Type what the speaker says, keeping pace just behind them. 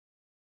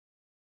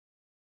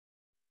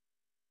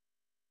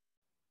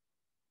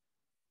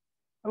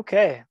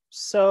Okay,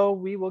 so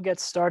we will get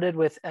started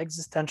with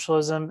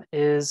Existentialism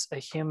is a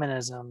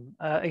Humanism.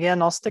 Again,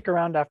 I'll stick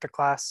around after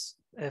class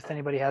if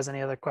anybody has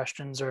any other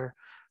questions or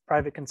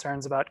private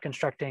concerns about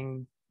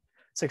constructing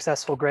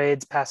successful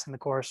grades, passing the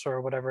course, or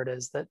whatever it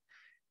is that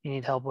you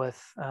need help with.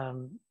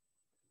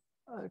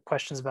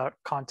 Questions about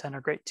content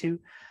are great too.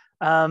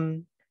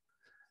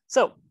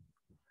 So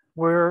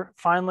we're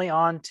finally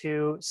on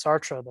to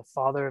Sartre, the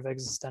father of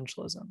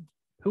existentialism.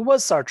 Who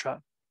was Sartre?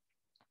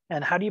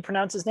 And how do you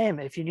pronounce his name?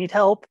 If you need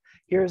help,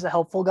 here's a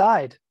helpful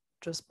guide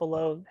just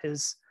below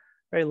his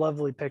very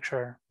lovely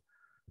picture.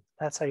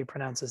 That's how you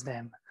pronounce his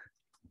name.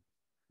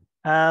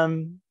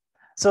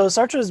 So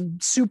Sartre is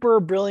super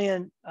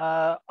brilliant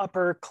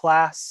upper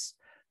class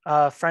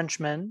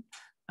Frenchman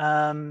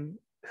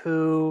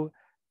who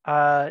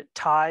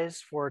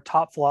ties for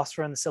top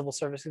philosopher in the civil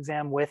service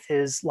exam with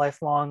his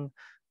lifelong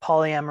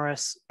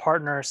polyamorous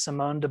partner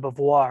Simone de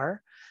Beauvoir.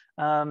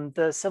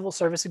 The civil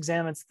service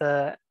exam, it's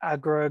the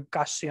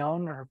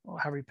agrégation, or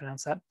however you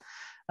pronounce that.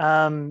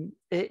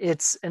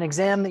 It's an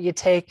exam that you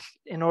take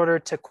in order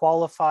to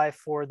qualify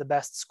for the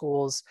best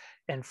schools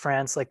in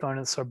France, like going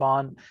to the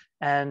Sorbonne.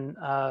 And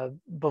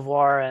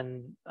Beauvoir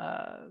and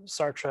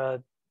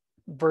Sartre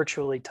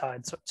virtually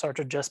tied. So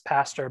Sartre just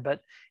passed her,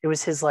 but it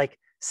was his like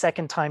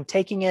second time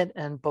taking it,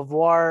 and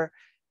Beauvoir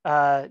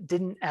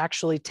didn't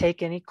actually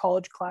take any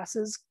college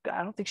classes.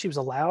 I don't think she was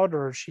allowed,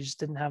 or she just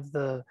didn't have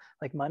the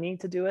like money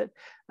to do it.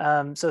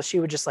 So she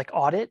would just like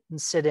audit and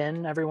sit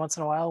in every once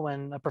in a while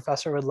when a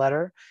professor would let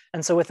her.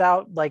 And so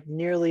without like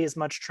nearly as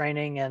much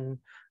training and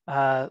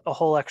a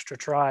whole extra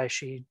try,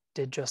 she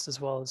did just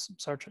as well as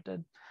Sartre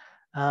did.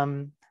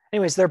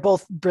 Anyways, they're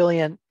both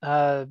brilliant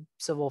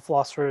civil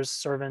philosophers,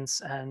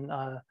 servants, and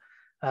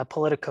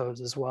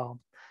politicos as well.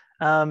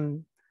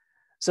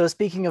 So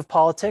speaking of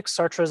politics,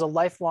 Sartre is a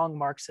lifelong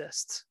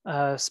Marxist,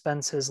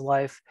 spends his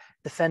life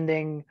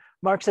defending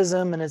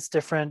Marxism and its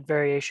different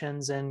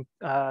variations in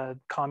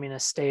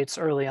communist states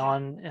early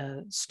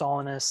on,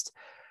 Stalinist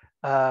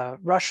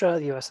Russia,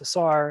 the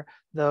USSR,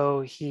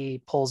 though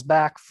he pulls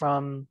back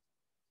from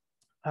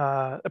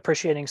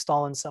appreciating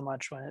Stalin so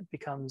much when it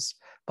becomes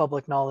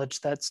public knowledge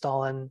that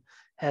Stalin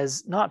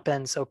has not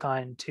been so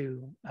kind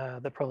to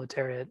the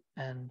proletariat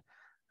and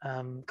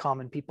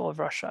common people of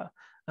Russia.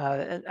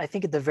 I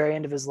think at the very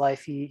end of his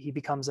life, he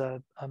becomes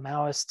a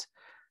Maoist,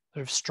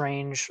 sort of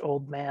strange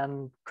old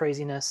man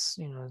craziness.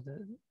 You know,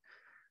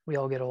 we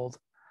all get old.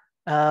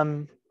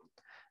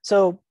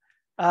 So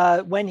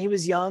when he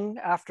was young,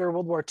 after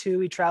World War II,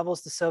 he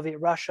travels to Soviet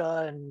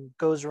Russia and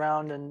goes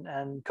around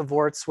and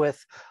cavorts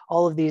with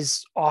all of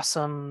these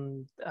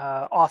awesome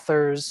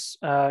authors,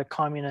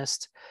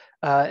 communist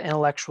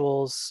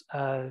intellectuals,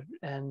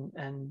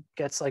 and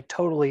gets like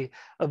totally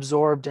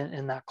absorbed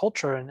in that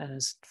culture and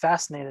is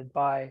fascinated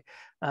by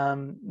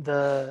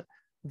the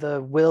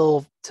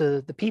will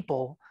to the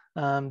people,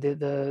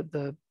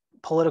 the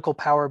political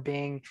power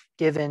being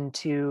given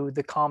to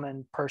the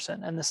common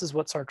person. And this is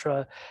what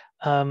Sartre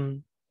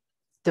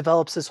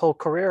develops his whole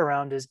career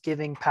around, is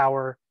giving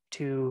power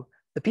to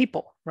the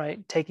people,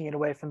 right? Taking it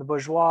away from the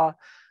bourgeois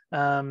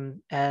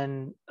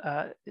and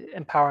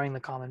empowering the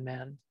common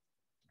man.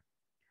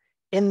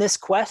 In this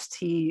quest,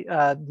 he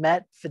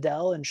met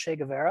Fidel and Che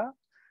Guevara,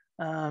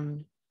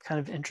 kind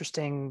of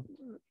interesting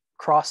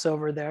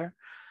crossover there.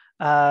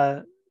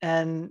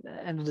 And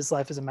ended his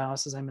life as a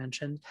Maoist, as I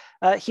mentioned.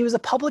 He was a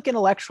public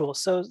intellectual.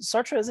 So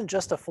Sartre isn't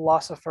just a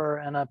philosopher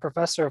and a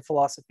professor of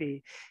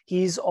philosophy.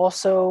 He's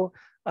also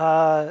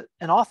an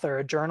author,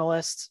 a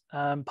journalist,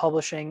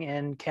 publishing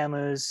in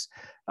Camus'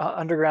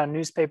 underground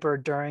newspaper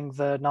during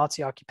the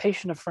Nazi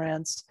occupation of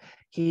France.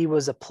 He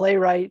was a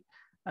playwright,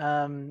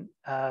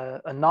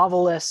 a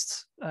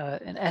novelist,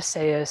 an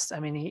essayist. I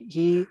mean,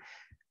 he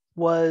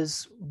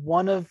was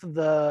one of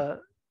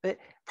the,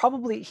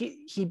 probably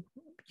he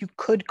you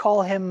could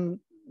call him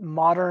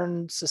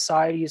modern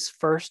society's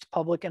first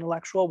public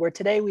intellectual, where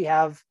today we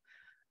have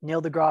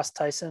Neil deGrasse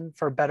Tyson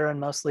for better and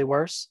mostly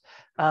worse.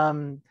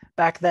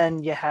 Back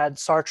then you had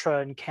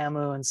Sartre and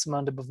Camus and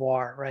Simone de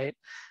Beauvoir, right?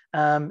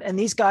 And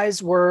these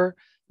guys were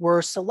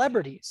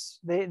celebrities.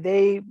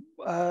 They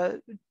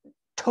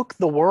took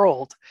the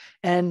world,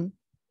 and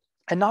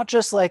not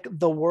just like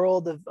the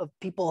world of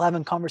people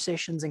having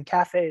conversations in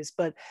cafes,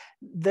 but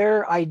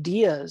their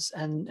ideas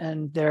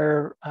and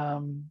their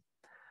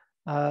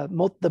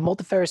the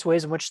multifarious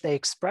ways in which they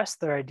express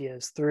their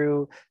ideas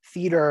through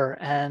theater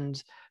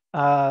and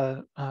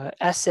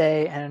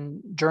essay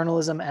and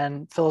journalism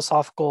and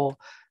philosophical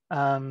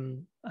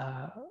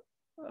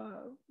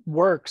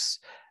works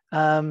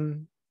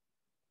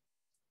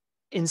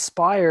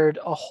inspired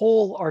a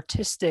whole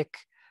artistic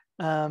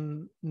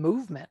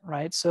movement,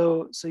 right?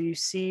 So you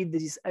see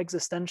these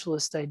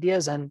existentialist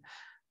ideas, and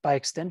by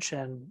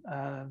extension,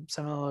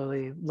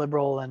 similarly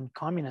liberal and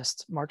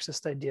communist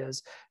Marxist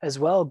ideas as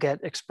well, get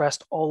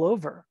expressed all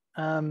over.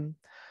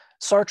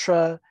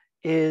 Sartre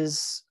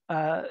is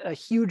a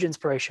huge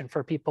inspiration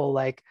for people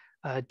like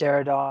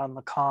Derrida and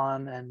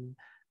Lacan and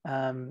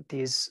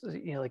these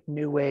like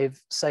new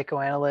wave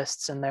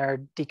psychoanalysts and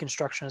their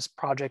deconstructionist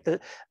project.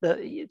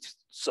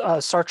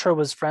 Sartre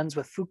was friends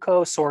with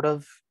Foucault, sort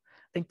of.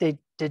 I think they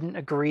didn't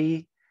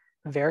agree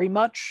very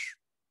much,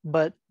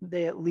 but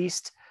they at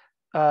least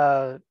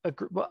they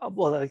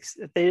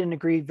didn't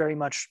agree very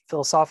much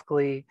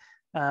philosophically,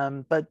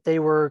 but they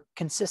were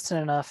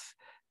consistent enough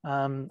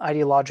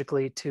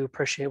ideologically to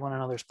appreciate one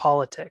another's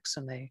politics,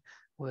 and they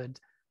would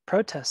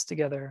protest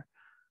together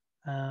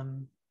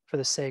for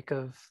the sake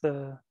of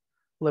the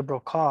liberal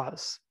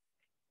cause.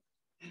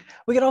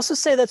 We could also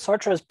say that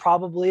Sartre is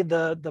probably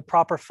the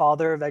proper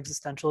father of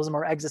existentialism,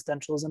 or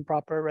existentialism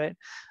proper, right?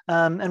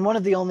 And one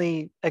of the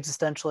only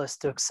existentialists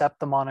to accept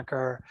the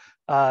moniker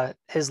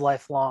his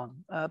life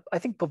long. I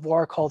think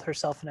Beauvoir called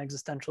herself an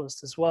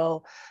existentialist as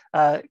well.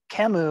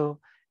 Camus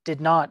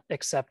did not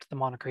accept the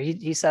moniker.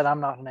 He said,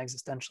 I'm not an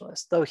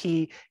existentialist, though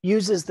he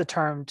uses the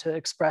term to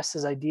express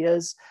his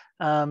ideas.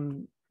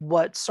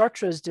 What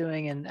Sartre is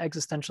doing in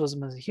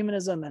Existentialism as a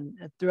Humanism, and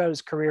throughout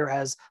his career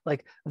as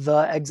like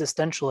the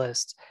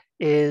existentialist,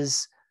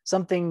 is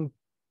something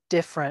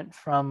different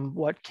from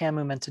what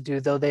Camus meant to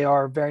do, though they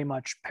are very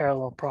much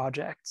parallel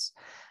projects.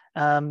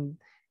 In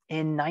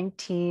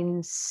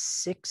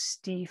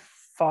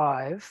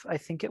 1965, I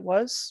think it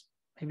was,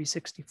 maybe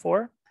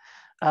 64,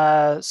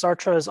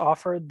 Sartre is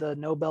offered the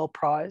Nobel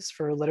Prize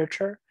for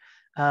Literature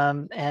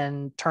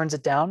and turns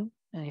it down.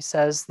 And he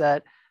says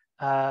that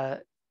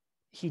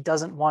he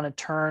doesn't want to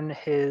turn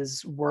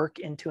his work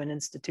into an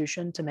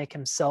institution to make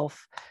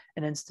himself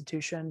an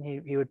institution.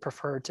 He would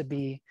prefer to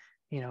be,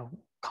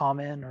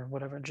 common or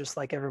whatever, just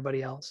like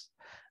everybody else.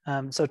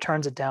 So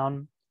turns it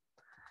down.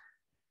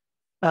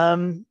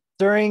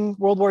 During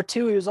World War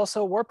II, he was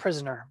also a war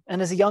prisoner.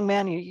 And as a young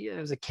man,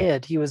 as a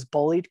kid, he was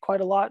bullied quite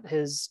a lot.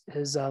 His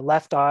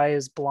left eye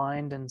is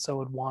blind and so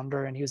would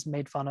wander, and he was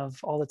made fun of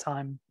all the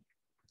time.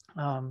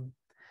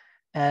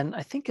 And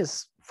I think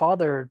his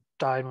father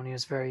died when he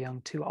was very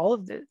young too. All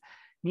of the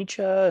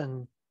Nietzsche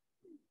and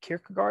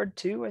Kierkegaard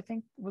too, I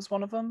think was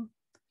one of them.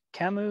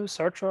 Camus,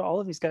 Sartre,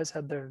 all of these guys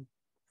had their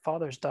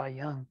fathers die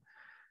young.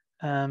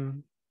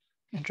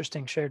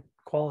 Interesting shared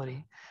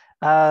quality.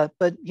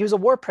 But he was a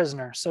war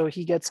prisoner, so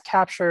he gets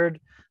captured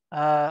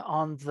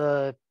on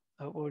the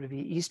what would it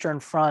be, Eastern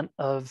Front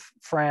of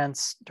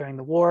France during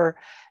the war,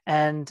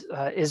 and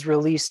is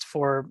released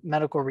for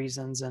medical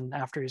reasons. And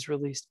after he's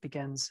released,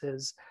 begins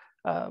his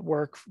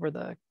work for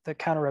the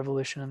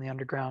counter-revolution in the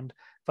underground,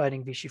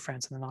 fighting Vichy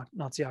France in the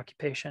Nazi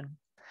occupation.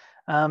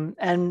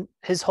 And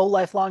his whole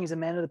life long, he's a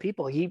man of the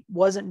people. He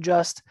wasn't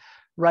just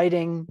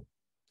writing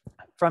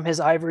from his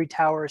ivory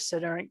tower,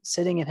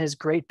 sitting in his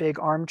great big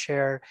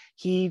armchair.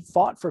 He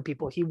fought for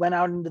people. He went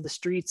out into the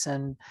streets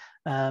and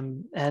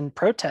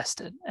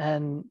protested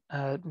and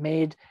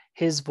made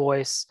his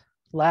voice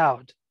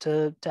loud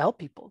to help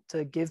people,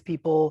 to give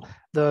people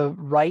the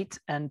right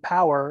and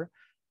power,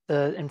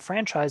 the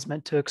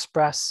enfranchisement to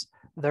express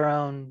their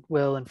own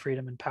will and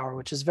freedom and power,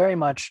 which is very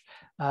much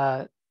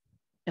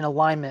in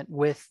alignment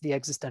with the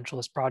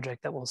existentialist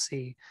project that we'll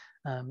see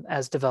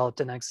as developed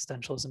in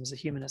Existentialism as a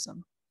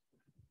Humanism.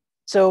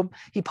 So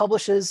he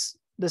publishes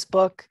this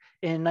book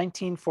in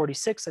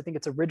 1946. I think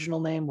its original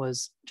name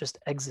was just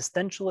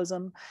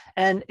Existentialism.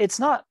 And it's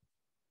not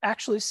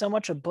actually so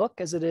much a book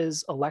as it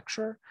is a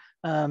lecture.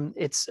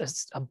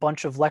 It's a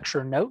bunch of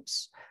lecture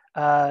notes.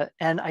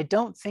 And I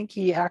don't think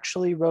he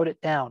actually wrote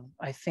it down.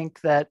 I think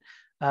that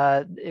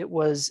it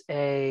was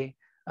a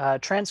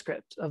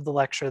transcript of the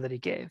lecture that he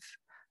gave.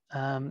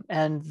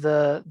 And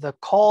the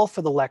call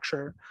for the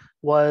lecture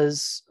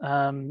was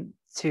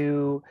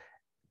to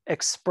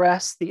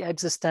express the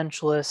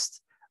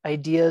existentialist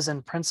ideas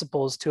and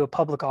principles to a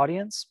public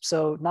audience.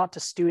 So not to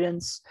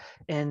students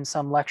in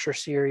some lecture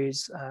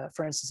series.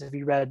 For instance, if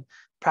you read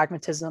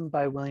Pragmatism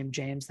by William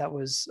James, that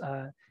was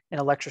in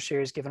a lecture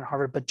series given at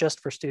Harvard, but just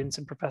for students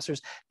and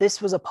professors.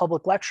 This was a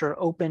public lecture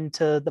open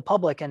to the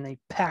public, and they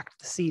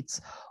packed the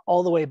seats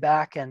all the way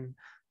back. And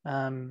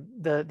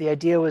the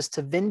idea was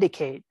to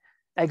vindicate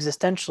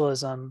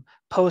existentialism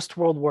post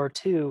World War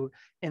II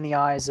in the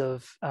eyes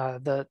of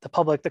the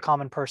public, the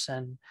common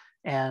person,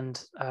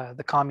 and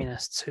the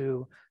communists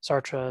who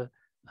Sartre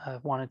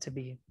wanted to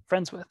be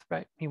friends with,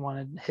 right? He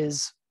wanted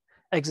his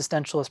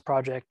existentialist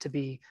project to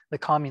be the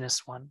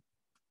communist one.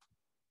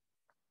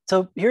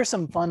 So here's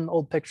some fun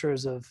old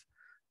pictures of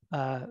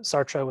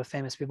Sartre with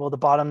famous people. At the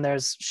bottom,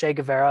 there's Che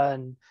Guevara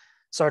and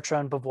Sartre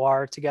and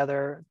Beauvoir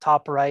together.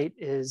 Top right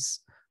is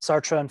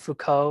Sartre and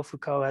Foucault.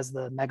 Foucault has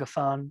the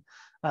megaphone.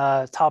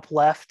 Top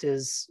left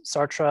is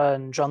Sartre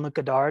and Jean-Luc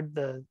Godard,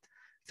 the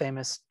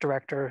famous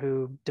director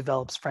who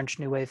develops French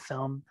New Wave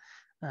film.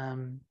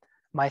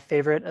 My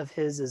favorite of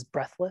his is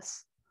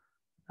Breathless.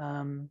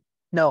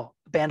 No,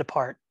 Band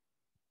Apart.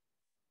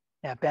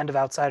 Yeah, Band of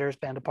Outsiders,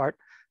 Band Apart.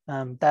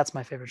 That's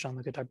my favorite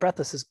Jean-Luc Godard.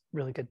 Breathless is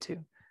really good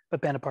too, but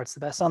Band Apart's the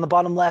best. On the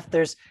bottom left,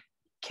 there's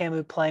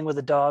Camus playing with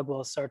a dog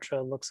while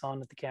Sartre looks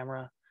on at the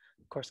camera.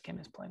 Of course,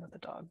 Camus is playing with a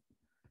dog.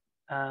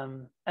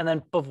 And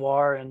then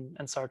Beauvoir and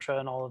Sartre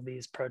and all of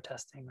these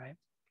protesting, right?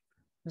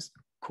 Just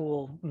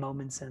cool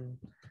moments in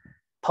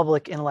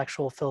public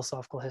intellectual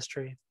philosophical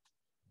history.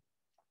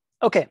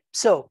 Okay,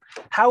 so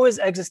how is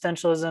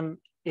existentialism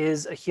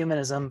is a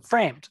humanism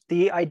framed?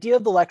 The idea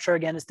of the lecture,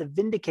 again, is to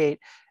vindicate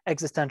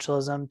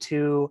existentialism,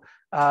 to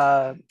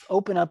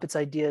open up its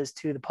ideas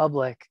to the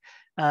public.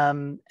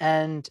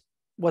 And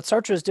what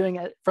Sartre is doing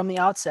from the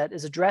outset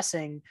is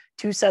addressing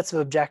two sets of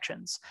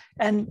objections.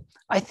 And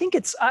I think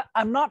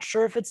I'm not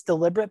sure if it's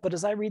deliberate, but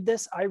as I read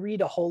this, I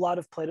read a whole lot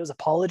of Plato's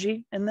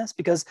Apology in this,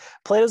 because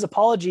Plato's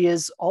Apology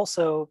is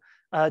also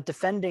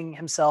defending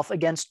himself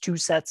against two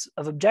sets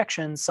of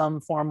objections, some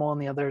formal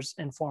and the others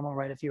informal,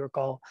 right? If you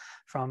recall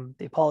from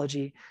the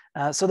Apology.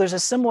 So there's a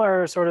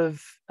similar sort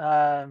of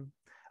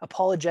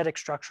apologetic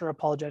structure,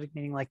 apologetic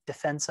meaning like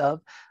defense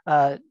of,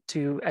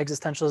 to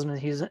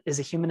existentialism is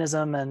a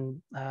humanism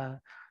and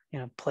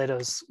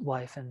Plato's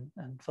life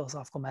and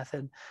philosophical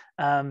method.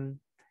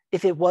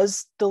 If it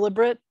was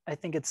deliberate, I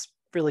think it's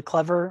really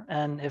clever,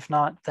 and if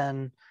not,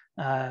 then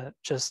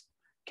just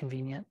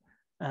convenient.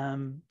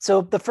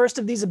 So the first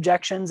of these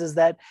objections is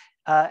that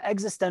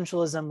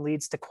existentialism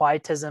leads to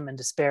quietism and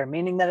despair,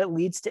 meaning that it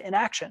leads to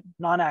inaction,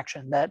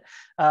 non-action, that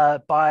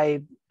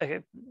by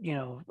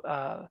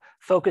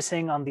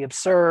focusing on the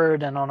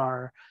absurd and on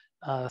our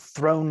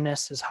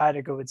thrownness, as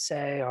Heidegger would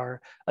say,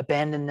 our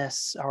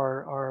abandonness,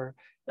 our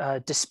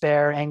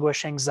despair,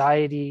 anguish,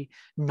 anxiety,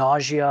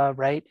 nausea,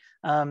 right?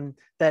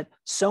 That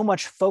so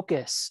much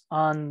focus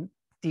on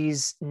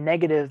these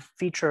negative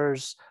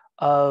features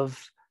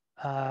of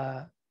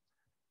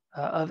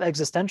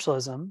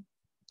existentialism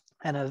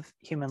and of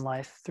human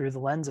life through the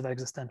lens of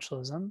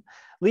existentialism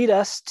lead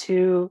us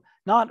to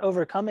not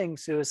overcoming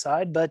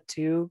suicide, but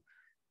to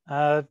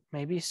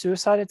maybe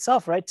suicide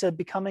itself, right? To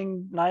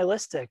becoming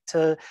nihilistic,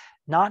 to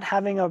not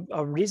having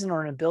a reason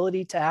or an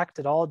ability to act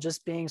at all,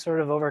 just being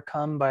sort of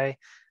overcome by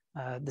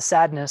the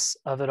sadness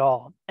of it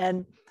all.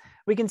 And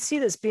we can see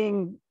this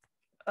being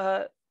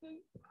a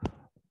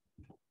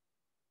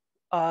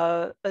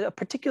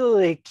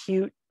particularly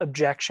acute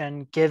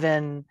objection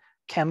given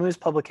Camus'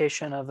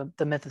 publication of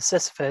The Myth of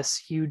Sisyphus,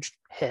 huge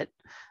hit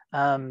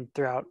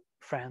throughout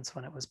France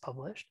when it was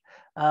published,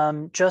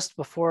 just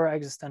before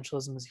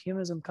Existentialism as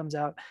Humanism comes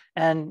out.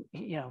 And,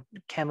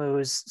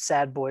 Camus'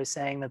 sad boy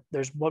saying that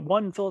there's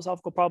one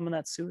philosophical problem, and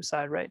that's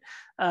suicide, right?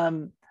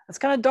 It's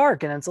kind of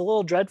dark and it's a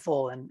little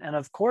dreadful. And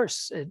of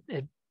course,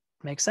 it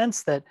makes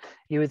sense that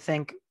you would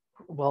think,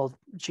 well,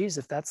 geez,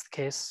 if that's the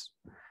case,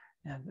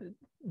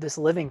 this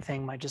living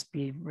thing might just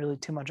be really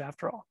too much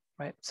after all.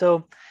 Right.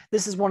 So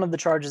this is one of the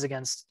charges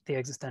against the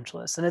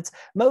existentialists, and it's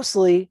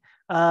mostly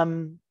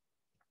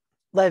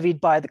levied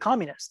by the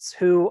communists,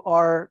 who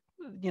are,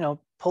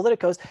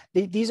 politicos.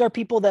 These are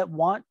people that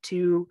want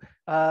to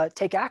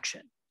take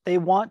action. They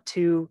want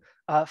to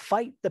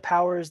fight the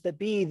powers that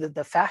be,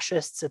 the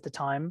fascists at the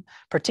time,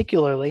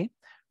 particularly,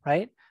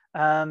 right?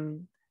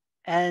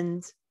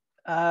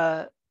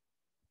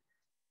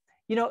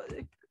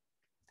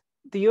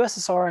 The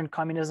USSR and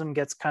communism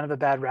gets kind of a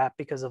bad rap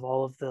because of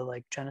all of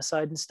the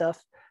genocide and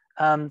stuff.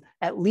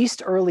 At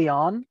least early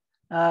on,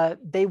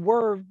 they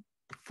were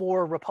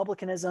for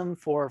republicanism,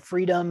 for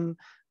freedom,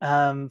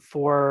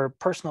 for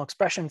personal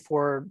expression,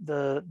 for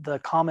the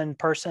common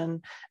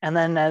person. And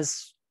then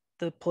as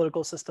the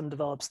political system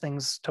develops,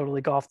 things totally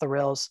go off the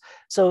rails.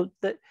 So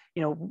that,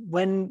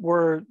 when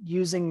we're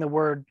using the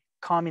word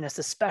communist,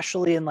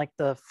 especially in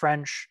the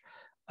French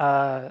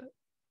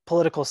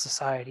political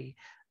society,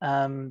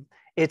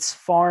 it's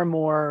far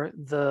more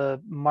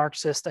the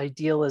Marxist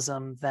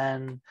idealism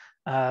than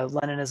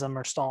Leninism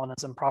or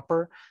Stalinism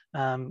proper,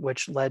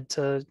 which led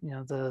to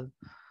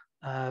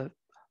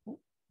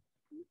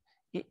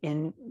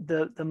in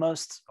the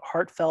most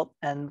heartfelt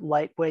and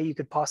light way you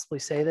could possibly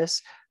say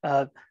this,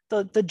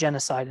 the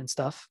genocide and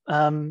stuff.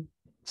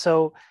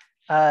 So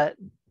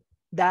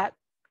that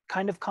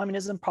kind of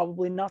communism,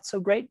 probably not so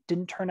great,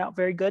 didn't turn out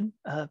very good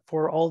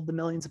for all of the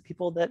millions of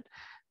people that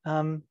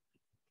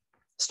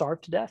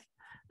starved to death.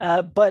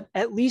 But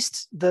at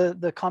least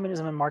the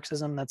communism and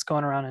Marxism that's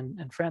going around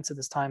in France at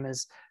this time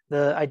is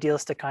the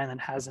idealistic kind that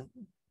hasn't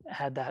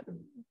had that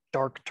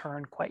dark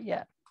turn quite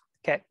yet.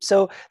 Okay,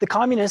 so the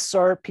communists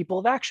are people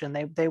of action.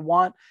 They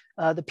want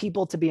the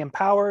people to be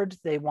empowered.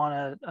 They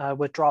want to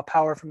withdraw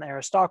power from the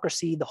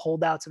aristocracy, the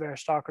holdouts of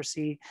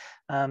aristocracy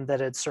that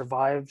had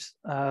survived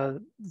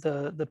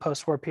the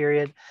post-war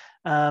period,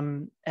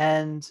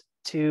 and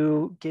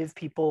to give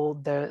people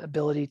the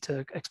ability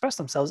to express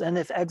themselves. And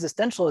if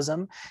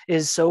existentialism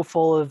is so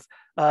full of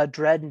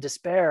dread and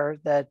despair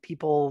that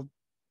people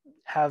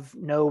have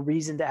no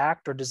reason to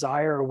act or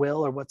desire or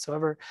will or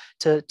whatsoever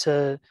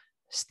to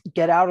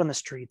get out on the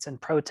streets and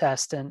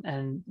protest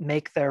and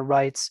make their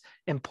rights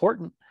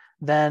important,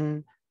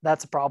 then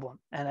that's a problem.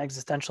 And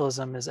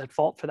existentialism is at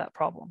fault for that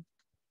problem.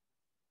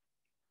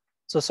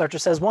 So Sartre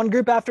says, one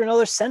group after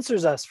another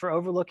censors us for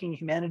overlooking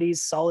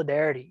humanity's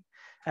solidarity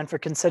and for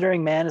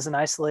considering man as an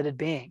isolated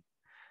being.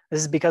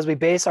 This is because we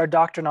base our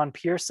doctrine on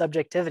pure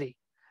subjectivity,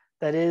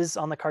 that is,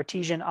 on the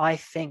Cartesian I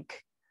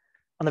think,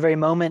 on the very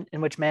moment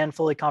in which man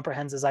fully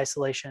comprehends his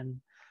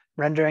isolation,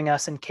 rendering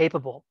us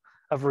incapable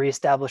of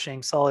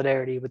reestablishing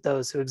solidarity with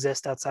those who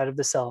exist outside of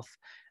the self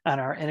and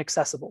are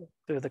inaccessible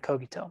through the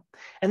cogito.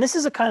 And this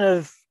is a kind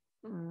of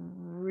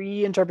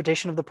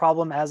reinterpretation of the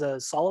problem as a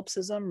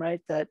solipsism,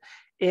 right? That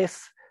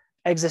if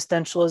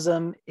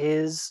existentialism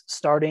is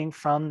starting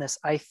from this,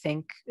 I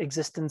think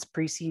existence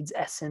precedes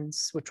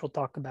essence, which we'll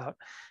talk about,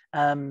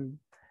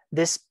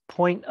 this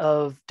point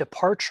of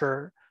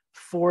departure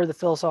for the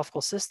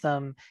philosophical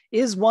system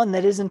is one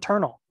that is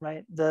internal,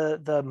 right?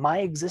 The my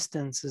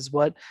existence is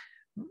what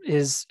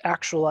is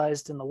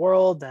actualized in the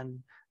world,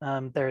 and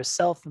there is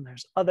self and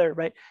there's other,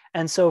 right?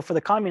 And so for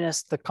the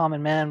communists, the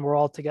common man, we're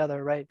all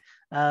together, right?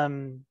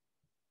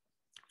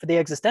 For the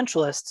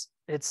existentialists,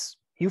 it's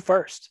you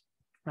first,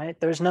 right?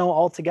 There's no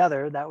all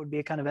together. That would be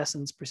a kind of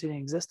essence preceding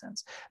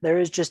existence. There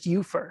is just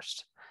you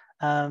first.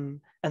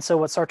 And so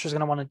what Sartre is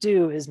going to want to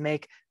do is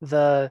make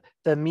the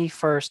me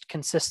first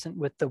consistent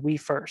with the we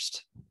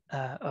first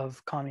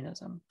of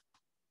communism.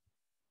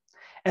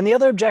 And the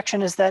other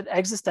objection is that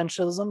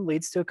existentialism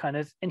leads to a kind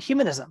of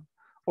inhumanism,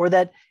 or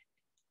that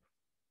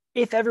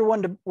if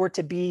everyone were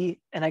to be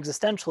an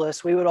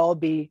existentialist, we would all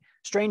be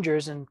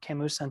strangers in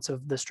Camus' sense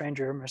of the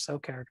stranger Marceau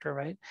character,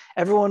 right?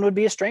 Everyone would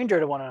be a stranger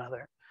to one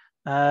another.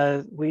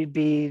 We'd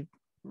be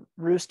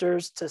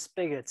roosters to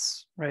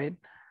spigots, right?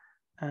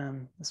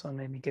 This one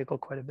made me giggle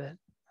quite a bit.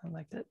 I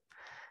liked it.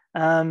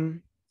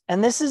 And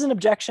this is an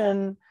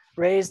objection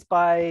raised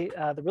by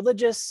the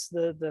religious,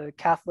 the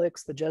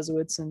Catholics, the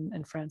Jesuits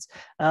in France,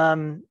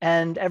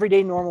 and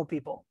everyday normal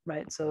people,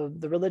 right? So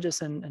the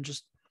religious and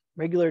just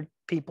regular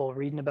people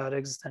reading about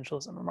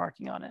existentialism,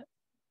 remarking on it.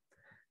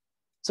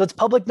 So it's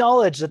public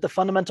knowledge that the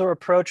fundamental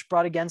reproach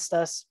brought against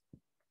us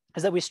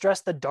is that we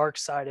stress the dark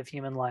side of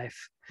human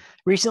life.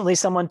 Recently,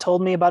 someone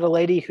told me about a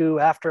lady who,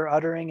 after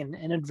uttering an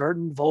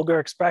inadvertent vulgar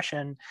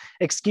expression,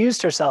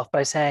 excused herself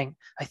by saying,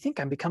 "I think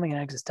I'm becoming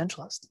an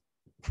existentialist."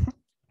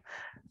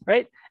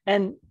 Right?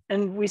 And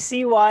we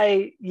see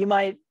why you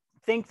might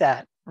think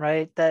that,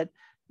 right? That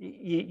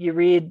you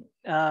read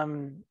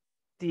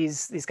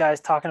these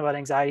guys talking about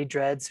anxiety,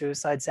 dread,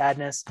 suicide,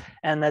 sadness,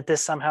 and that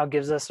this somehow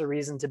gives us a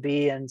reason to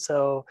be. And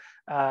so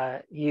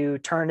you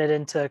turn it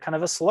into kind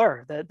of a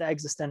slur, the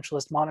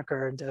existentialist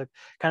moniker, into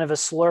kind of a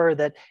slur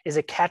that is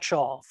a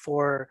catch-all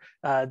for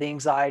the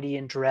anxiety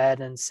and dread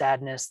and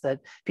sadness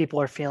that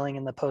people are feeling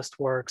in the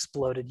post-war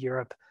exploded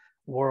Europe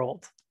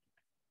world.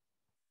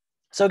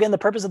 So again, the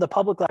purpose of the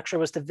public lecture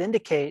was to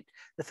vindicate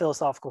the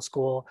philosophical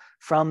school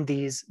from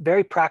these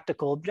very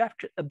practical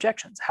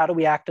objections. How do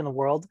we act in the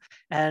world?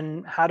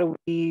 And how do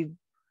we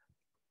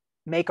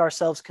make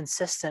ourselves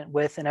consistent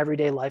with an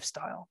everyday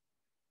lifestyle?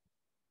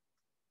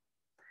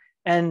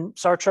 And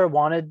Sartre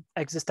wanted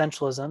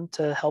existentialism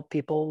to help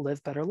people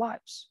live better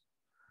lives.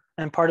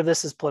 And part of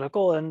this is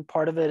political and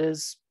part of it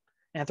is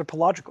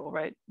anthropological,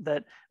 right?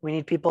 That we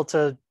need people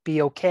to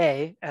be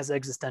okay as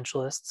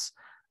existentialists,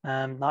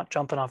 not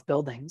jumping off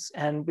buildings.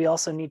 And we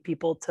also need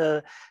people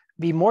to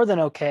be more than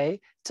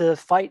okay to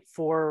fight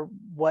for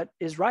what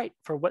is right,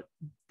 for what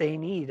they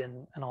need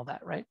and all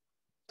that, right?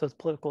 So it's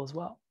political as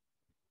well.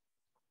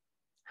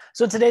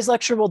 So in today's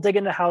lecture, we'll dig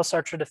into how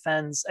Sartre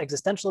defends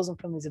existentialism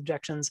from these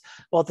objections,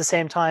 while at the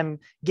same time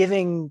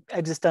giving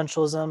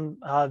existentialism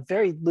a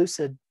very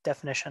lucid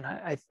definition.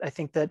 I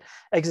think that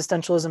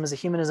existentialism as a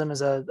humanism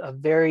is a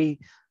very,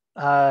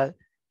 I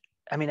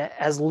mean,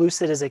 as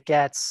lucid as it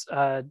gets,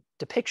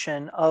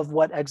 depiction of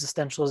what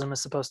existentialism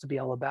is supposed to be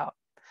all about.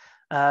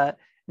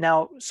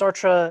 Now,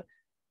 Sartre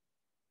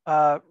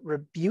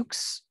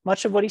rebukes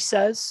much of what he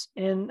says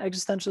in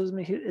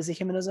Existentialism as a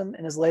Humanism.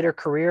 In his later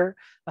career,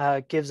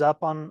 gives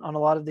up on a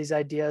lot of these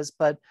ideas,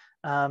 but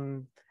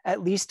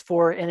at least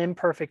for an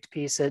imperfect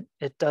piece, it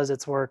does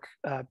its work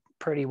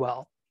pretty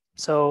well.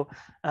 So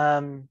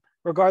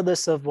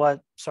regardless of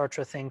what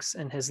Sartre thinks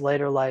in his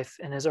later life,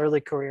 in his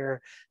early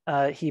career,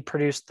 he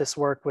produced this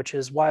work, which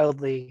is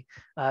wildly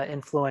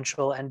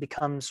influential and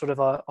becomes sort of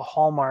a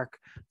hallmark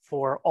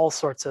for all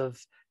sorts of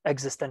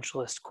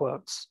existentialist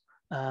quotes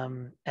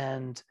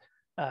and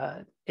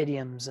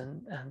idioms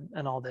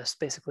and all this.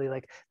 Basically,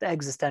 like the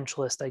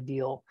existentialist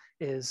ideal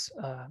is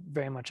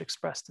very much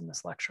expressed in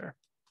this lecture.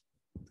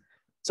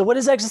 So what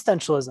is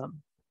existentialism?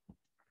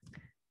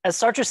 As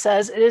Sartre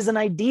says, it is an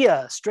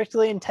idea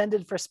strictly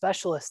intended for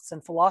specialists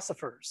and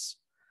philosophers,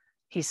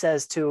 he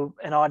says to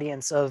an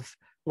audience of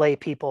lay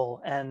people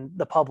and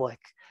the public.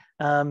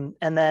 And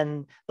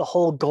then the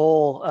whole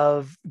goal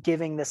of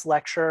giving this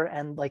lecture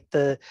and like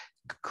the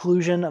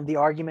conclusion of the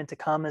argument to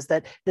come is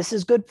that this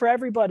is good for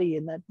everybody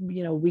and that,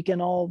 you know, we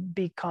can all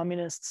be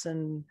communists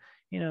and,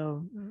 you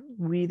know,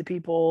 we the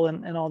people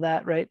and all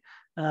that, right?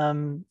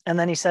 And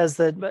then he says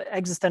that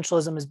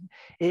existentialism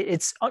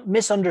it's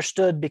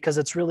misunderstood because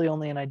it's really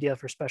only an idea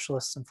for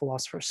specialists and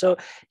philosophers. So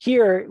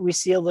here we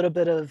see a little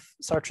bit of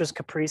Sartre's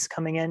caprice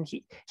coming in.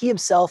 He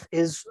himself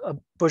is a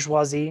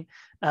bourgeoisie,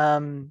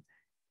 and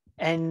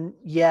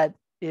yet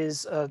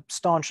is a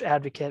staunch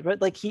advocate, right?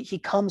 Like he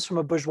comes from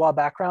a bourgeois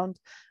background,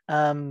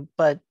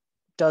 but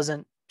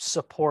doesn't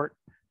support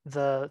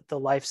the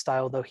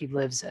lifestyle, though he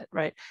lives it,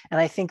 right? And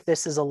I think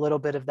this is a little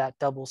bit of that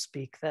double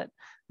speak that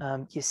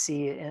you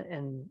see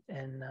in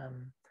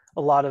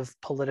a lot of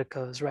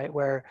politicos, right,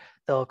 where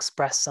they'll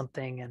express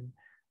something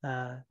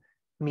and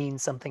mean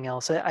something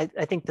else. I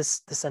think the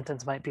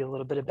sentence might be a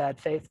little bit of bad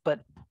faith,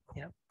 but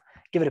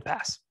give it a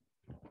pass.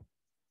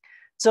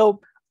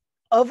 So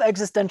of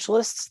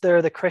existentialists, there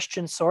are the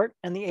Christian sort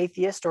and the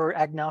atheist or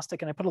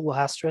agnostic, and I put a little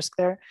asterisk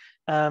there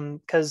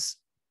because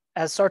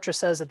as Sartre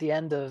says at the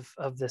end of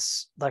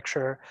this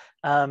lecture,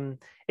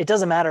 it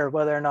doesn't matter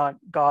whether or not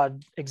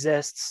God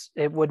exists.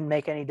 It wouldn't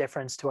make any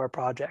difference to our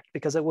project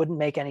because it wouldn't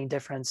make any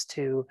difference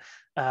to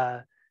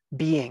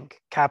being,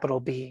 capital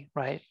B,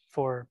 right,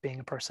 for being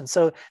a person.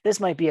 So this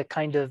might be a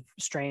kind of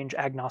strange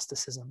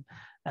agnosticism.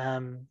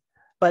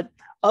 But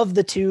of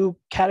the two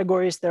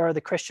categories, there are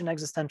the Christian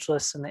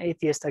existentialists and the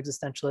atheist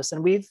existentialists,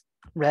 and we've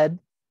read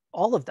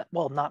all of them.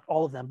 Well, not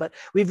all of them, but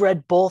we've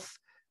read both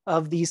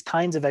of these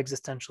kinds of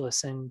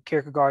existentialists in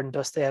Kierkegaard and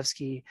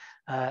Dostoevsky,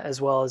 as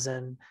well as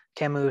in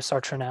Camus,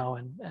 Sartre now,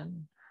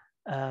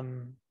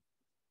 and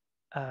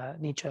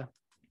Nietzsche.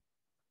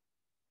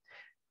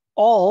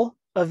 All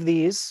of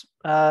these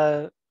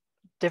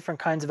different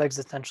kinds of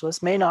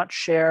existentialists may not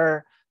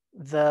share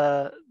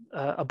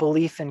a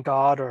belief in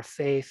God or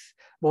faith,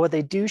 but what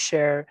they do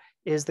share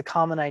is the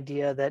common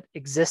idea that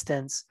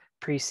existence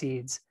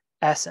precedes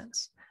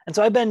essence. And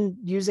so I've been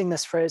using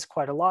this phrase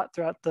quite a lot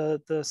throughout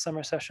the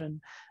summer session,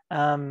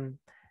 and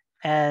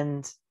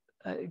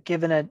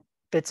given it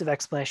bits of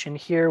explanation.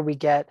 Here we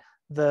get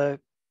the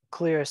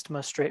clearest,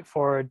 most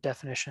straightforward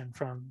definition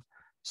from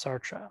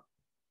Sartre.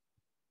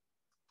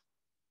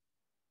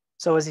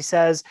 So as he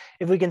says,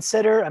 if we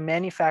consider a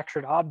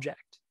manufactured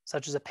object,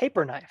 such as a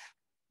paper knife,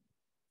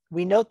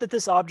 we note that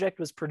this object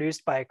was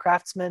produced by a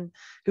craftsman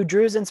who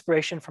drew his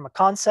inspiration from a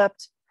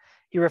concept.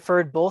 He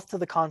referred both to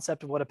the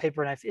concept of what a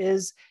paper knife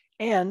is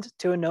and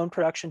to a known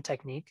production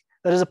technique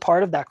that is a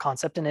part of that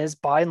concept and is,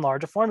 by and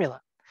large, a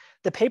formula.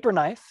 The paper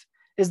knife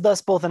is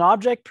thus both an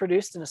object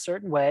produced in a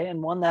certain way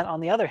and one that,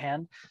 on the other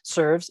hand,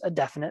 serves a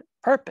definite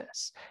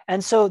purpose.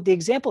 And so the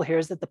example here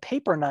is that the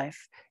paper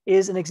knife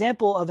is an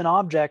example of an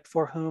object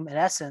for whom an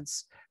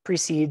essence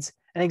precedes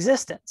an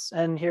existence.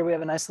 And here we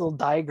have a nice little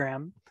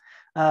diagram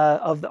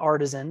of the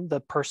artisan, the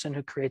person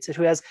who creates it,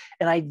 who has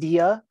an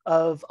idea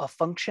of a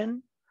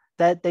function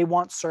that they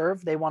want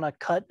served. They want to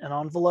cut an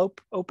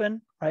envelope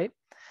open, right?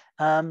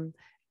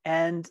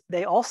 And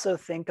they also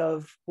think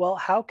of, well,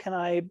 how can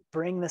I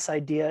bring this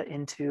idea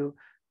into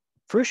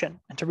fruition,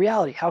 into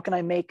reality? How can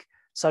I make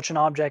such an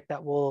object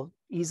that will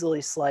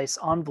easily slice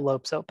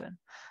envelopes open?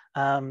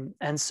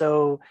 And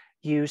so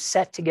you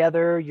set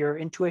together your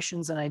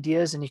intuitions and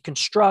ideas and you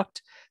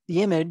construct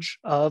the image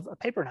of a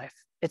paper knife,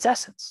 its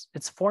essence,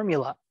 its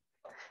formula.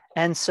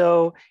 And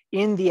so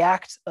in the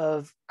act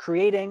of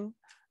creating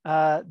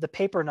the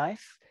paper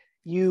knife,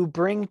 you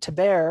bring to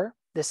bear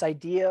this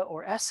idea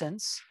or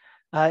essence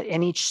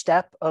in each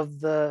step of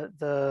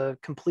the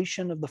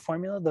completion of the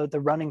formula, the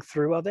running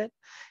through of it.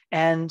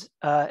 And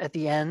at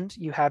the end,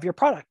 you have your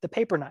product, the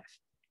paper knife.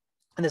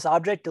 And this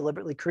object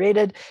deliberately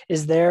created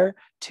is there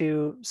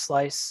to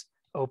slice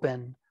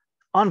open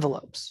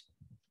envelopes.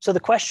 So the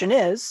question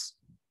is,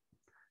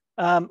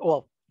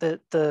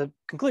 the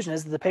conclusion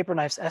is that the paper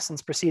knife's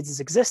essence precedes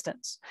its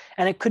existence.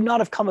 And it could not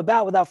have come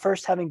about without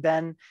first having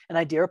been an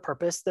idea or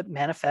purpose that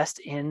manifests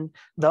in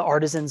the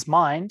artisan's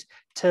mind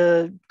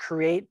to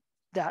create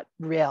that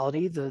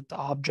reality, the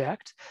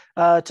object,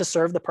 to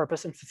serve the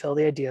purpose and fulfill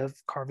the idea of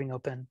carving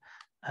open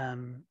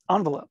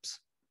envelopes.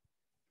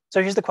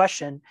 So here's the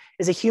question: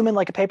 is a human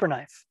like a paper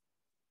knife?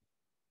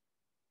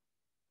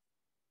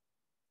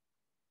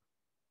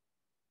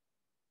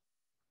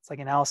 It's like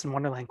an Alice in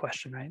Wonderland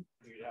question, right?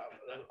 Yeah,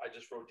 I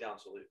just wrote down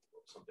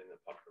something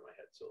that popped in my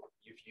head. So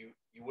if you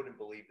wouldn't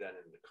believe then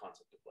in the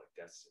concept of like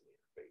destiny or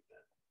fate then,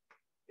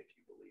 if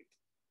you believed,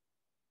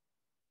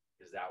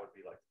 because that would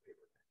be like the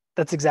paper knife.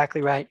 That's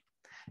exactly right.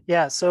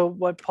 Yeah. So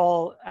what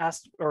Paul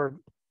asked or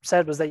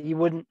said was that you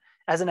wouldn't,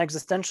 as an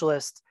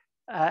existentialist,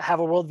 have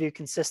a worldview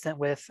consistent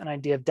with an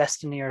idea of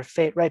destiny or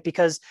fate, right?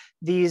 Because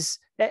these,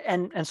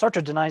 and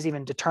Sartre denies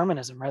even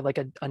determinism, right? Like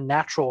a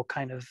natural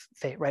kind of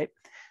fate, right?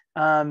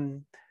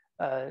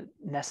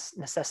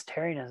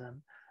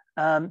 Necessitarianism,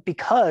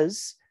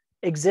 because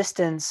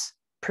existence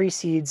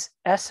precedes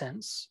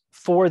essence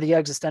for the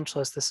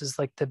existentialist. This is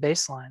like the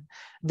baseline.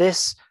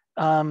 This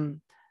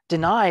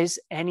denies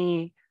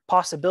any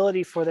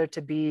possibility for there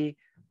to be,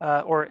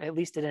 or at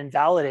least it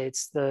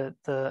invalidates the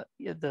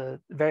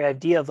very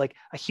idea of like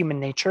a human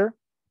nature,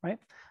 right?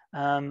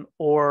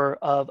 Or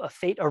of a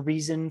fate, a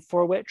reason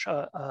for which,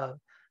 a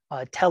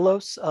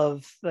telos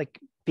of like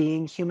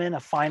being human, a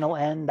final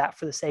end, that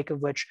for the sake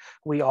of which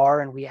we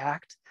are and we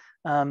act.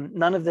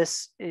 None of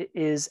this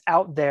is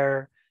out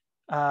there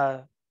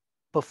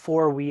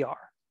before we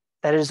are.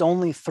 That it is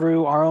only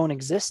through our own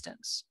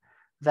existence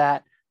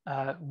that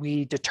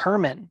we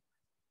determine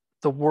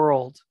the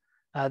world,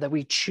 that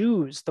we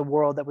choose the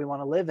world that we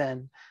want to live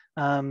in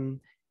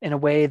a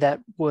way that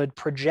would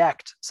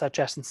project such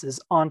essences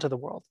onto the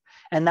world.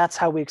 and that's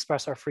how we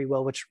express our free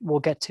will, which we'll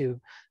get to.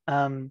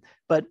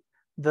 But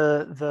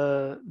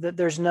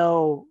there's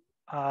no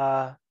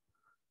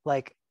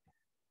like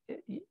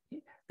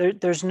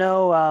there's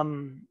no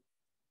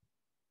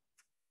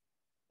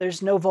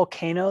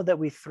volcano that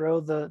we throw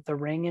the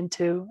ring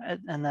into,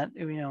 and that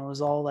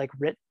is all like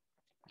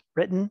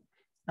written.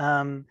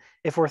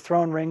 If we're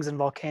throwing rings in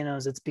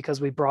volcanoes, it's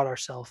because we brought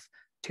ourselves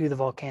to the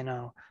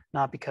volcano,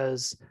 not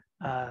because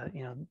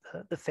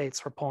the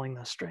fates were pulling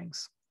those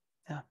strings.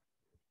 Yeah.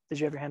 Did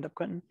you have your hand up,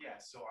 Quentin? Yeah.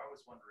 So I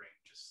was wondering,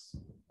 just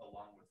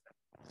along with that,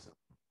 so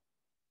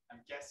I'm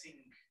guessing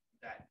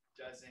that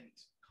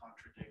doesn't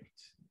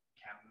contradict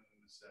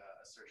Camus'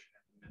 assertion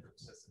in the myth of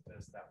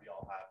Sisyphus that we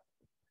all have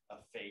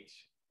a fate,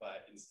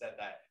 but instead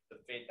that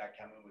the fate that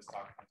Camus was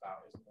talking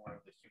about is more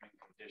of the human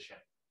condition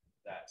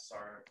that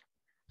Sartre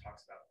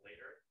talks about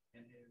later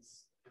in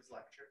his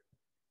lecture.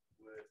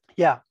 Would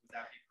that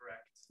be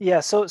correct? Yeah,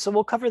 so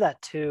we'll cover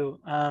that too,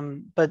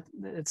 but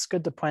it's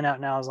good to point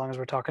out now, as long as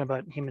we're talking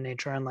about human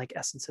nature and like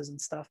essences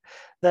and stuff,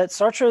 that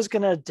Sartre is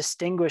going to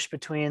distinguish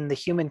between the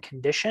human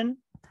condition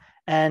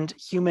and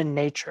human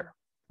nature,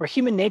 where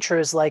human nature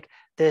is like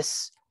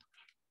this,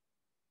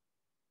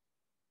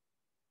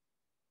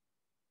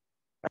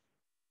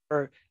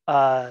 or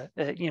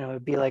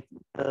it'd be like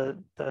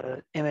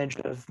the image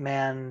of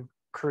man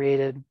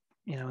created,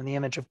 in the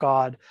image of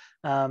God,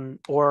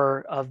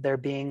 or of there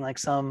being like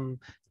some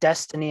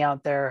destiny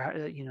out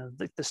there,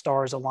 the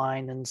stars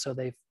align, and so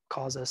they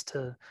cause us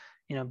to,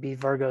 be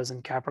Virgos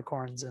and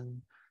Capricorns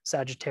and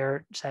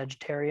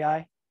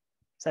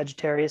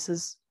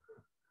Sagittariuses.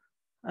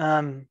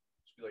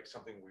 Like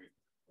something we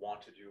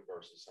want to do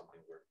versus something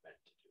we're meant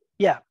to do.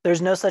 Yeah,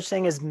 there's no such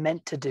thing as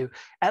meant to do,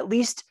 at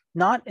least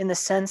not in the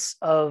sense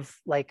of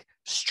like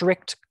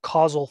strict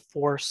causal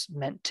force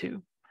meant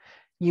to.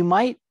 You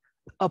might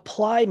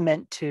apply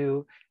meant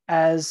to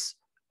as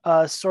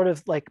a sort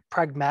of like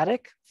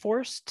pragmatic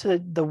force to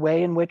the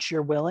way in which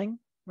you're willing,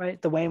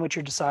 right? The way in which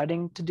you're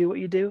deciding to do what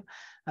you do.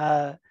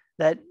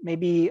 That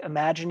maybe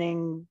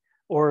imagining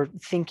or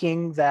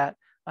thinking that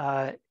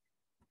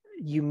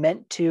you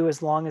meant to,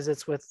 as long as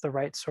it's with the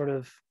right sort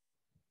of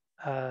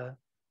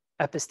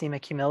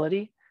epistemic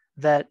humility,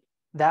 that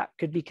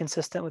could be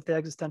consistent with the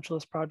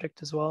existentialist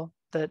project as well.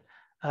 That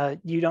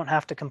you don't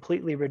have to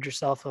completely rid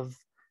yourself of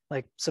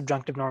like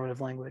subjunctive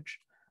normative language.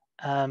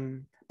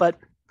 But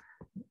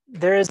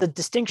there is a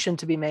distinction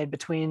to be made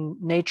between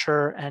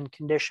nature and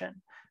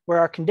condition, where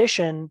our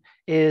condition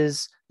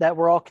is that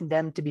we're all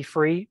condemned to be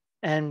free,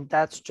 and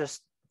that's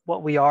just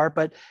what we are.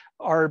 But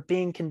our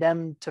being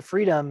condemned to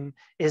freedom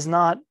is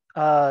not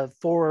a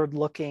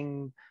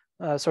forward-looking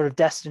sort of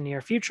destiny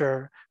or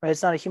future, right?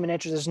 It's not a human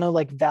nature. There's no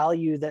like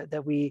value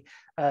that we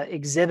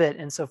exhibit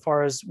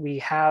insofar as we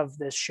have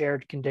this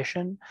shared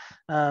condition.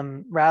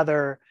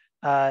 Rather,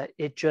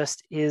 it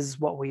just is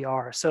what we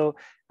are. So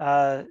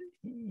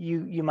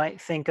you might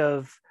think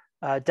of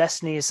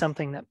destiny as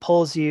something that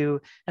pulls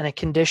you, and a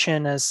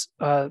condition as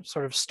a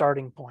sort of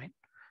starting point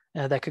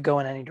that could go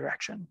in any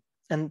direction.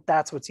 And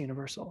that's what's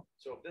universal.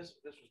 So if this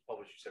was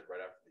published, you said, right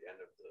after the end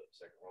of the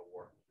Second World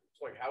War.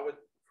 So like, how would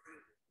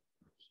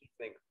he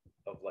think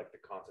of like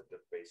the concept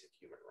of basic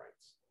human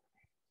rights?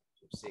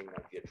 So seeing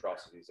like the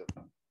atrocities of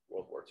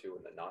World War II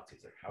and the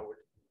Nazis, like how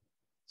would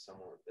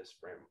someone with this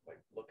frame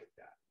like look at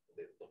that?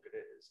 They look at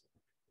it as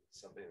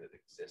something that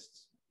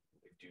exists.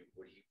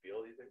 Would he feel,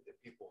 do you think, that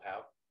people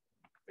have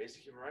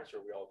basic human rights, or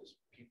are we all just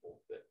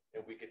people that,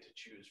 and we get to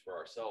choose for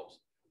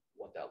ourselves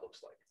what that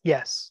looks like?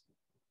 Yes.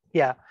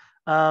 Yeah.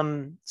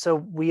 So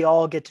we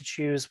all get to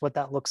choose what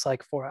that looks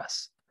like for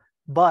us.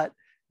 But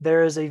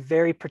there is a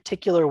very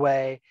particular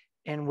way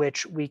in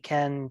which we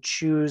can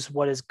choose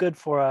what is good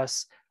for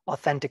us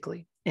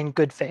authentically, in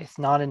good faith,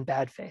 not in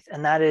bad faith.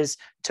 And that is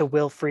to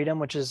will freedom,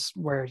 which is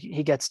where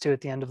he gets to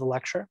at the end of the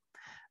lecture.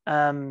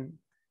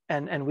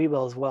 And we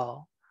will as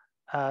well.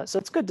 So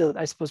it's good to,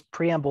 I suppose,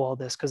 preamble all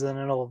this, because then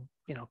it'll,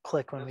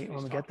 click when we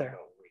get there.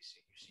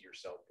 You see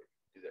yourself, but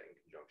do that in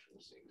conjunction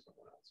with seeing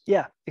someone else.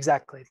 Yeah,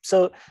 exactly.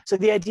 So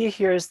the idea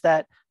here is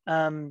that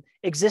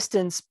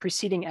existence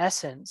preceding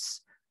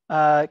essence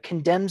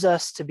condemns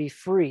us to be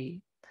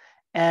free,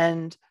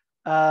 and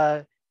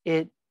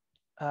it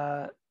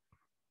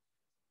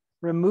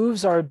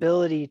removes our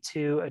ability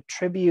to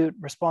attribute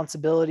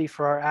responsibility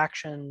for our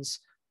actions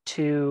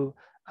to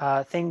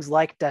things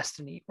like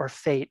destiny or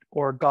fate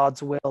or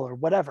God's will or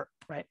whatever,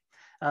 right?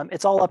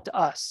 It's all up to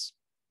us.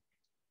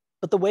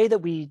 But the way that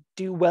we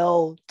do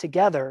well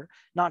together,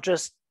 not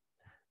just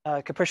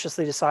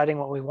capriciously deciding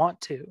what we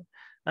want to,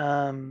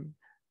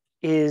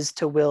 is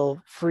to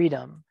will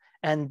freedom.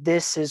 And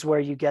this is where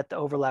you get the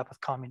overlap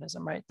with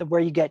communism, right? Where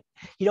you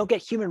don't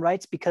get human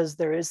rights because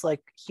there is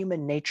like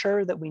human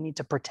nature that we need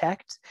to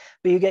protect,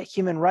 but you get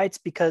human rights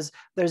because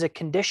there's a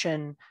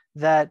condition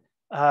that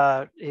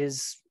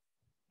is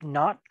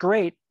not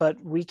great,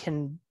 but we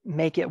can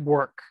make it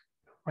work,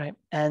 right?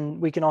 And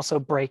we can also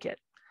break it.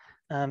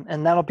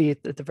 And that'll be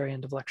at the very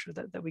end of lecture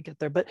that we get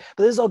there. But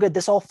this is all good.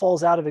 This all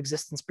falls out of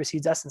existence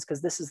precedes essence,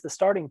 because this is the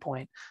starting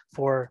point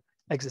for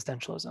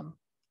existentialism.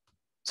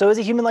 So is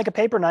a human like a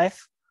paper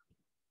knife?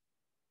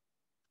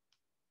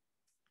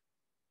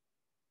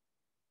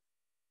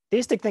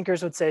 Theistic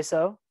thinkers would say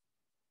so,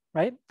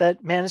 right?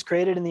 That man is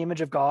created in the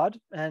image of God,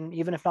 and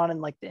even if not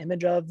in like the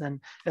image of, then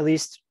at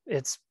least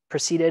it's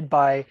preceded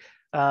by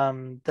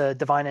the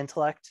divine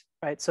intellect,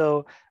 right?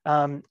 So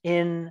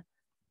in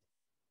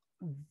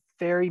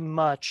very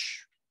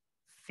much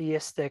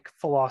theistic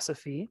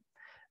philosophy,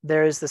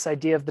 there's this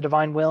idea of the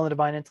divine will and the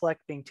divine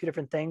intellect being two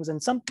different things,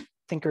 and some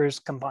thinkers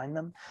combine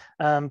them.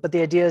 But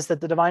the idea is that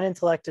the divine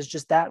intellect is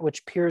just that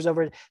which peers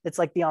over, it's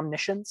like the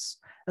omniscience,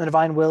 and the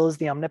divine will is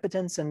the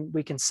omnipotence, and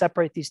we can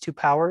separate these two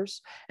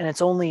powers. And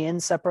it's only in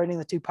separating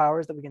the two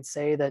powers that we can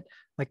say that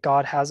like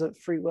God has a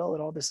free will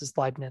at all. This is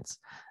Leibniz.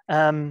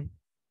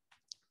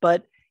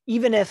 But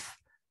even if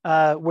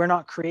we're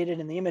not created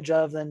in the image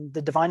of, then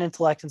the divine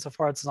intellect,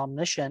 insofar as it's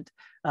omniscient,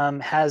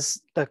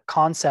 has the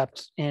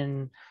concept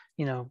in,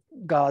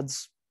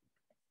 God's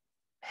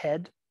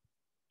head.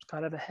 Does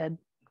God have a head?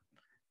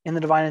 In the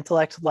divine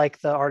intellect, like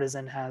the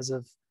artisan has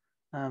of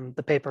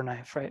the paper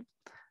knife, right?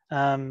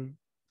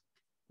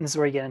 This is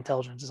where you get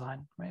intelligent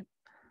design, right?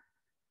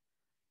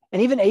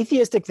 And even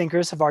atheistic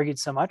thinkers have argued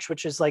so much,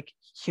 which is like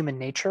human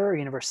nature or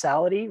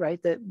universality,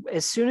 right? That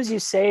as soon as you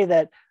say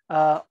that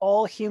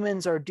all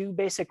humans are due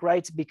basic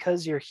rights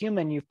because you're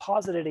human, you've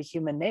posited a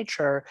human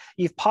nature,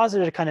 you've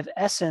posited a kind of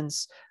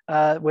essence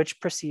which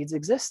precedes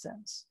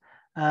existence.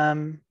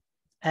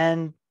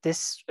 And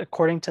this,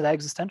 according to the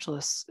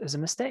existentialists, is a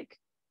mistake.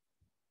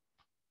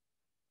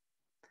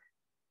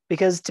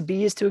 Because to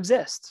be is to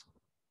exist.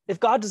 If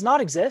God does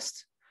not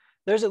exist,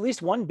 there's at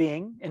least one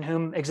being in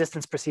whom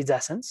existence precedes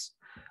essence,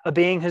 a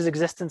being whose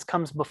existence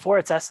comes before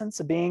its essence,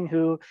 a being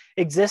who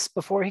exists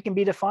before he can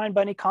be defined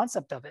by any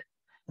concept of it.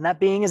 And that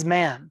being is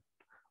man,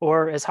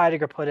 or as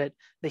Heidegger put it,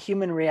 the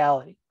human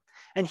reality.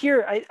 And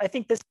here, I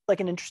think this is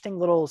like an interesting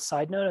little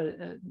side note,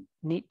 a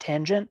neat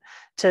tangent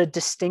to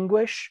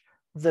distinguish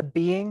the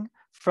being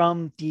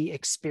from the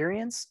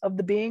experience of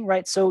the being,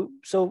 right? So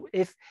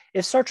if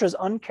Sartre is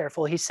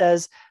uncareful, he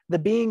says the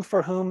being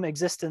for whom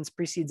existence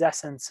precedes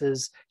essence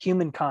is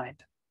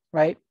humankind,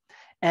 right?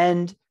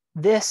 And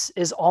this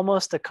is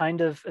almost a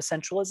kind of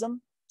essentialism,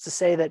 to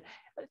say that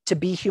to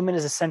be human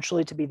is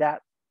essentially to be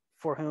that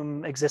for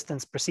whom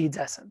existence precedes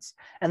essence.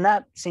 And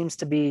that seems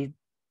to be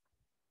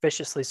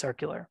viciously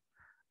circular.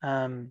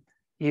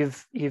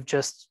 You've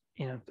just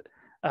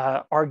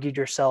argued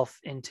yourself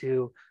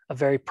into a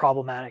very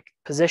problematic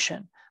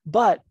position.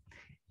 But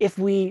if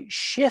we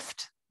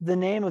shift the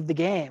name of the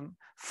game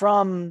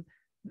from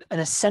an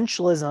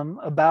essentialism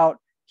about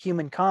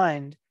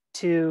humankind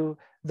to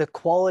the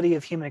quality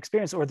of human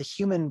experience or the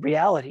human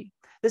reality,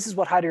 this is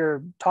what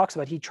Heidegger talks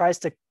about. He does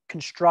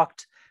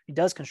construct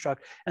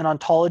an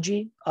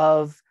ontology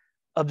of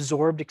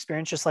absorbed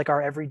experience, just like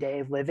our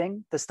everyday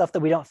living, the stuff that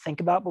we don't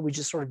think about, but we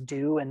just sort of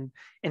do and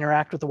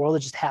interact with the world. It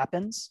just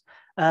happens.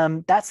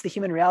 That's the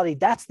human reality.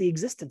 That's the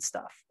existence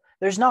stuff.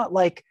 There's not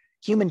like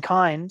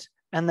humankind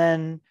and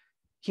then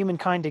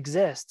humankind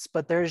exists,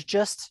 but there's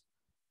just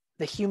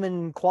the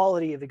human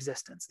quality of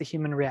existence, the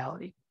human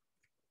reality.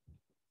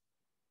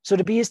 So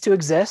to be is to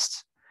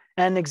exist,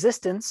 and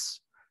existence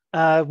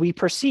we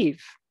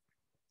perceive.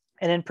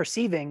 And in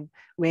perceiving,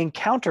 we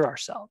encounter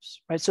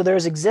ourselves, right? So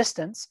there's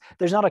existence.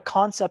 There's not a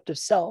concept of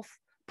self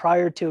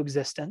prior to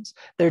existence.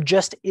 There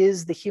just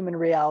is the human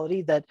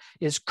reality that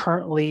is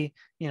currently,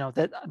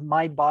 that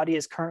my body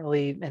is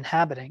currently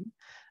inhabiting.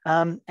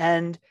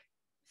 And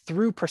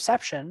through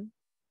perception,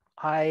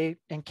 I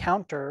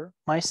encounter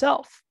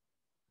myself.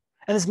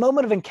 And this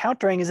moment of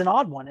encountering is an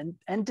odd one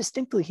and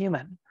distinctly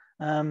human.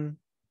 And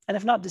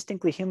if not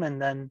distinctly human,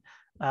 then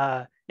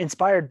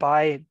inspired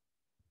by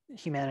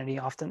humanity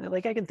often.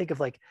 Like I can think of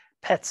like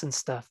pets and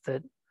stuff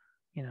that,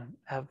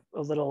 have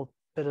a little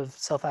bit of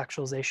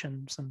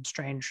self-actualization, some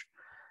strange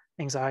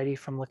anxiety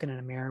from looking in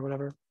a mirror or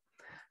whatever.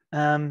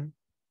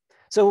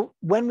 So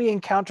when we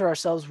encounter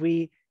ourselves,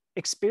 we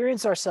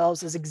experience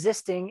ourselves as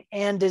existing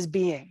and as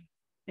being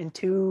in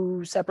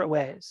two separate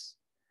ways.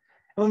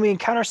 And when we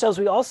encounter ourselves,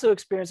 we also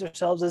experience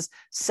ourselves as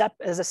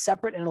a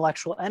separate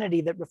intellectual entity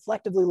that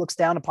reflectively looks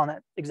down upon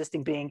that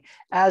existing being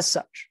as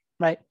such,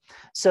 right?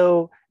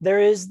 So there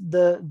is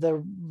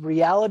the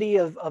reality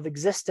of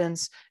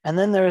existence, and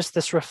then there's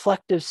this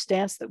reflective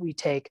stance that we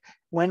take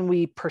when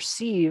we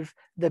perceive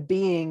the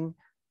being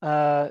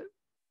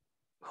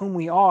whom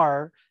we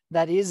are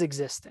that is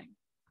existing,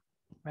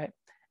 right?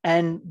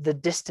 And the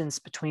distance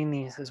between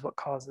these is what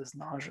causes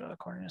nausea,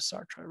 according to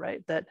Sartre,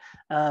 right? That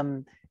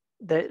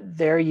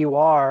there you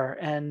are,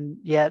 and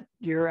yet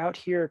you're out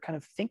here kind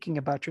of thinking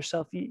about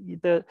yourself.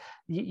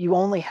 You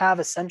only have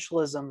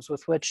essentialisms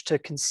with which to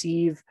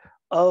conceive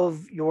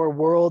of your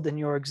world and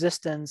your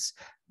existence,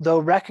 though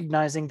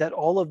recognizing that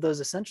all of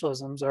those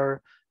essentialisms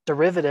are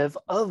derivative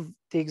of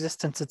the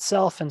existence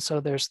itself. And so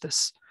there's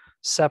this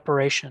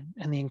separation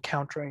and the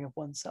encountering of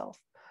oneself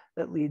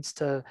that leads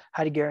to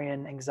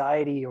Heideggerian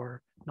anxiety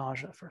or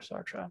nausea for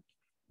Sartre.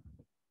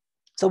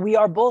 So we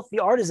are both the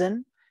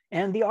artisan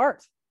and the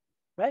art,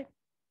 right?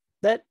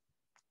 That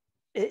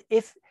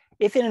if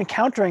in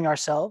encountering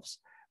ourselves,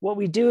 what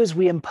we do is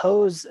we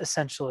impose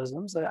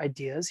essentialisms,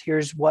 ideas.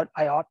 Here's what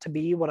I ought to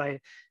be, what I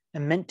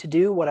am meant to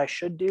do, what I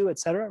should do,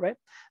 etc. Right?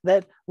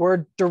 That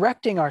we're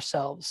directing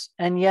ourselves,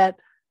 and yet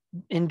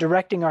in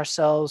directing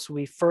ourselves,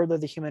 we further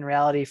the human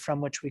reality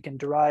from which we can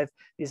derive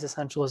these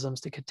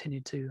essentialisms to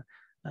continue to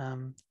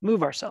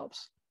move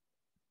ourselves.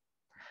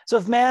 So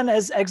if man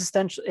as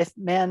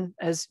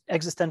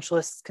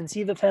existentialists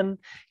conceive of him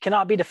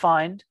cannot be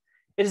defined,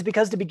 it is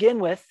because to begin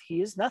with,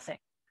 he is nothing.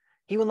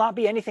 He will not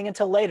be anything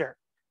until later,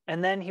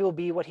 and then he will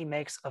be what he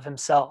makes of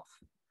himself.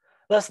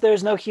 Thus, there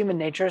is no human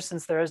nature,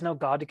 since there is no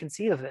God to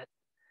conceive of it.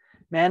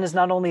 Man is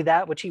not only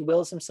that which he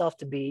wills himself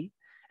to be,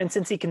 and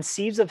since he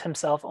conceives of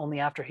himself only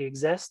after he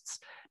exists,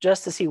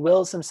 just as he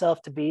wills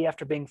himself to be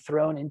after being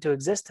thrown into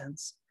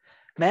existence,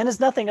 man is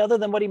nothing other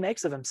than what he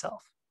makes of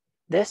himself.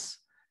 This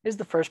is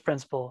the first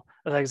principle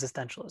of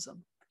existentialism.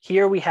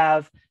 Here we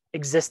have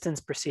existence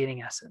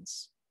preceding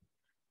essence.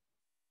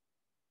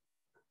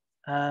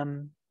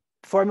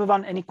 Before I move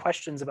on, any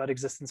questions about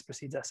existence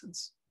precedes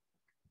essence?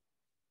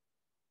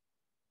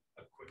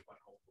 A quick one,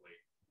 hopefully.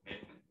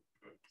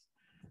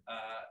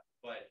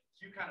 But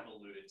you kind of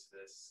alluded to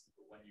this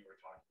when you were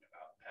talking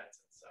about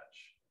pets and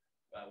such.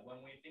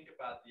 When we think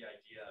about the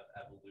idea of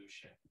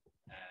evolution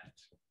and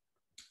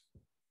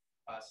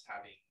us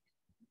having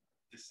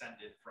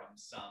descended from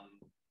some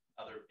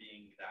other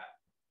being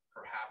that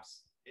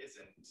perhaps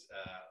isn't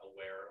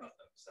aware of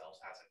themselves,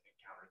 hasn't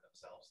encountered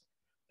themselves,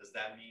 does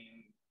that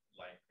mean,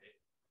 like, if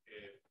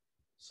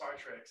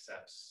Sartre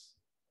accepts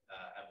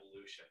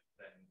evolution,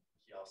 then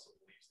he also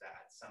believes that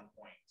at some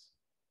point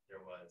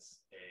there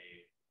was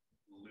a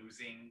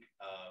losing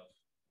of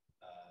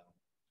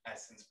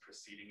essence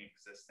preceding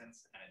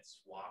existence, and it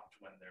swapped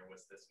when there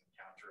was this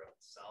encounter of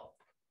the self?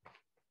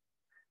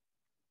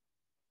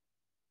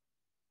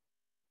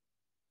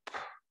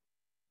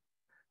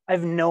 I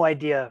have no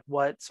idea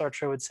what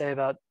Sartre would say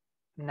about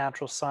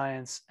natural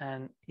science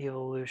and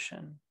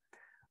evolution.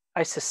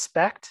 I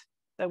suspect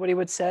that what he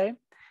would say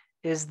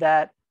is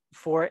that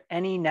for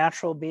any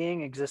natural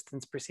being,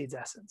 existence precedes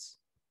essence.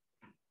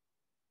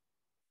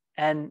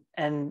 And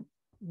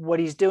what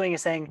he's doing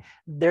is saying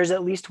there's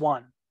at least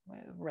one,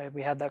 right?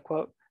 We had that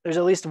quote. There's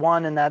at least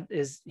one, and that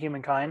is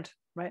humankind,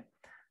 right?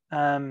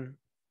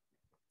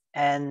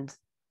 And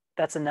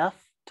that's enough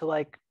to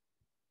like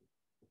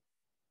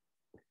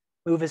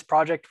move his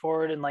project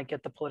forward and like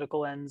get the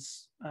political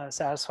ends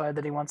satisfied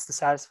that he wants to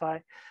satisfy.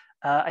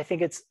 I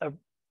think it's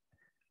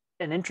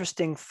an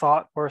interesting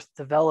thought worth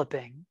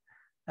developing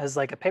as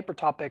like a paper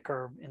topic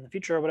or in the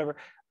future or whatever.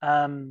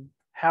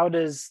 How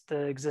does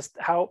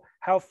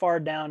how far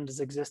down does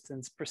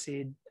existence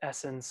precede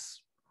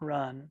essence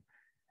run?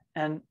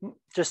 And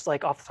just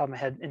like off the top of my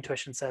head,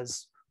 intuition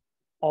says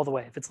all the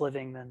way. If it's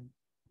living, then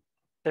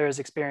there is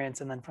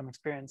experience, and then from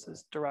experience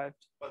is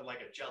derived. But like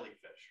a jellyfish,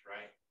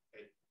 right?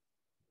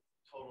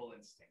 Total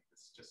instinct.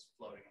 It's just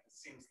floating. It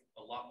seems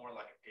a lot more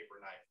like a paper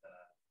knife than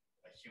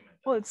a human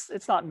does. Well,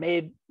 it's not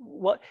made.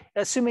 What,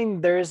 assuming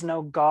there is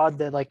no God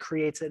that like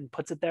creates it and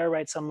puts it there,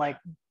 right? Some like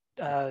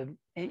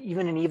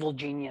even an evil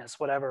genius,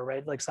 whatever,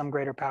 right? Like some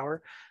greater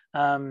power.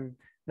 Then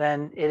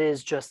it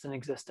is just an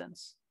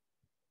existence,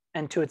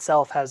 and to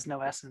itself has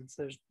no essence.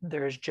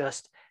 There is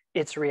just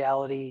its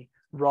reality,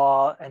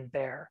 raw and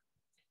bare.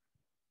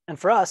 And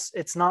for us,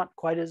 it's not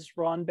quite as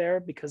raw and bare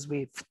because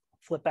we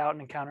flip out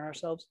and encounter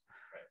ourselves.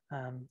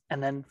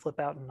 And then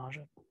flip out in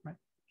nausea, right?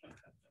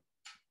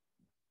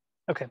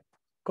 Okay,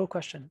 cool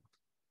question.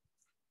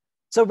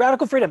 So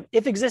radical freedom,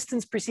 if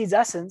existence precedes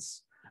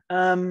essence,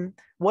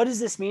 what does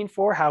this mean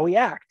for how we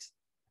act?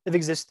 And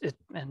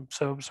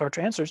so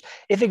Sartre answers,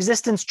 if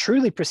existence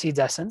truly precedes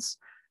essence,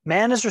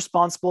 man is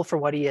responsible for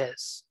what he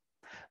is.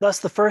 Thus,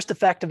 the first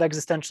effect of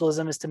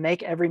existentialism is to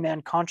make every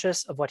man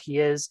conscious of what he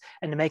is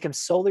and to make him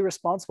solely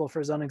responsible for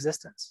his own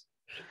existence.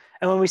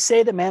 And when we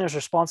say that man is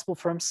responsible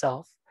for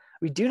himself,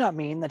 we do not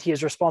mean that he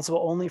is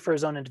responsible only for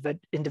his own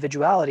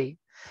individuality,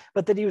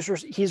 but that he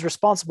is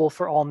responsible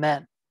for all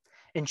men.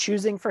 In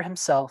choosing for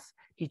himself,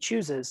 he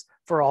chooses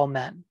for all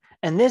men.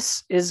 And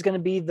this is going to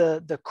be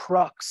the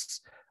crux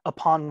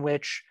upon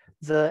which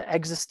the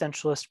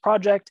existentialist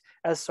project,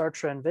 as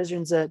Sartre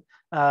envisions it,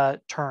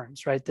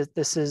 turns, right? That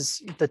this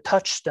is the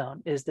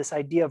touchstone, is this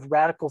idea of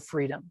radical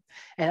freedom.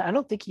 And I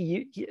don't think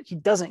he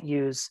doesn't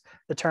use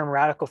the term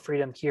radical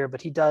freedom here,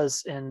 but he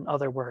does in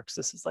other works.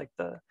 This is like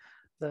the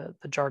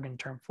jargon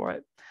term for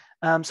it.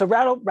 So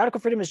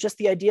radical freedom is just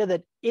the idea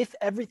that if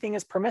everything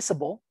is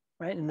permissible,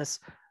 right, in this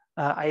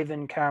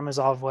Ivan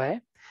Karamazov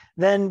way,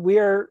 then we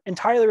are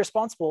entirely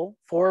responsible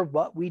for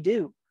what we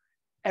do.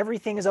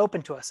 Everything is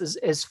open to us.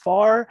 As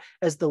far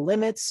as the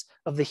limits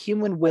of the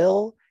human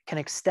will can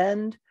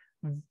extend,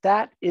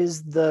 that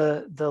is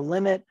the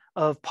limit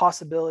of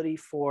possibility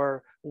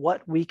for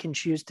what we can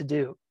choose to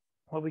do,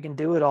 what we can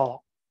do at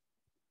all.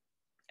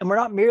 And we're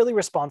not merely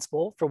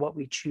responsible for what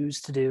we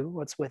choose to do,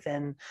 what's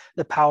within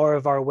the power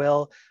of our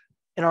will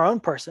in our own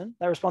person.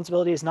 That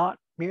responsibility is not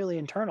merely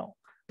internal,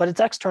 but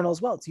it's external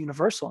as well. It's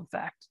universal, in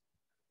fact.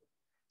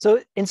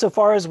 So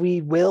insofar as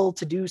we will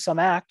to do some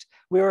act,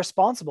 we are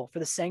responsible for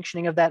the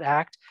sanctioning of that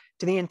act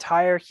to the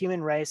entire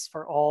human race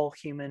for all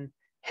human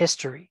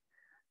history.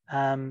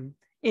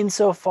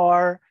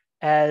 Insofar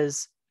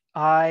as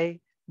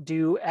I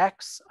do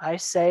X, I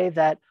say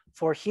that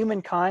for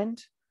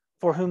humankind,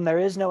 for whom there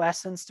is no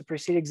essence to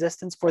precede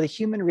existence, for the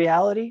human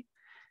reality,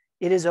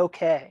 it is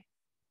okay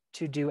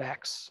to do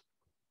X.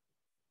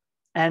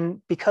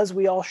 And because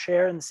we all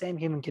share in the same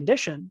human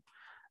condition,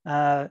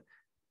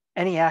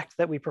 any act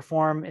that we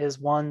perform is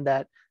one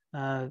that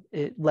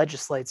it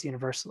legislates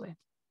universally,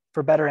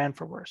 for better and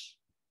for worse.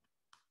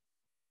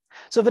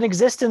 So if an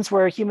existence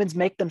where humans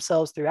make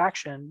themselves through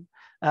action,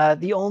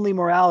 the only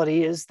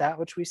morality is that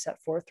which we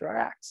set forth through our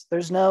acts.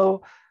 There's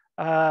no,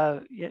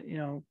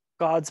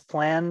 God's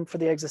plan for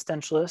the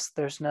existentialist.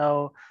 There's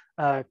no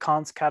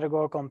Kant's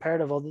categorical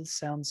imperative, although this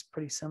sounds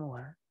pretty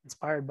similar,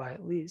 inspired by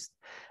at least.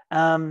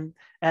 And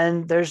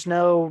there's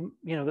no,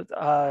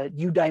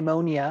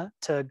 eudaimonia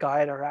to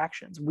guide our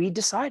actions. We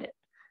decide it.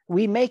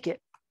 We make it,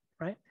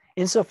 right?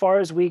 Insofar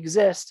as we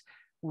exist,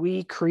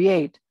 we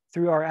create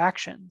through our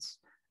actions.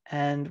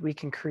 And we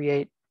can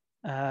create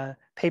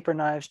paper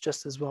knives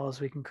just as well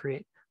as we can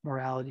create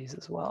moralities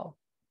as well.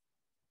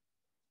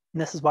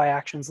 And this is why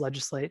actions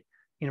legislate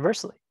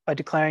universally, by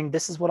declaring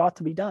this is what ought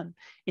to be done.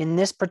 In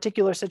this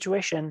particular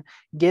situation,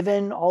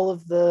 given all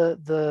of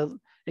the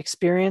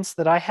experience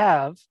that I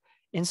have,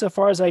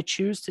 insofar as I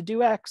choose to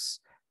do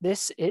X,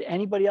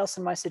 anybody else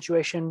in my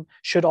situation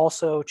should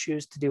also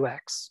choose to do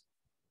X.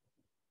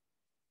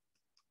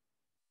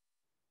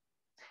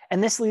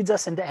 And this leads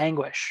us into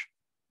anguish.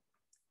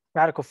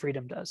 Radical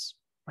freedom does,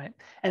 right?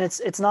 And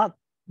it's not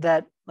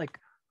that like,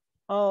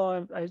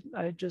 oh,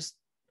 I just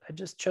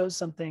chose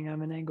something,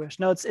 I'm in anguish.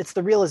 No, it's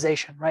the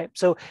realization, right?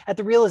 So at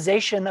the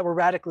realization that we're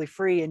radically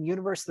free and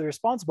universally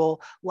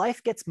responsible,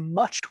 life gets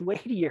much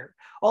weightier.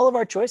 All of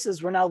our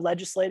choices, we're now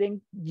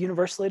legislating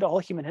universally to all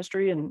human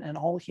history and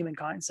all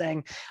humankind,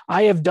 saying,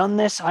 I have done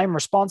this, I'm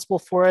responsible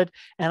for it,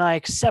 and I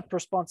accept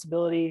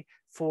responsibility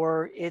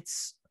for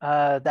its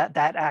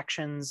that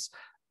action's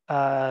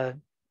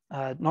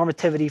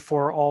normativity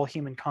for all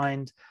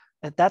humankind.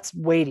 That's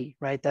weighty,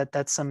 right?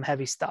 That's some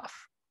heavy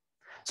stuff.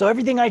 So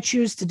everything I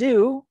choose to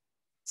do,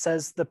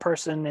 says the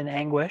person in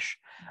anguish,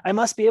 I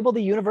must be able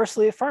to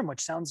universally affirm,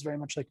 which sounds very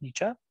much like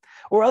Nietzsche,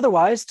 or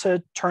otherwise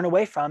to turn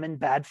away from in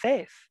bad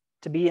faith,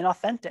 to be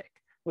inauthentic,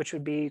 which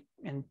would be,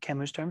 in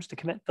Camus' terms, to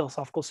commit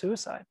philosophical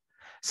suicide.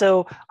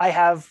 So I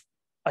have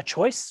a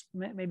choice,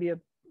 maybe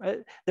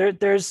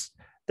there's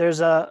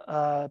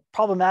a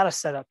problematic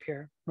setup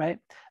here, right?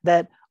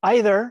 That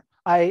either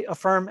I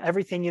affirm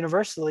everything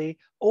universally,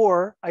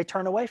 or I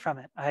turn away from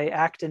it. I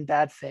act in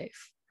bad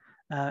faith.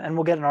 And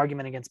we'll get an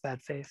argument against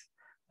bad faith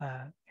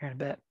here in a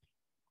bit.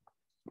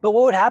 But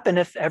what would happen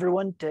if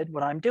everyone did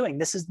what I'm doing?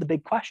 This is the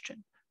big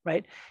question,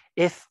 right?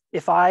 If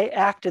I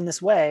act in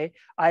this way,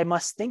 I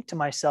must think to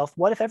myself,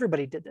 what if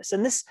everybody did this?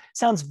 And this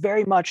sounds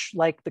very much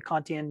like the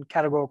Kantian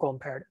categorical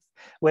imperative,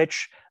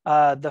 which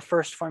the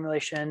first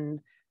formulation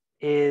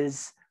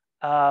is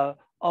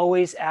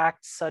always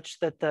act such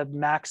that the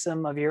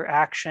maxim of your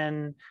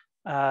action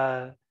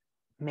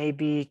may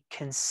be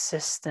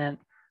consistent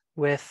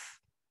with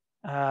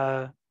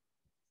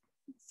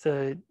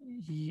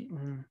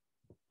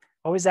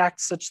always act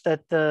such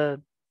that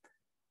the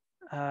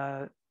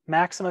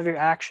maxim of your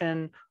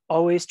action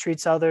always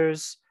treats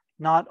others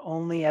not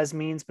only as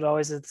means, but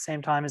always at the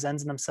same time as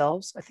ends in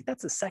themselves. I think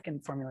that's the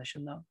second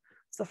formulation, though.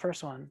 It's the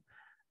first one.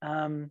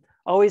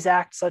 Always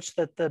act such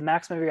that the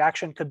maximum of your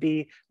action could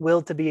be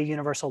willed to be a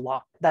universal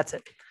law. That's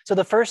it. So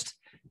the first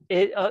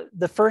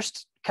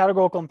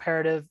categorical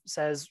imperative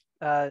says,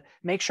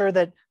 make sure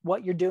that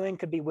what you're doing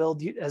could be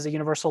willed as a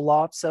universal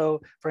law.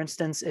 So for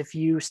instance, if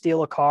you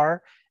steal a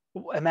car,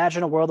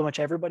 imagine a world in which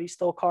everybody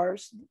stole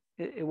cars.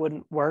 It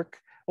wouldn't work.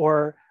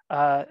 Or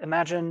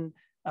imagine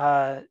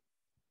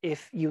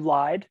if you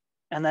lied,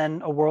 and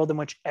then a world in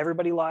which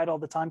everybody lied all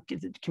the time,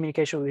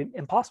 communication would be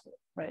impossible,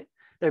 right?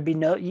 There'd be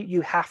no,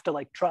 you have to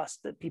like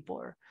trust that people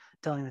are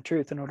telling the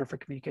truth in order for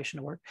communication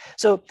to work.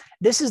 So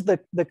this is the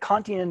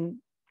Kantian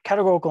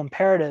categorical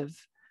imperative.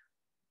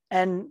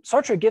 And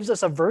Sartre gives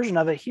us a version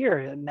of it here.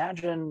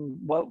 Imagine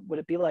what would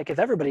it be like if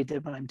everybody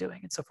did what I'm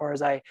doing. Insofar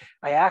as I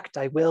act,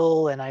 I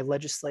will, and I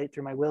legislate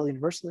through my will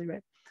universally,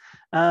 right?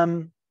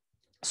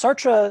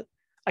 Sartre,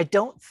 I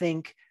don't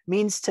think,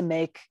 means to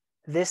make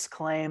this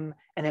claim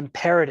an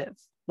imperative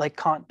like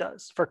Kant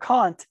does. For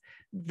Kant,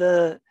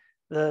 the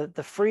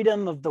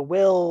freedom of the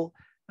will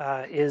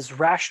is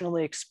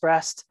rationally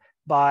expressed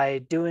by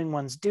doing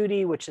one's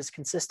duty, which is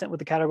consistent with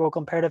the categorical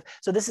imperative.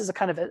 So this is a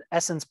kind of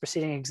essence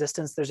preceding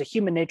existence. There's a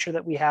human nature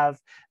that we have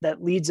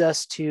that leads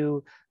us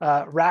to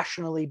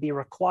rationally be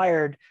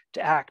required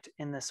to act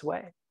in this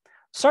way.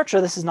 Sartre,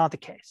 this is not the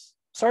case.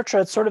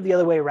 Sartre, it's sort of the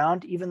other way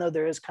around, even though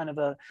there is kind of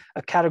a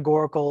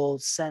categorical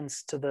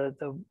sense to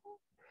the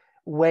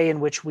way in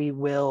which we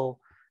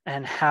will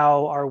and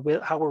how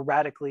we're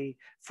radically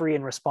free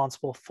and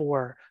responsible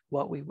for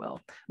what we will,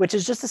 which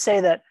is just to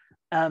say that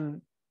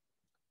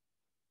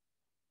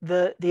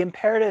the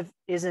imperative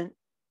isn't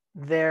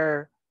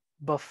there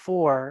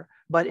before,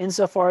 but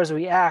insofar as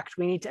we act,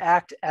 we need to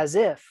act as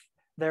if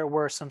there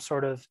were some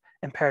sort of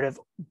imperative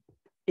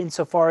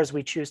insofar as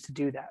we choose to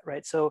do that,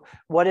 right? So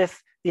what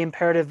if the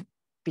imperative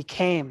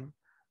became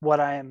what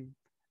I am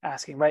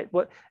asking, right?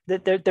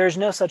 There's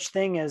no such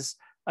thing as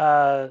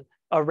a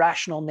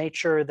rational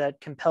nature that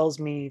compels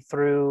me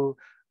through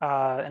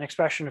an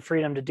expression of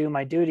freedom to do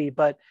my duty.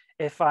 But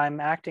if I'm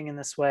acting in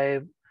this way,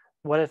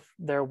 what if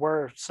there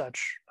were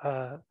such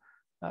a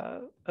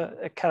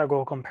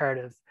categorical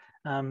imperative?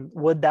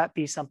 Would that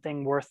be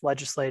something worth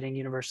legislating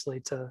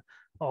universally to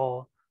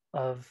all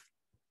of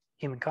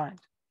humankind?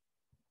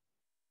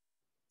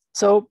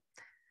 So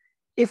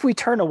if we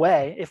turn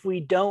away, if we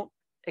don't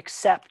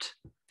accept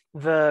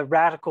the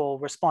radical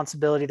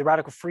responsibility, the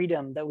radical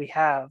freedom that we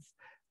have,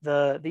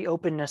 the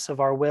openness of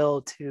our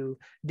will to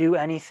do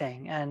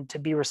anything and to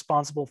be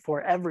responsible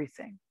for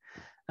everything,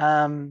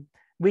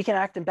 we can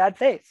act in bad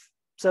faith.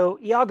 So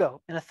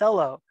Iago in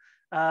Othello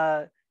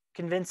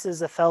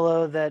convinces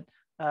Othello that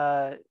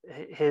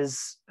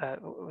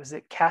was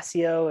it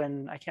Cassio,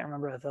 and I can't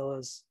remember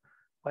Othello's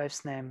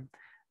wife's name,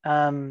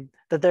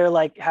 that they're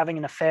like having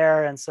an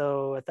affair, and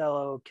so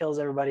Othello kills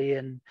everybody,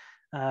 and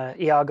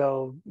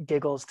Iago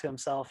giggles to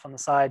himself on the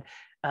side.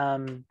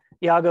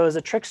 Iago is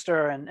a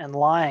trickster and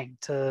lying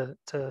to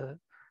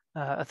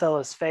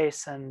Othello's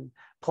face and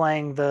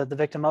playing the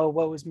victim. Oh,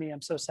 woe is me,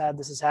 I'm so sad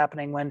this is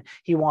happening, when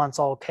he wants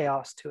all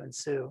chaos to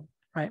ensue,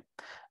 right?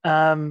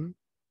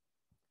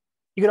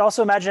 You could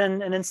also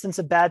imagine an instance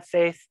of bad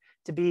faith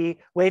to be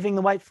waving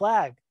the white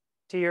flag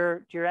to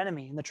your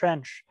enemy in the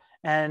trench,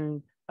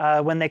 and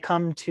when they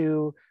come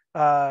to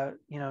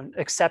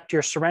accept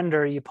your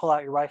surrender, you pull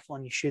out your rifle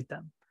and you shoot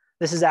them.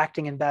 This is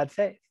acting in bad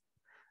faith.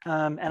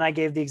 And I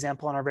gave the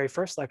example in our very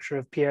first lecture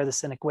of Pierre, the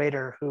cynic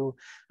waiter, who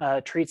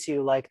treats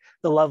you like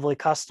the lovely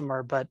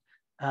customer, but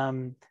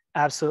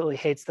absolutely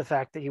hates the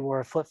fact that you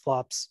wore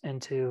flip-flops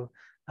into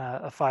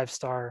a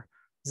 5-star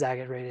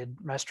Zagat-rated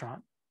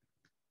restaurant.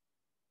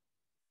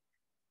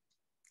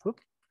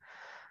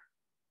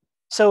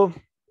 So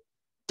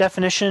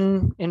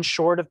definition, in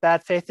short, of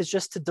bad faith is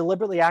just to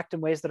deliberately act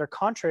in ways that are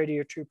contrary to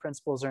your true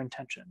principles or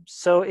intentions.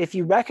 So if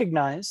you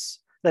recognize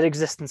that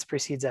existence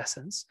precedes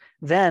essence,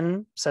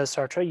 then, says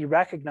Sartre, you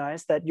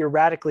recognize that you're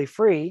radically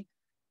free,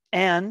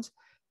 and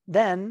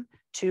then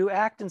to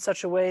act in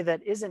such a way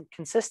that isn't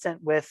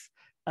consistent with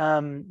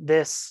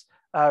this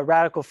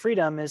radical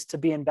freedom is to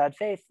be in bad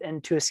faith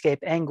and to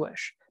escape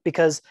anguish,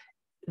 because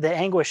the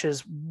anguish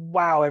is,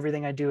 wow,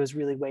 everything I do is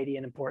really weighty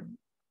and important,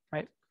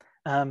 right?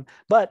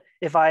 But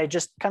if I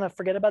just kind of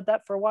forget about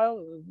that for a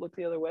while, look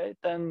the other way,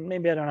 then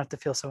maybe I don't have to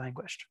feel so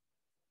anguished.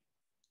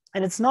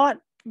 And it's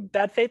not,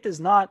 bad faith is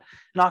not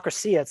an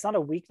acrasia. It's not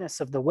a weakness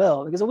of the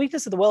will, because a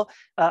weakness of the will,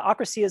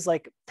 acrasia is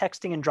like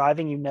texting and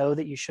driving. You know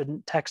that you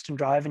shouldn't text and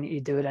drive, and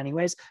you do it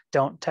anyways.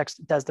 Don't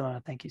text.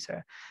 Desdemona, thank you,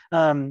 Sarah.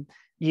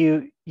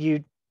 You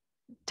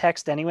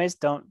text anyways.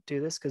 Don't do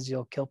this because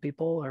you'll kill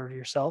people or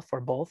yourself or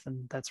both,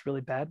 and that's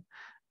really bad.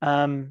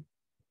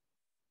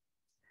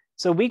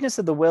 So weakness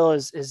of the will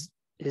is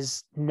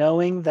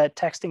knowing that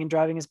texting and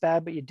driving is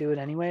bad, but you do it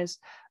anyways.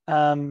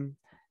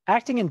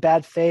 Acting in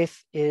bad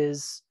faith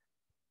is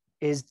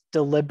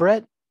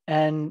deliberate,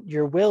 and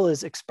your will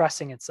is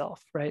expressing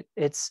itself, right?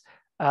 It's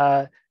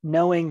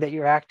knowing that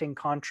you're acting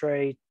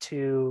contrary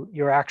to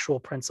your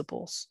actual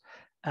principles.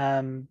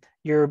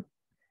 You're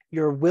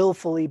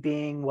willfully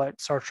being what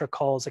Sartre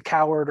calls a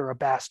coward or a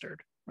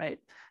bastard, right?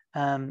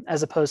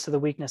 As opposed to the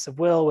weakness of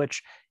will,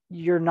 which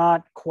you're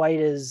not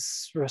quite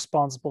as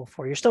responsible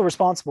for. You're still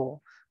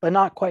responsible, but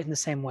not quite in the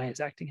same way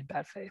as acting in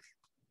bad faith.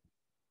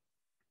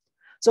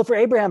 So for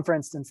Abraham, for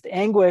instance, the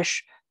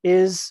anguish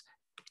is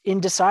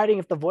in deciding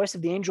if the voice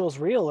of the angel is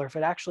real or if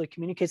it actually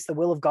communicates the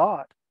will of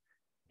God.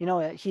 You know,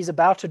 he's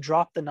about to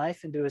drop the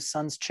knife into his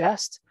son's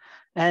chest,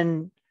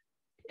 and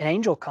an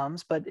angel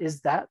comes, but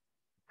is that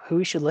who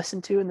he should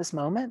listen to in this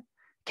moment?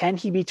 Can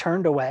he be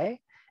turned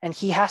away? And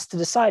he has to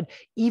decide,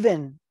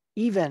 even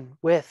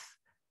with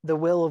the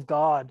will of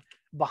God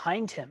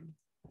behind him,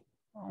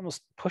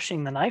 almost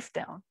pushing the knife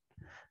down.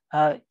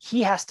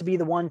 He has to be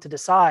the one to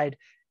decide,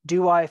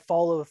 do I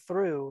follow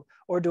through,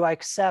 or do I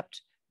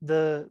accept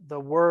the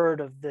word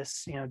of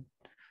this,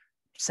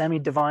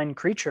 semi-divine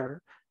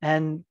creature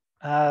and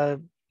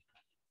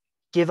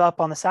give up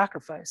on the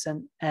sacrifice?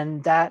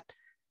 And that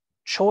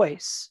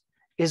choice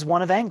is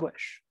one of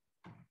anguish,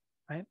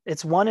 right?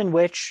 It's one in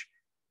which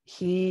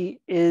he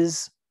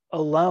is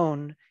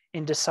alone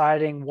in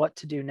deciding what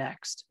to do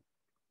next.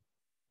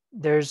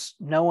 There's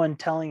no one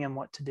telling him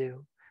what to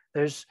do.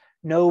 There's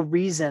no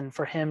reason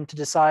for him to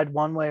decide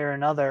one way or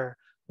another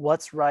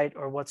what's right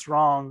or what's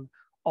wrong.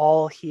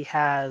 All he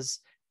has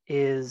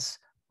is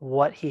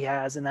what he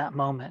has in that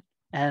moment,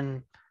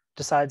 and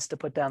decides to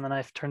put down the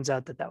knife. Turns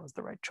out that was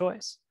the right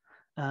choice.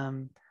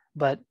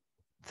 But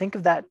think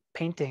of that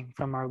painting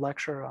from our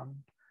lecture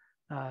on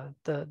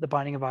the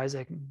binding of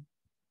Isaac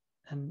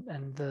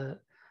and the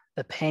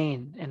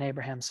pain in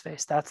Abraham's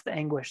face. That's the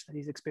anguish that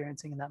he's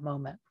experiencing in that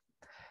moment.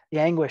 The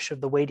anguish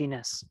of the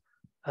weightiness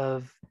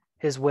of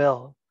his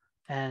will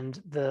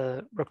and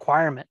the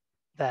requirement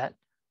that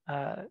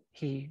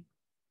he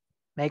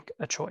make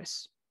a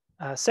choice.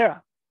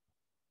 Sarah.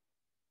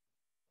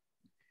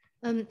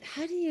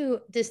 How do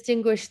you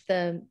distinguish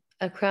the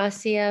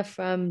acrasia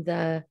from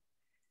the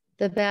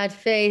bad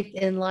faith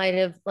in light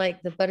of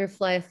like the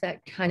butterfly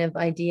effect kind of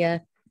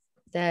idea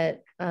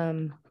that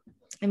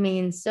I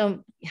mean,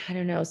 so I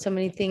don't know, so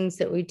many things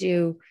that we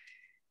do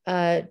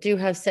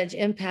have such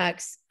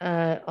impacts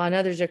on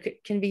others or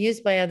can be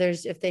used by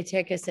others if they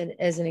take us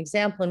as an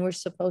example, and we're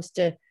supposed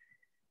to,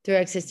 through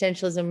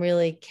existentialism,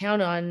 really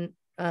count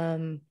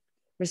on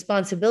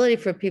responsibility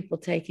for people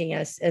taking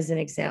us as an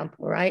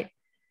example, right?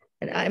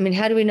 And I mean,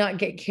 how do we not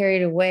get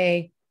carried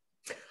away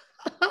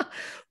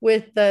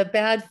with the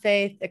bad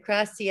faith,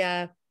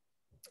 acrasia,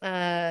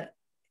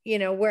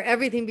 where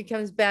everything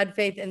becomes bad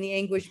faith and the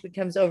anguish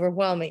becomes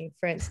overwhelming,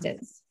 for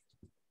instance?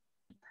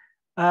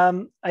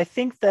 I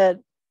think that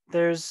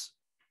there's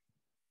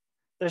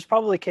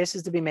probably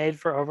cases to be made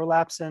for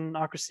overlaps in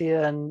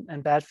acrasia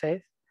and bad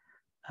faith,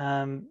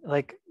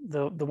 like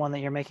the one that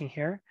you're making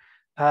here,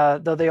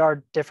 though they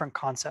are different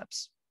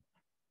concepts.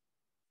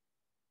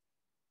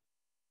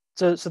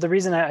 So the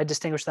reason I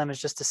distinguish them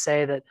is just to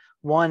say that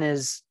one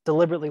is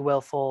deliberately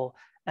willful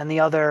and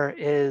the other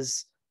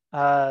is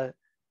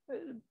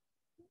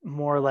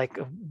more like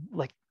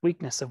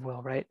weakness of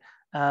will, right?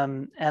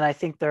 And I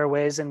think there are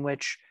ways in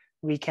which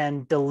we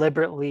can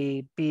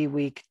deliberately be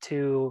weak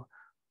to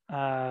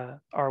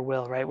our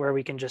will, right? Where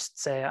we can just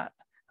say, I'm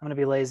going to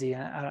be lazy,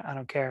 I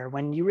don't care,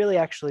 when you really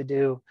actually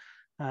do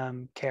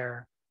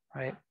care,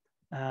 right?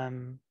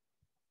 And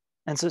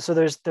so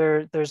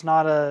there's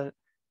not a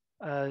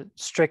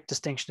strict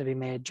distinction to be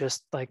made,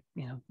 just like,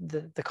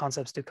 the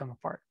concepts do come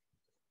apart.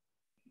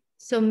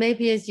 So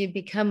maybe as you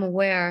become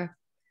aware,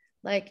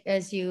 like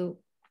as you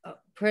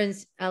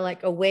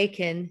like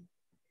awaken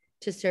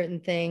to certain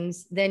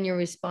things, then you're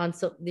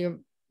responsible,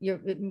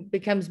 it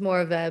becomes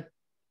more of a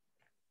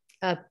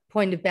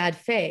point of bad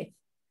faith.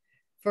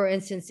 For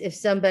instance, if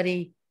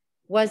somebody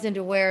wasn't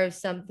aware of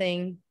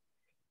something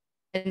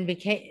and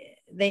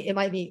it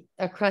might be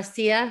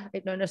acrasia, I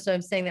don't know if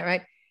I'm saying that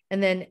right.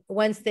 And then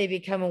once they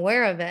become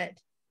aware of it,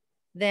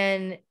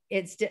 then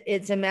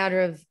it's a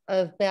matter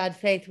of bad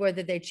faith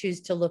whether they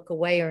choose to look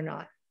away or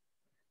not,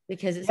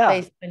 because it's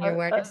based on your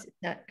awareness.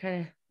 That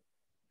kind of.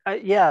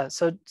 Yeah.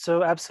 So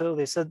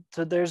absolutely. So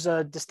there's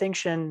a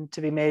distinction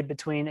to be made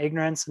between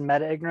ignorance and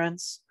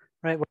meta-ignorance,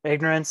 right? Where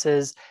ignorance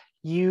is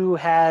you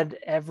had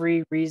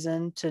every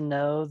reason to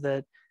know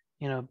that,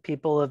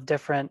 people of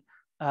different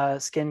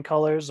skin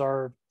colors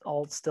are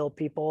all still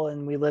people,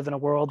 and we live in a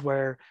world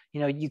where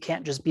you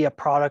can't just be a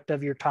product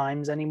of your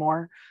times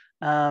anymore,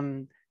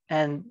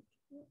 and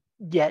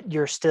yet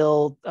you're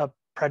still a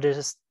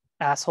prejudiced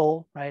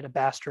asshole, right? A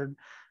bastard.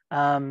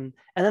 And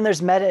then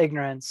there's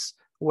meta-ignorance,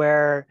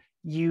 where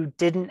you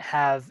didn't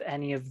have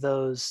any of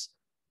those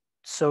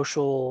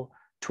social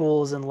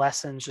tools and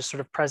lessons just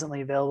sort of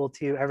presently available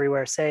to you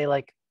everywhere. Say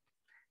like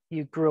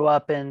you grew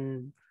up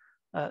in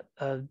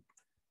a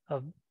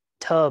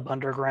tub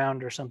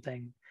underground or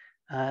something,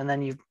 and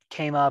then you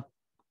came up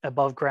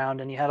above ground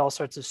and you had all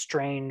sorts of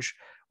strange,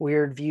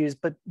 weird views,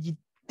 but you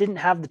didn't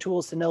have the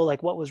tools to know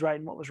like what was right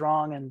and what was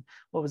wrong and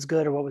what was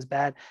good or what was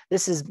bad.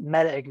 This is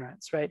meta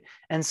ignorance, right?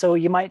 And so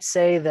you might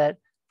say that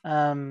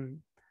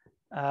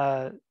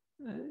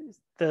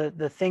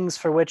the things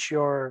for which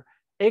you're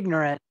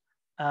ignorant,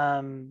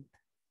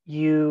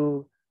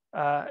 you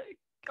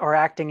are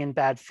acting in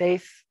bad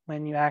faith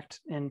when you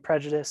act in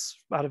prejudice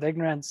out of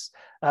ignorance,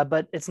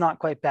 but it's not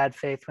quite bad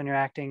faith when you're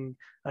acting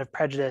out of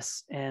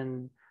prejudice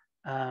in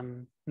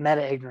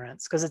meta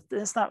ignorance, because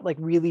it's not like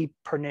really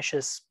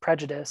pernicious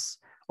prejudice,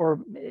 or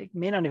it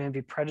may not even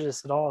be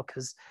prejudice at all,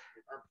 because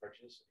aren't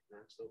prejudice and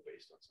ignorance still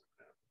based on some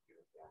kind of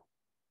uniform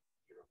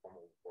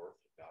worth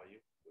value,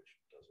 which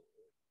doesn't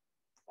really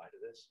apply to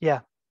this?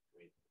 Yeah. I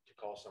mean, to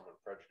call someone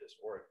prejudiced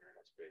or ignorant,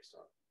 it's based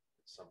on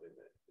something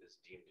that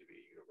is deemed to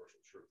be a universal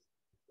truth,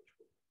 which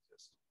wouldn't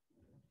exist.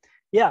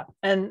 Yeah,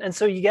 and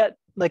so you get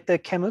like the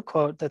Camus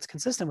quote that's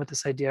consistent with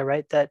this idea,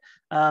 right? That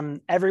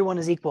everyone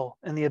is equal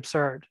in the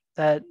absurd.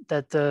 That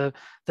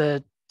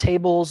the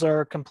tables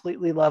are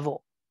completely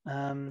level.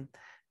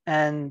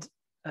 And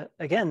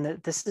again,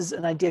 this is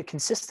an idea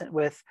consistent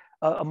with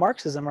a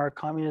Marxism or a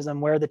communism,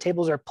 where the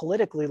tables are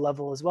politically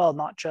level as well,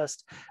 not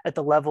just at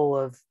the level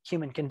of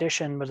human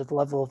condition, but at the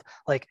level of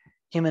like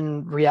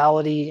human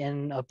reality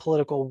in a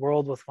political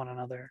world with one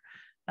another.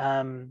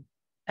 And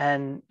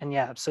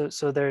yeah,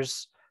 so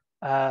there's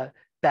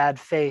bad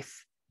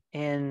faith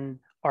in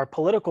our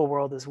political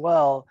world as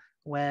well,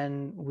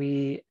 when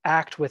we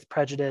act with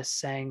prejudice,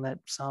 saying that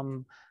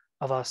some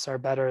of us are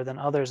better than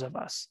others of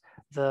us.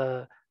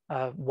 The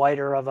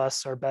whiter of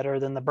us are better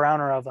than the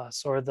browner of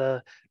us, or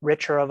the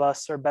richer of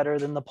us are better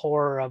than the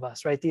poorer of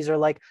us, right? These are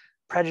like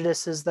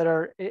prejudices that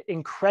are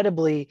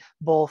incredibly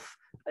both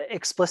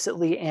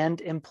explicitly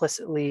and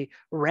implicitly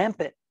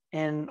rampant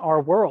in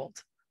our world,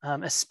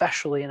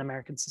 especially in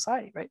American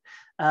society, right?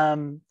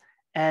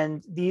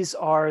 And these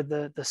are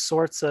the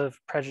sorts of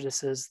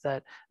prejudices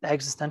that the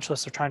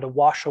existentialists are trying to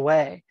wash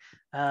away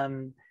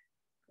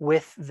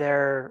with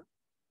their,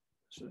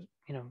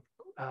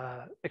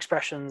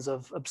 expressions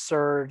of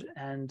absurd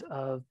and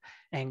of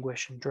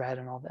anguish and dread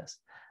and all this.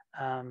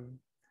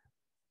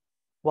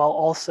 while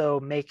also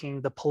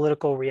making the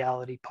political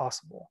reality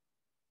possible.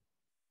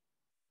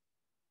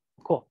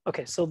 Cool.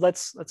 Okay, so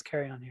let's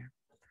carry on here.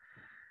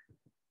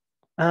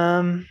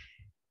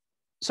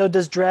 So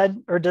does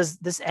dread or does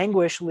this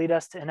anguish lead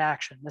us to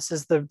inaction? This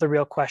is the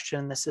real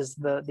question. This is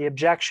the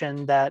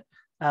objection that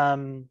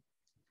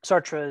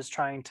Sartre is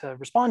trying to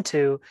respond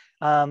to.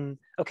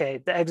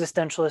 Okay, the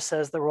existentialist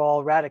says that we're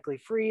all radically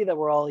free, that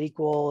we're all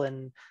equal,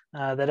 and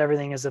that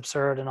everything is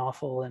absurd and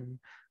awful, and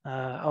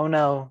oh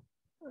no,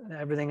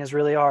 everything is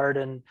really hard,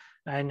 and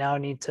I now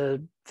need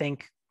to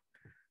think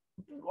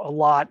a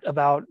lot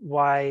about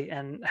why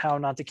and how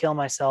not to kill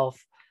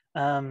myself.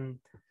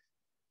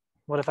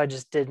 What if I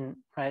just didn't,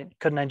 right?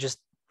 Couldn't I just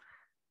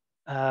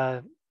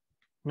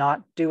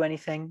not do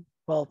anything?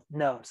 Well,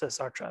 no, says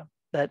Sartre,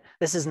 that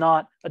this is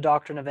not a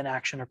doctrine of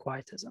inaction or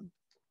quietism.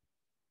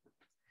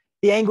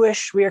 The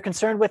anguish we are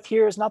concerned with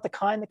here is not the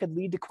kind that could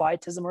lead to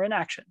quietism or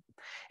inaction.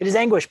 It is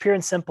anguish, pure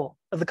and simple,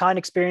 of the kind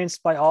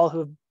experienced by all who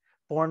have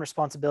borne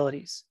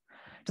responsibilities.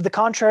 To the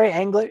contrary,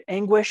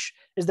 anguish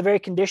is the very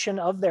condition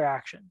of their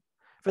action,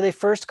 for they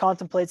first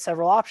contemplate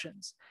several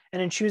options,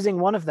 and in choosing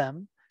one of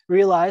them,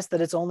 realize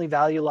that its only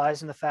value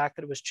lies in the fact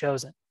that it was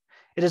chosen.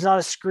 It is not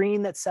a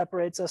screen that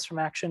separates us from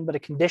action, but a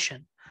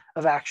condition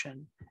of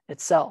action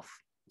itself.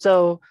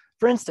 So,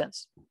 for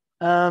instance,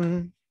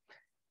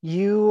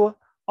 you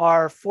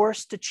are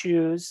forced to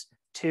choose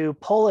to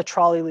pull a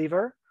trolley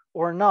lever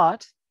or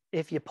not.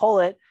 If you pull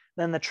it,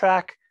 then the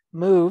track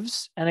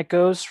moves and it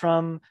goes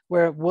from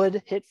where it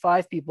would hit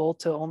 5 people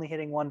to only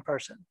hitting 1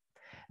 person.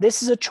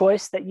 This is a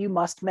choice that you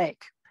must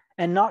make,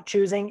 and not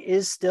choosing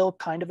is still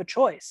kind of a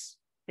choice.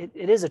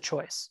 It is a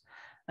choice.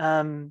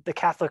 The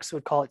Catholics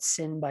would call it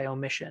sin by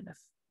omission, if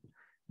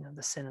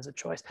the sin is a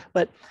choice.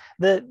 But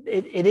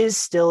it is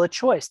still a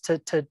choice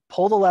to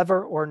pull the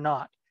lever or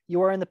not.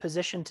 You are in the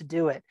position to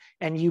do it,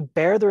 and you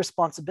bear the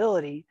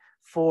responsibility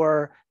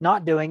for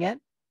not doing it,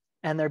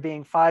 and there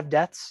being 5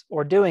 deaths,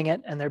 or doing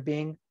it and there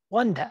being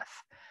 1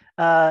 death.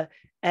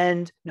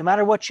 And no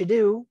matter what you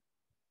do,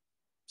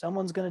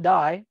 someone's going to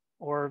die,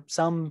 or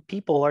some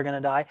people are going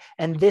to die,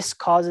 and this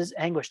causes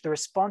anguish. The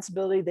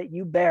responsibility that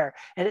you bear,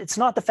 and it's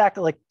not the fact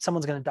that like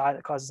someone's going to die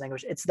that causes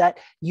anguish, it's that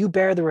you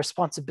bear the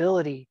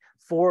responsibility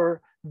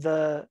for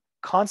the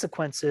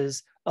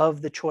consequences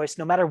of the choice,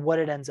 no matter what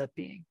it ends up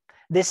being.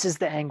 This is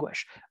the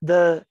anguish.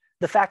 The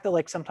fact that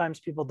like sometimes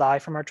people die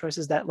from our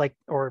choices, that like,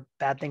 or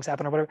bad things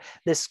happen or whatever,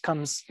 this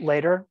comes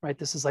later, right?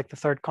 This is like the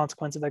 3rd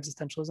consequence of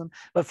existentialism.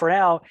 But for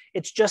now,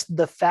 it's just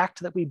the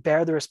fact that we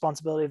bear the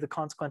responsibility of the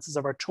consequences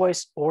of our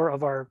choice or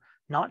of our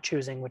not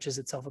choosing, which is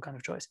itself a kind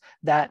of choice,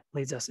 that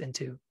leads us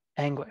into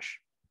anguish.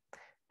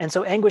 And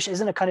so anguish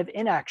isn't a kind of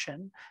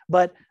inaction,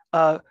 but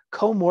a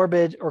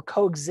comorbid or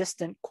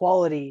coexistent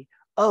quality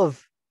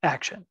of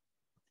action.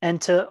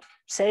 And to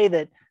say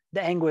that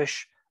the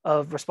anguish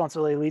of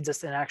responsibility leads us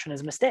to inaction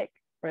is a mistake,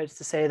 right? It's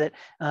to say that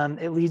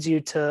it leads you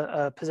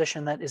to a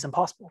position that is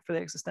impossible for the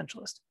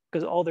existentialist,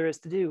 because all there is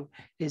to do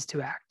is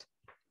to act.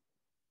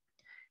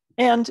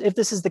 And if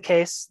this is the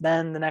case,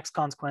 then the next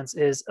consequence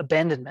is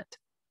abandonment.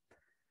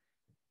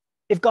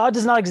 If God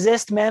does not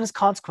exist, man is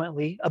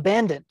consequently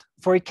abandoned,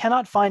 for he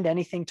cannot find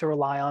anything to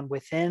rely on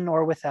within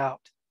or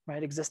without,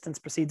 right? Existence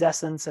precedes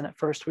essence, and at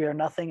first we are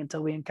nothing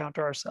until we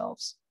encounter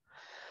ourselves.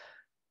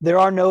 There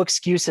are no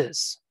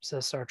excuses,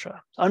 says Sartre.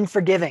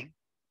 Unforgiving.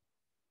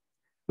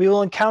 We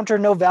will encounter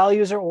no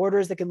values or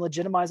orders that can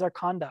legitimize our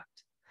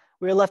conduct.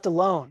 We are left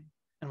alone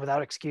and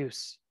without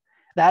excuse.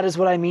 That is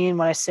what I mean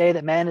when I say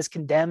that man is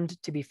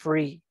condemned to be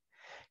free.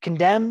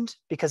 Condemned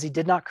because he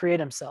did not create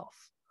himself,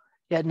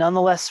 yet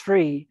nonetheless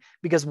free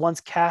because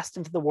once cast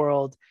into the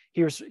world,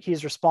 he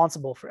is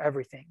responsible for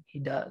everything he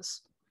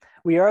does.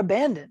 We are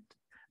abandoned.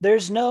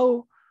 There's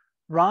no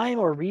rhyme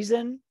or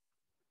reason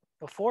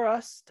before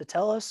us to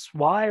tell us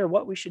why or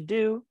what we should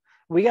do.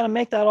 We got to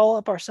make that all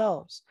up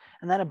ourselves.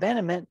 And that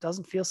abandonment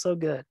doesn't feel so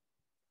good.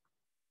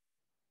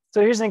 So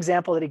here's an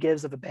example that he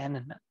gives of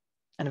abandonment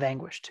and of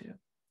anguish too.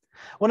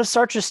 One of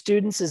Sartre's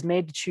students is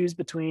made to choose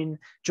between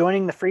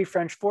joining the Free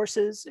French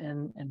forces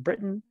in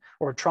Britain,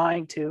 or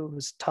trying to. It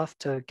was tough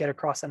to get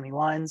across enemy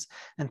lines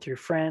and through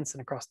France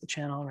and across the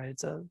Channel, right?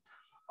 It's a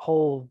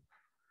whole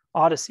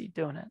odyssey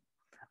doing it.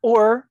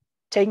 Or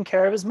taking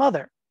care of his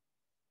mother.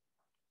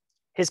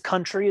 His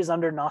country is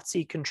under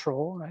Nazi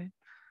control, right?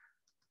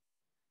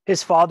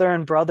 His father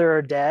and brother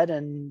are dead,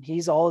 and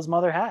he's all his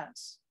mother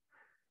has.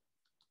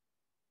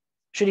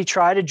 Should he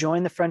try to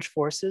join the French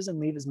forces and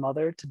leave his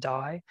mother to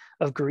die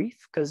of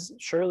grief? Because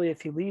surely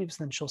if he leaves,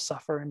 then she'll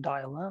suffer and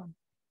die alone.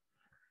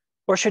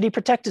 Or should he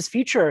protect his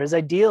future, his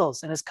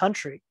ideals, and his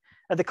country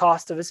at the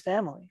cost of his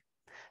family?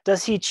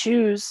 Does he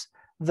choose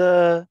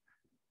the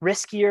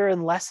riskier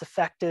and less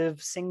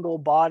effective single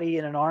body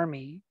in an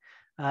army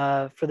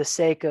for the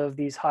sake of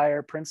these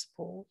higher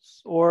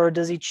principles? Or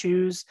does he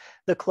choose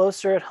the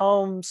closer at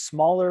home,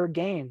 smaller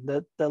gain,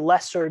 the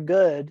lesser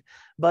good,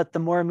 but the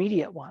more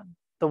immediate one,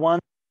 the one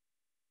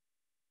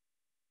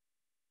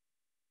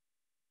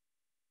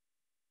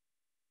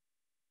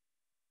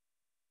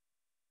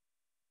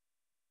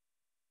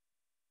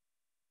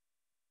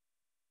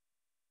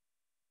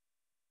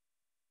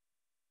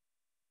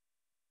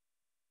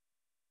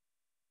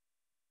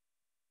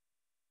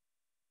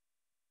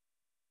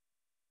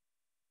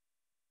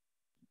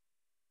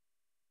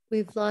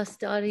We've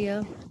lost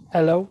audio.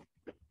 Hello?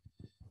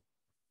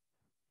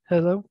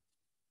 Hello?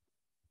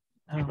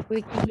 Oh.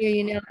 We can hear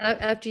you now.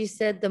 After you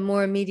said the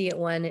more immediate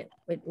one, it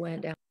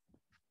went out.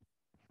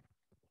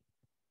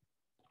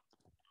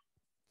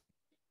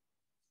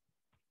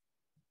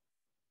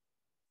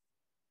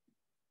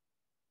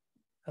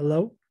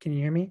 Hello? Can you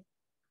hear me?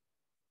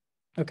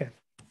 Okay.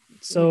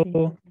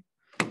 So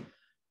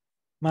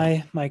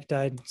my mic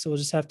died, so we'll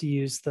just have to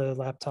use the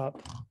laptop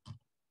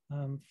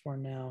for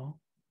now.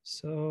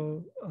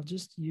 So I'll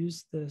just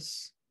use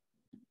this.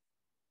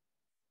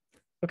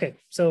 Okay,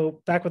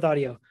 so back with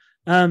audio.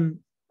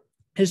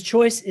 His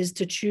choice is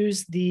to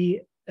choose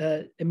the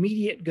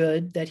immediate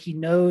good that he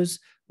knows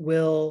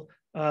will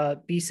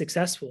be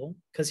successful,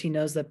 because he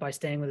knows that by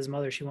staying with his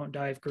mother, she won't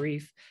die of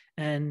grief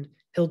and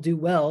he'll do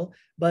well.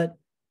 But,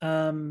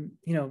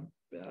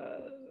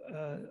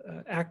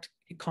 act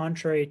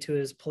contrary to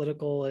his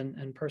political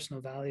and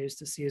personal values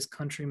to see his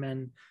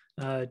countrymen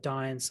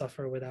die and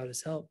suffer without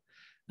his help.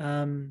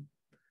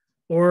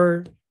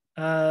 Or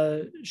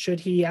should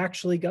he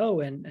actually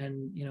go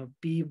and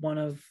be one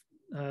of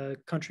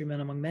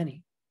countrymen among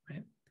many,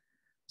 right?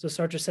 So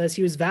Sartre says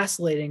he was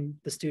vacillating,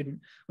 the student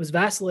was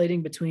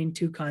vacillating between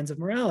two kinds of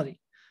morality: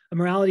 a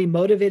morality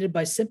motivated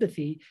by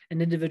sympathy and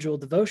individual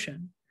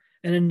devotion,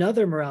 and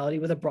another morality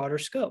with a broader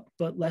scope,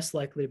 but less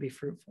likely to be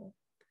fruitful.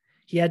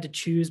 He had to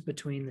choose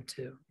between the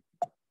two.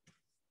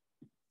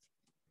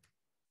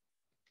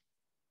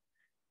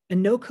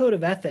 And no code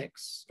of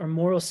ethics or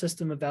moral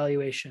system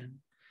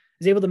evaluation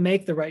is able to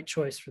make the right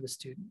choice for the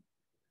student.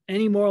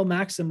 Any moral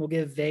maxim will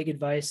give vague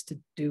advice to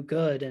do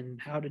good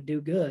and how to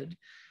do good,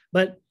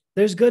 but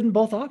there's good in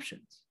both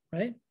options,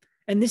 right?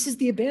 And this is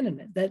the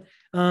abandonment that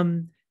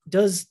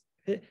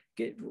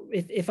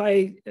if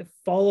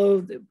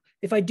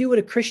I do what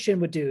a Christian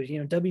would do,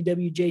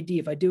 WWJD,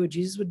 if I do what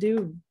Jesus would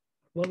do,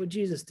 what would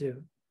Jesus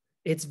do?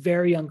 It's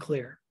very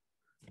unclear.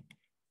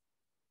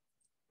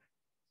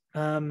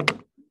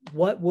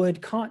 What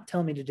would Kant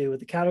tell me to do with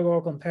the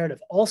categorical imperative?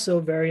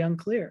 Also very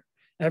unclear.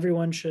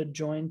 Everyone should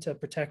join to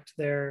protect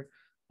their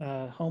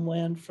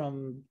homeland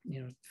from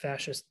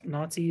fascist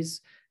Nazis,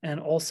 and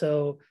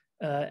also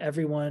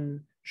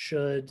everyone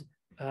should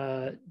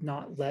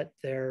not let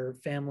their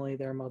family,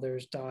 their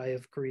mothers, die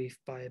of grief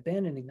by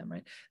abandoning them,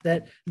 right?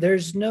 That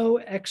there's no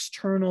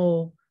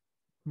external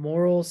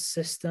moral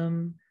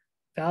system,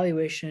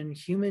 valuation,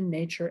 human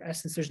nature,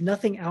 essence. There's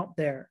nothing out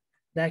there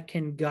that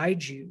can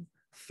guide you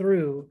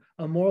through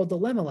a moral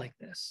dilemma like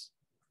this.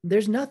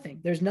 There's nothing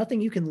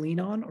you can lean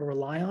on or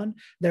rely on.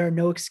 There are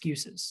no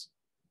excuses.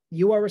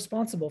 You are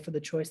responsible for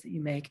the choice that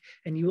you make,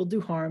 and you will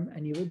do harm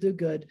and you will do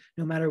good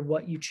no matter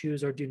what you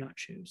choose or do not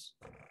choose.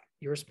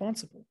 You're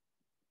responsible.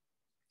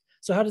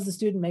 So how does the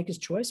student make his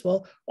choice?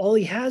 Well, all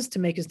he has to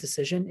make his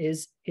decision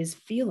is his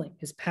feeling,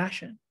 his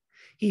passion.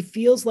 He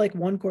feels like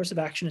one course of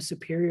action is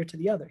superior to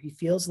the other. He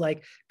feels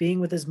like being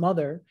with his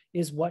mother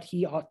is what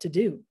he ought to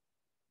do,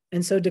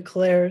 and so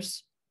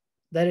declares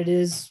that it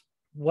is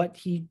what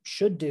he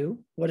should do,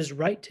 what is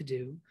right to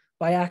do,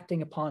 by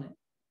acting upon it.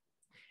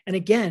 And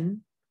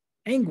again,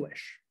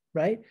 anguish,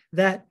 right?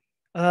 That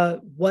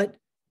what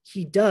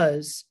he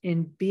does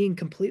in being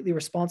completely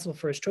responsible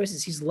for his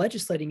choices, he's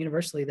legislating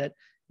universally that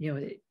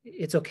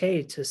it's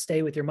okay to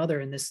stay with your mother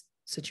in this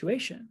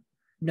situation,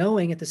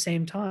 knowing at the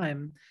same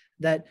time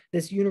that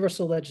this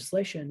universal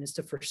legislation is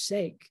to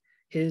forsake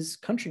his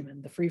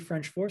countrymen, the Free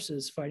French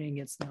forces fighting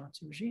against the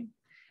Nazi regime.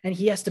 And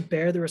he has to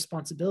bear the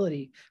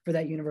responsibility for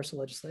that universal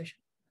legislation.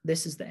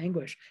 This is the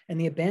anguish and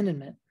the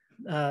abandonment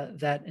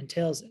that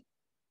entails it.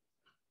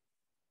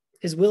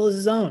 His will is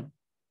his own.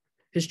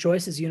 His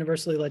choice is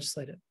universally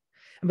legislated.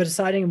 And by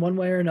deciding in one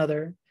way or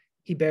another,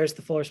 he bears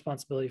the full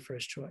responsibility for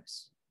his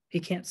choice.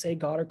 He can't say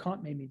God or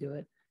Kant made me do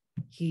it.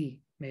 He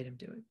made him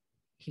do it.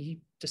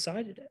 He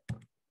decided it.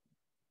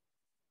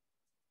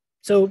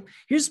 So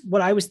here's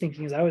what I was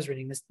thinking as I was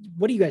reading this.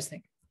 What do you guys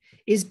think?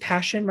 Is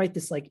passion, right,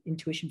 this like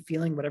intuition,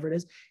 feeling, whatever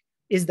it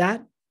is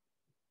that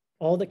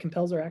all that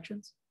compels our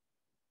actions?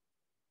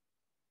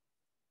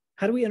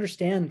 How do we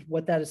understand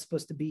what that is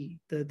supposed to be?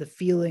 The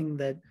feeling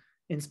that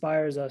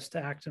inspires us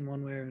to act in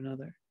one way or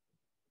another?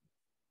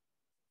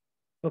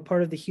 What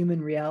part of the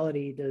human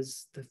reality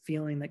does the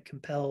feeling that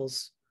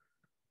compels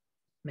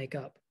make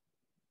up?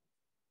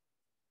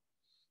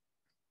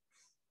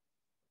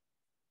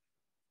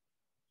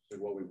 So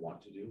what we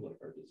want to do, like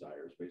our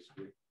desires,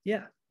 basically.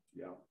 Yeah.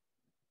 Yeah.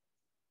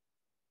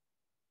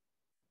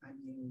 I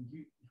mean,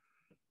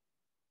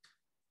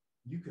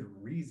 you could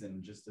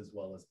reason just as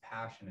well as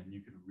passion, and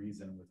you could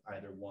reason with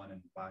either one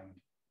and find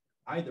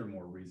either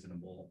more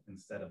reasonable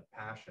instead of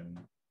passion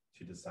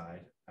to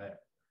decide.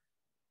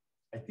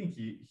 I think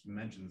he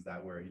mentions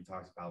that where he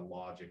talks about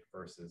logic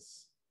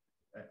versus,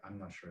 I'm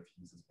not sure if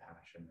he uses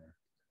passion or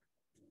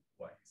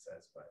what he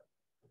says, but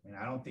I mean,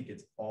 I don't think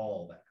it's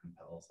all that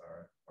compels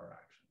our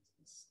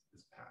actions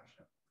is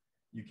passion.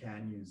 You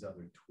can use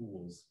other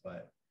tools,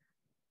 but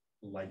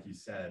like you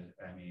said,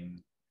 I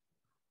mean,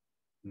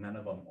 none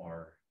of them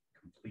are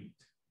complete,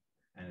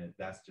 and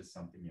that's just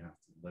something you have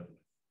to live with.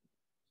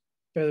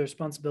 bear the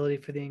responsibility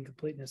for the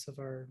incompleteness of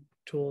our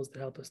tools that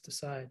help us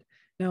decide.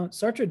 Now,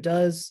 Sartre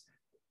does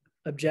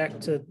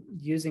object to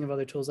using of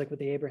other tools, like with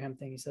the Abraham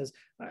thing. He says,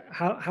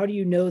 how do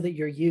you know that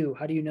you're you?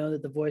 How do you know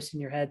that the voice in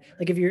your head,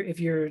 like if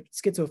you're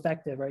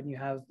schizoaffective, right, and you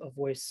have a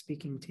voice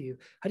speaking to you,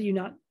 how do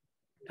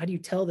you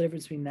tell the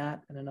difference between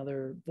that and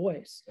another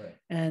voice? Right.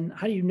 And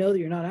how do you know that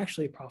you're not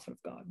actually a prophet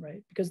of God,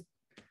 right? Because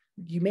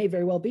you may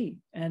very well be,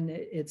 and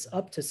it's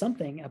up to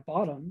something at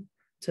bottom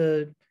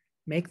to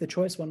make the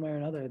choice one way or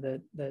another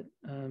that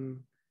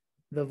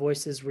the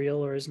voice is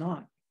real or is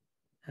not.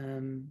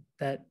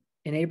 That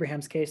in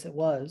Abraham's case it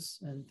was,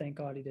 and thank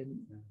God he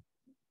didn't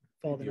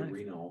fall the The knife.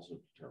 arena also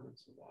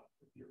determines a lot.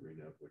 The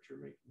arena of which you're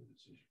making the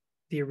decision.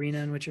 The arena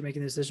in which you're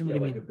making the decision. Yeah, What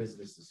do like you a mean?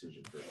 business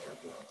decision, for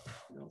example.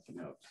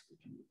 If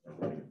you are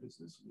running a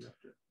business and you have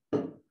to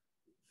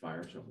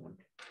fire someone,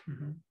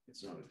 Mhm.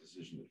 it's not a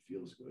decision that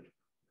feels good,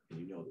 and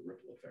you know the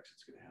ripple effects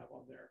it's going to have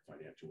on their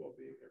financial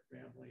well-being, their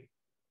family,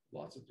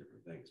 lots of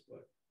different things.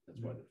 But that's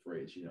why the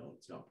phrase,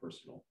 it's not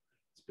personal,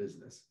 it's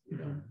business.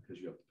 Because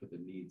you have to put the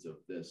needs of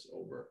this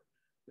over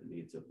the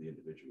needs of the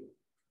individual.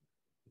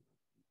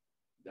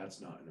 That's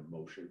not an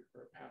emotion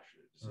or a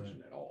passionate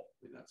decision at all.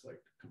 I mean, that's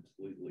like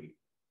completely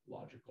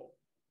logical.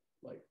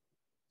 Like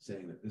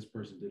saying that this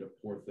person did a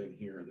poor thing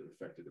here that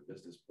affected the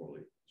business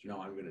poorly. So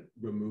now I'm going to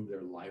remove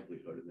their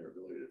livelihood and their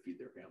ability to feed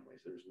their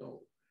families.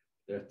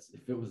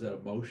 If it was an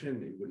emotion,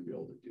 they wouldn't be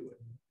able to do it.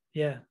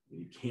 Yeah.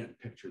 You can't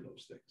picture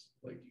those things.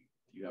 Like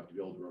you have to be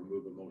able to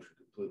remove emotion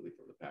completely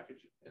from the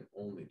package and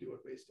only do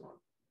it based on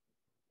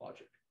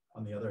logic.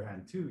 On the other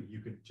hand, too, you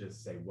could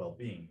just say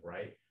well-being,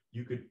 right?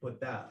 You could put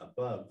that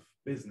above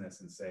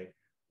business and say,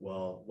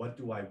 well, what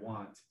do I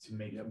want to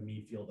make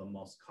me feel the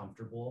most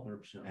comfortable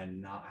 100%.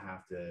 and not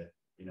have to,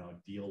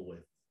 deal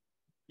with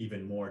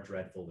even more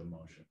dreadful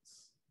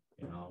emotions?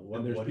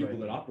 And there's people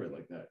that operate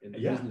like that in the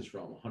business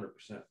realm,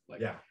 100%.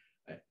 Like,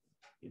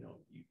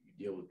 you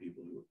deal with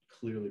people who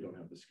clearly don't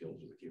have the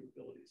skills or the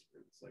capabilities.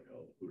 It's like,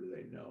 oh, who do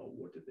they know?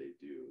 What did they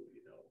do?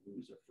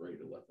 Who's afraid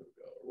to let them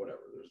go or whatever.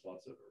 There's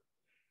lots of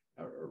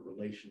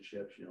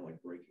relationships,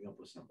 like breaking up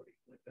with somebody.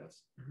 Like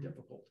that's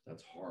difficult.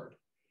 That's hard.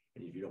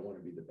 And if you don't want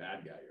to be the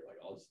bad guy, you're like,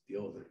 I'll just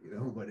deal with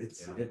it, but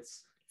it's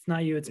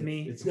not you, it's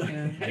me. It's not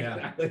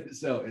exactly.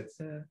 So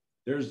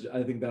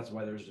I think that's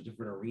why there's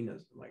different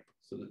arenas. Like,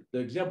 so the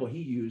example he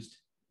used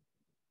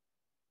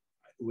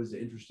was an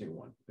interesting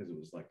one because it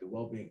was like the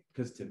well-being,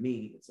 because to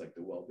me, it's like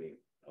the well-being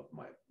of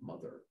my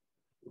mother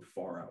would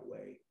far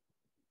outweigh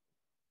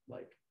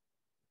like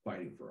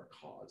fighting for a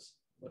cause.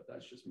 But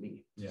that's just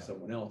me. To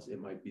someone else, it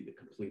might be the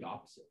complete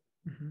opposite.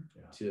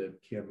 To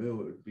Camus,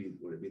 would it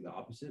be the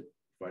opposite?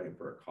 Fighting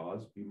for a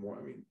cause be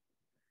more,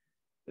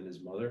 than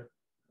his mother?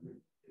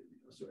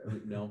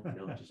 No,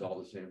 just all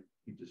the same.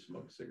 He just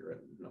smoked a cigarette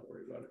and not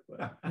worry about it.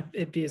 But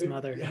it'd be his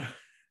mother. Yeah.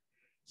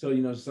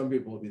 So some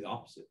people would be the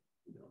opposite.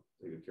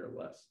 They could care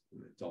less.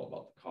 It's all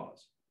about the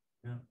cause.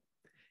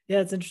 Yeah,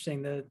 it's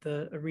interesting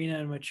the arena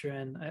in which you're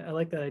in. I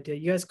like that idea.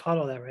 You guys caught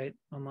all that, right?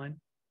 Online.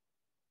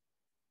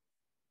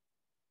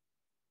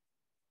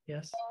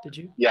 Yes, did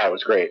you? Yeah, it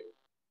was great.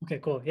 Okay,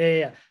 cool.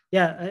 Yeah.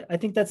 I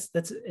think that's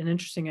an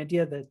interesting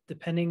idea that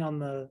depending on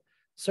the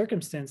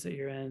circumstance that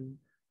you're in,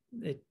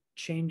 it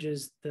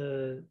changes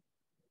the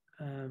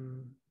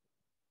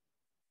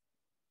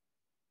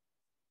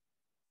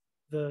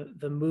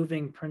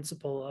moving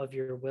principle of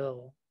your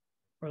will,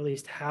 or at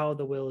least how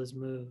the will is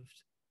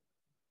moved.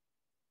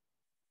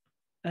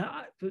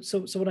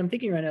 So what I'm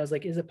thinking right now is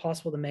like, is it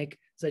possible to make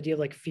this idea of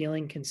like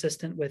feeling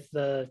consistent with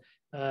the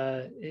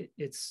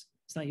it's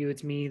not you,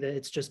 it's me, that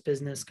it's just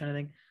business kind of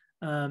thing?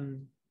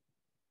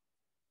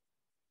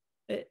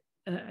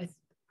 I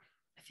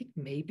think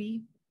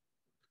maybe,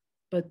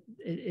 but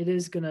it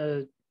is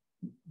gonna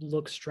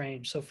look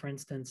strange. So for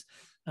instance,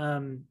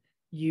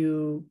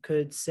 you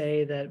could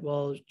say that,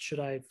 well,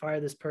 should I fire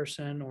this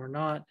person or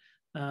not?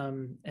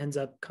 Ends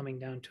up coming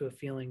down to a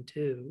feeling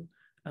too.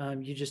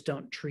 You just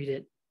don't treat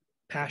it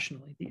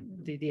passionately,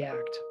 the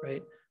act,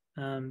 right?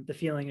 The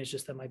feeling is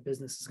just that my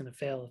business is going to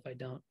fail if I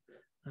don't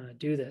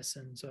do this,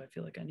 and so I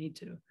feel like I need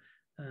to.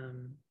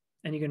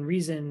 And you can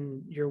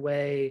reason your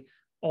way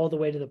all the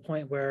way to the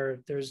point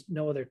where there's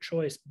no other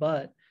choice,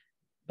 but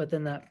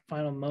then that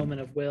final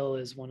moment of will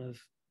is one of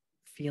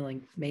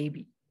feeling,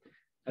 maybe.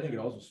 I think it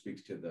also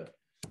speaks to the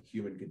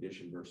human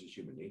condition versus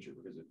human nature,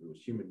 because if it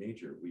was human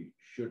nature, we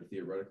should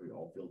theoretically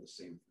all feel the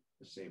same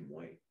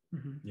way.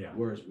 Mm-hmm.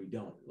 Whereas we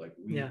don't. Like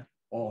we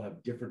all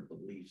have different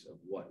beliefs of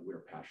what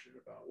we're passionate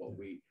about, what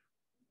we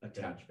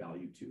attach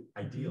value to.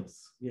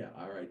 Ideals. Yeah,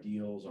 our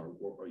ideals, our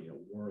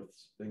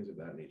worths, things of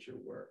that nature.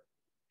 Where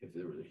if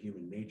there was a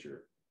human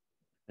nature,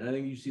 and I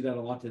think you see that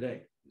a lot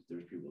today.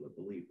 There's people that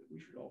believe that we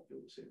should all feel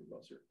the same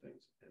about certain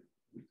things, and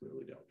we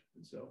clearly don't.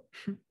 And so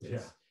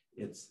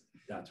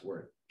that's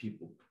where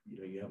people,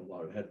 you have a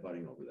lot of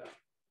headbutting over that.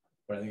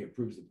 But I think it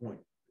proves the point,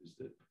 is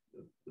that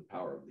the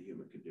power of the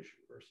human condition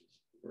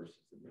versus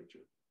the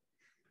nature.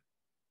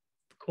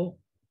 Cool.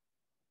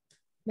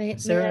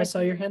 Sarah, I saw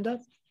your hand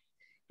up.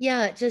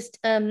 Yeah, just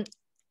I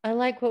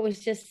like what was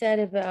just said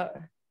about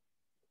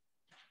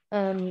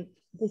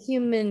the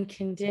human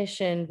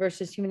condition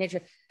versus human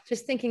nature,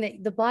 just thinking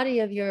that the body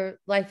of your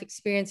life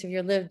experience, of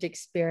your lived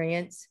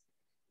experience,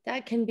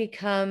 that can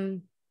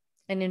become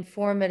an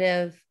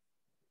informative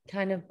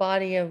kind of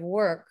body of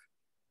work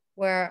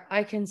where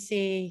I can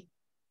see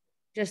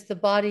just the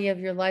body of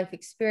your life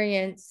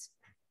experience,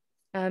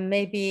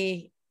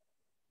 maybe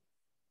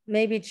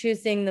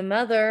choosing the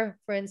mother,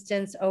 for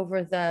instance,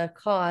 over the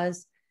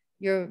cause.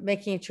 You're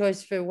making a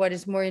choice for what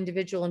is more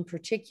individual and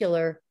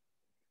particular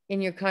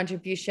in your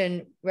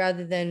contribution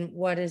rather than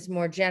what is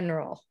more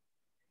general.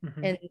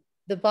 Mm-hmm. And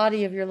the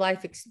body of your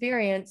life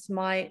experience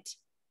might,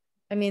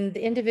 I mean,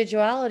 the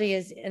individuality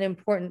is an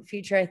important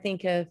feature, I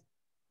think, of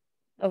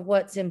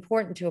what's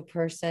important to a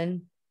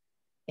person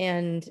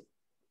and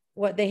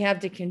what they have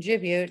to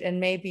contribute. And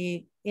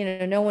maybe, you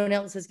know, no one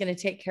else is going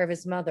to take care of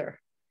his mother.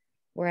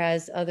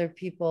 Whereas other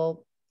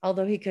people,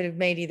 although he could have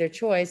made either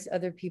choice,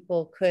 other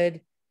people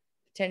could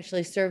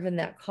potentially serve in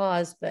that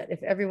cause. But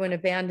if everyone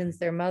abandons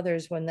their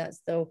mothers when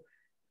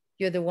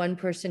you're the one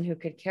person who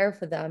could care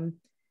for them,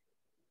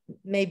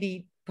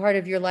 maybe part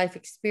of your life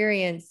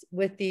experience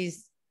with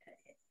these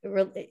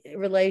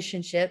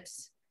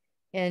relationships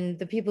and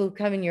the people who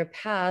come in your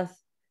path,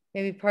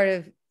 maybe part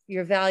of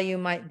your value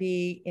might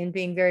be in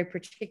being very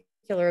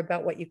particular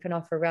about what you can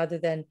offer rather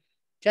than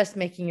just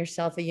making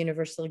yourself a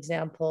universal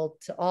example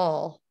to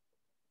all.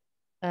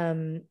 I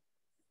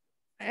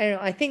don't know,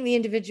 I think the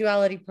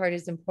individuality part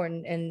is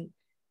important, and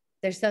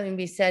there's something to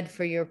be said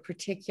for your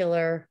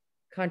particular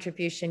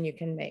contribution you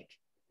can make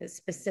that's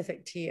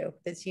specific to you,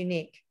 that's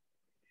unique.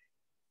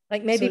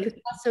 Like maybe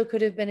Picasso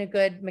could have been a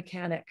good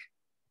mechanic,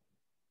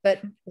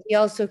 but he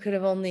also could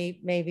have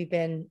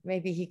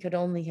maybe he could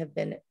only have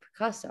been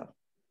Picasso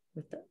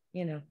with the,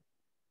 you know.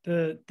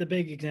 The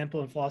big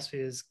example in philosophy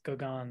is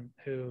Gauguin,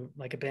 who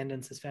like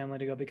abandons his family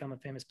to go become a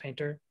famous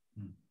painter,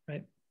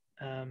 right?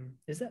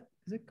 Is it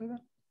Gauguin?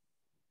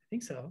 I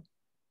think so.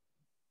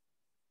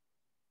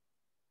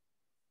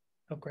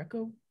 Oh,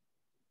 Greco?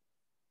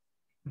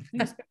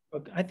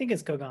 I think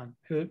it's Gauguin,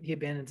 who he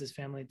abandons his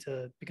family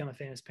to become a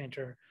famous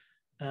painter,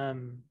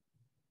 and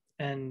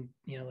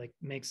you know, like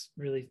makes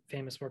really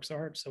famous works of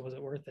art. So was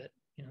it worth it?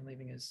 You know,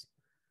 leaving his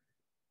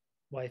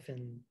wife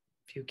and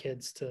few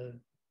kids to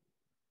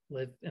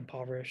live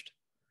impoverished.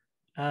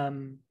 But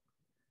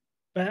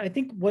I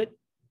think what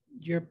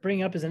you're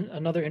bringing up is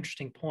another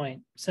interesting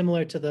point,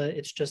 similar to the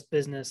 "it's just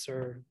business"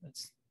 or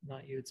 "it's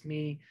not you, it's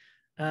me."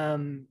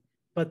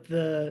 But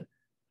the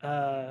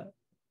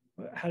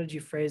how did you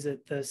phrase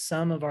it? The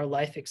sum of our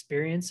life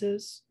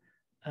experiences.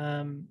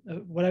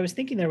 What I was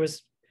thinking there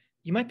was,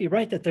 you might be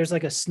right that there's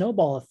like a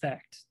snowball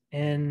effect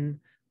in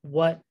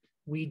what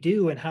we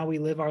do and how we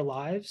live our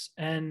lives.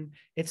 And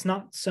it's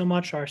not so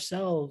much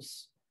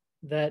ourselves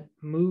that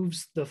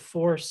moves the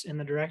force in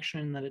the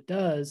direction that it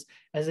does,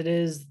 as it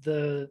is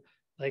the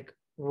like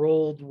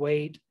rolled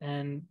weight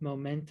and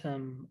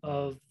momentum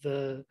of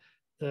the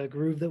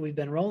groove that we've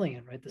been rolling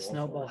in, right? The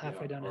snowball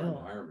halfway down a hill.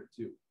 Environment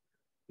too,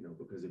 you know,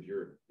 because if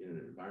you're in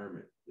an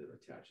environment that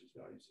attaches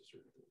values to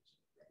certain things,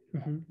 you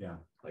know, Yeah.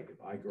 Like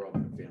if I grow up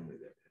in a family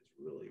that is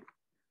really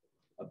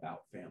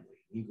about family,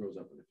 he grows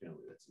up in a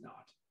family that's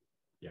not.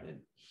 Yeah. And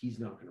he's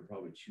not going to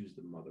probably choose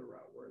the mother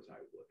route, whereas I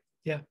would.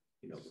 Yeah.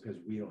 You know, because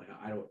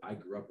I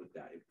grew up with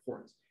that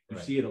importance. You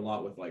Right. see it a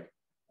lot with like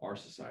our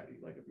society,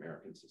 like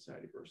American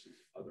society versus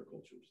other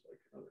cultures, like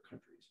other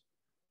countries.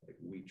 Like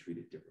we treat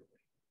it differently.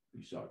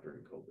 You saw it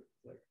during COVID.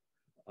 Like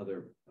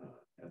other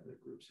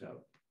ethnic groups have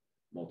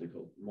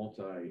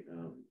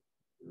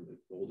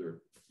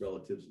older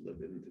relatives live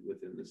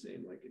within the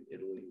same, like in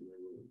Italy.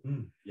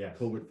 Yes.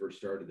 COVID first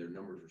started, their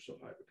numbers were so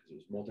high because it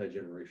was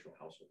multi-generational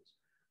households.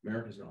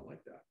 America's not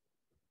like that.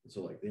 And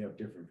so like they have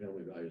different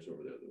family values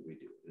over there than we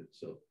do. And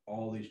so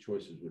all these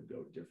choices would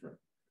go different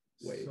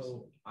ways.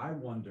 So I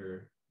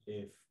wonder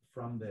if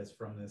from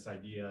this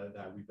idea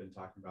that we've been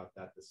talking about,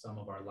 that the sum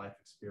of our life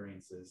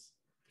experiences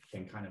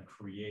can kind of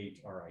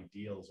create our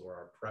ideals or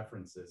our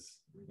preferences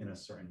in a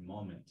certain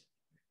moment,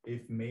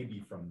 if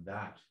maybe from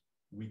that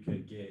we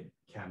could get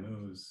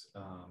Camus'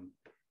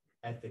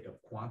 ethic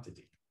of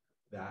quantity,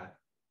 that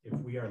if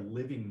we are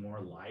living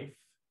more life,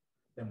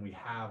 then we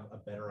have a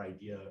better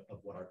idea of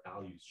what our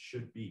values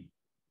should be,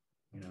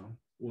 you know?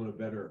 Well, a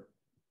better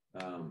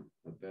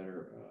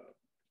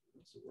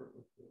what's the word,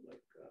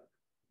 like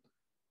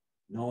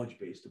knowledge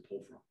base to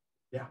pull from.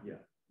 Yeah,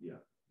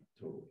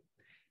 totally.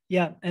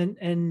 Yeah,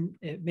 and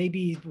it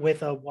maybe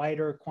with a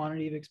wider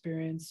quantity of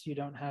experience, you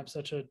don't have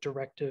such a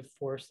directive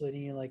force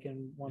leading you like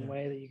in one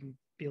way, that you can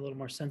be a little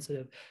more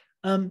sensitive.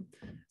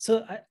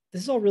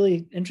 This is all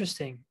really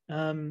interesting,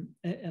 and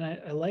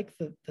I like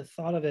the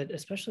thought of it,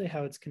 especially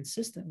how it's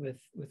consistent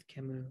with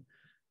Camus,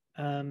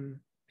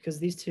 because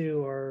these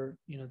two are,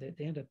 you know,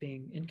 they end up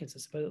being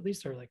inconsistent, but at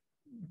least they're like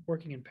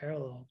working in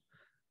parallel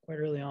quite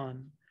early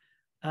on.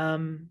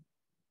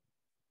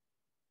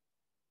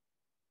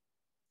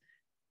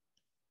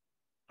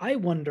 I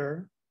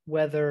wonder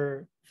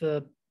whether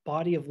the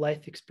body of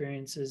life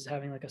experiences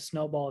having like a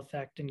snowball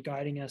effect and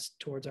guiding us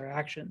towards our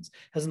actions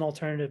as an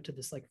alternative to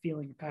this like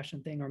feeling and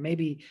passion thing, or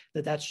maybe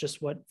that's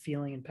just what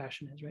feeling and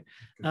passion is, right?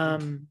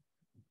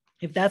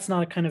 If that's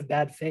not a kind of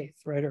bad faith,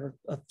 right, or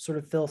a sort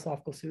of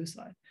philosophical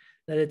suicide,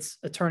 that it's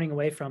a turning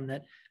away from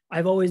that.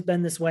 I've always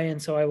been this way, and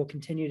so I will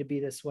continue to be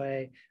this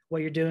way.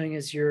 What you're doing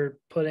is you're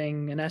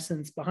putting an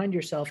essence behind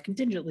yourself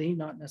contingently,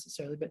 not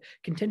necessarily, but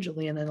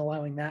contingently, and then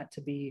allowing that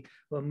to be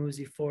what moves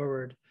you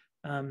forward.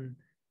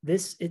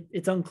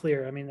 It's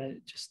unclear. I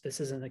mean, this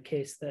isn't a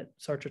case that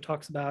Sartre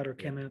talks about or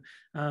Camus,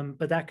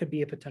 but that could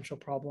be a potential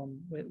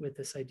problem with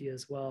this idea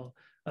as well.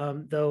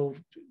 Though,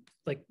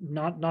 like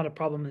not a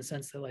problem in the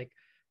sense that like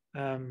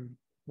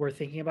we're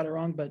thinking about it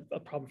wrong, but a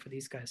problem for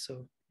these guys.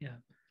 So yeah,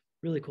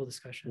 really cool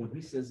discussion. Well,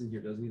 he says in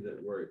here, doesn't he,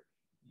 that where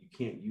you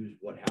can't use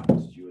what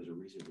happens to you as a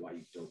reason why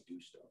you don't do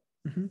stuff.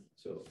 Mm-hmm.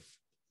 So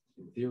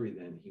in theory,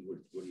 then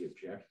would he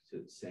object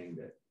to saying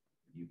that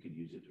you could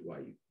use it to why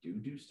you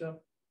do stuff?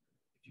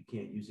 If you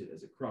can't use it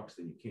as a crux,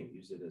 then you can't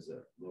use it as a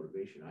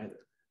motivation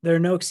either. There are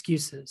no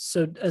excuses.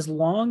 So as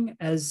long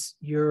as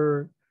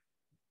you're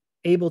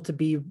able to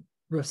be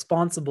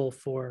responsible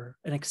for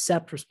and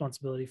accept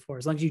responsibility for,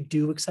 as long as you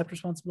do accept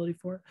responsibility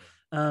for,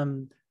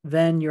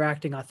 then you're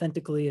acting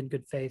authentically in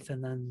good faith,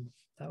 and then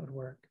that would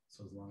work.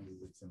 So as long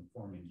as it's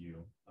informing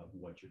you of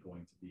what you're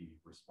going to be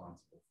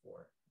responsible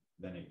for,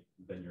 then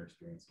your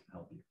experience can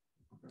help you.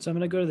 So I'm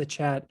going to go to the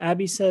chat.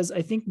 Abby says,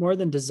 I think more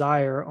than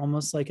desire,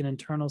 almost like an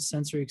internal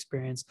sensory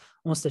experience,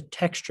 almost a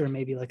texture,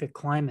 maybe like a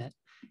climate.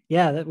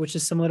 Yeah, which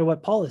is similar to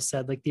what Paul has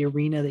said, like the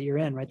arena that you're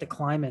in, right? The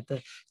climate,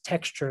 the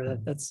texture,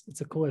 it's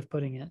a cool way of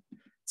putting it.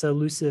 It's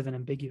elusive and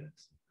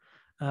ambiguous.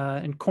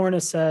 And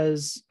Corna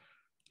says,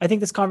 I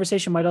think this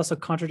conversation might also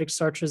contradict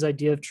Sartre's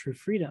idea of true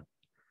freedom.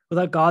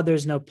 Without God,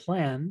 there's no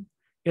plan,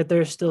 yet there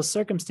are still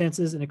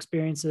circumstances and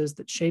experiences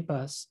that shape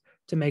us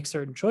to make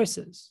certain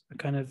choices, a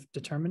kind of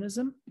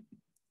determinism.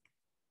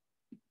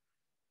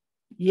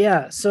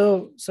 Yeah,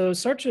 so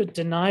Sartre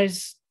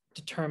denies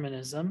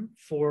determinism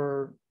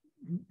for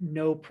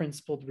no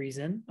principled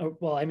reason.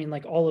 Well, I mean,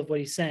 like all of what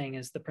he's saying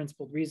is the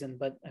principled reason,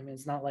 but I mean,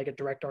 it's not like a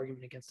direct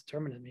argument against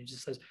determinism. He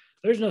just says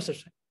there's no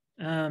such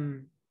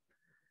thing.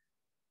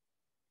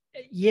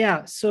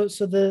 Yeah, so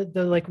the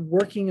like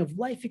working of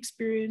life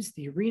experience,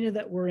 the arena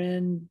that we're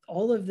in,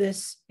 all of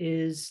this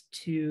is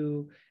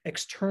to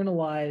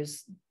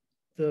externalize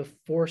the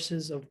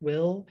forces of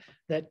will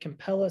that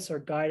compel us or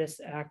guide us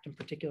to act in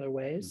particular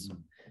ways.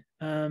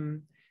 Mm-hmm.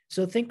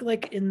 So think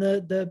like in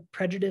the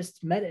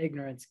prejudiced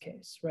meta-ignorance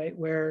case, right,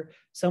 where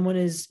someone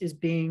is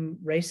being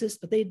racist,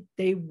 but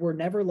they were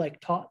never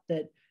like taught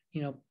that,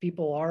 you know,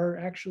 people are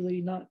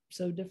actually not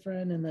so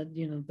different, and that,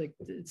 you know, like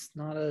it's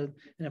not an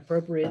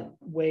appropriate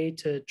way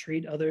to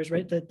treat others,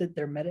 right? That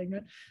they're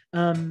meta-ignorant.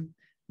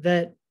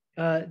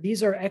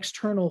 These are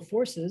external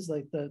forces,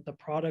 like the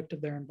product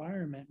of their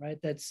environment, right?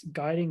 That's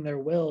guiding their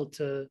will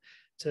to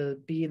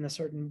be in the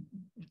certain,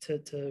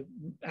 to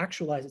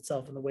actualize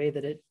itself in the way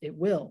that it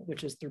will,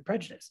 which is through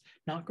prejudice.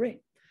 Not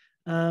great.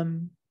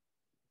 I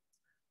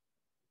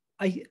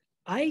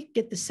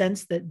get the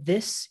sense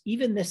that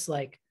even this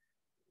like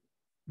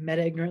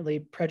meta-ignorantly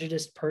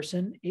prejudiced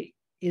person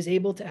is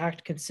able to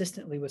act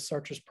consistently with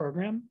Sartre's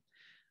program,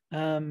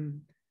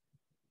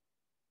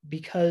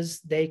 because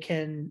they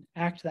can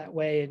act that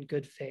way in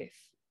good faith.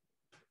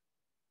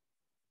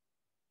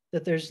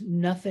 That there's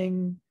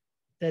nothing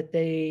that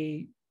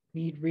they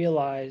need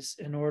realize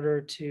in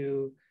order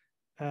to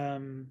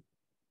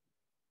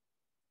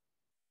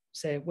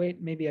say,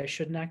 wait, maybe I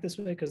shouldn't act this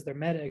way because they're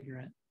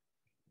meta-ignorant,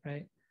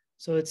 right?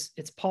 So it's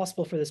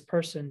possible for this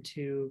person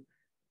to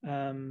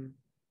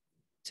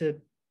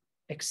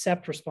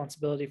accept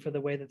responsibility for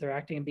the way that they're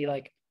acting and be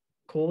like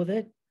cool with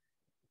it,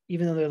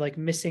 even though they're like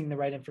missing the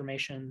right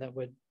information that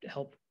would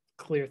help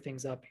clear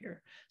things up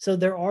here. So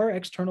there are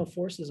external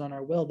forces on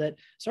our will that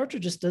Sartre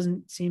just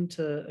doesn't seem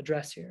to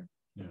address here,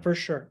 for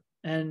sure.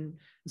 And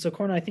so,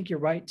 Corna, I think you're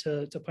right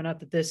to point out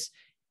that this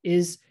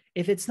is,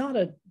 if it's not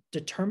a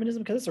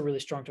determinism, because it's a really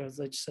strong term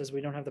that just says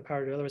we don't have the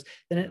power to do otherwise,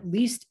 then at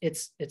least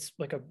it's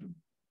like a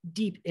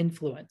deep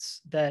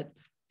influence that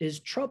is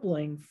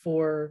troubling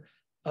for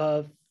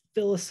a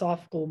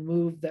philosophical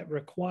move that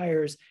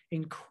requires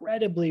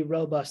incredibly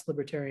robust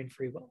libertarian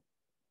free will,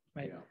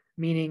 right? Yeah.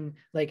 Meaning,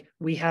 like,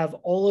 we have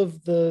all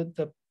of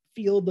the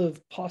field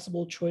of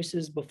possible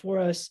choices before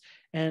us,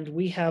 and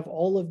we have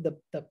all of the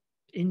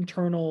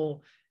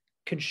internal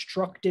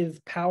constructive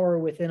power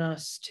within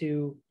us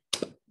to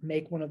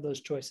make one of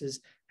those choices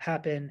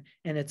happen,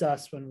 and it's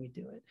us when we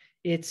do it.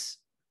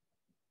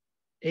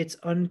 It's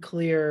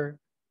unclear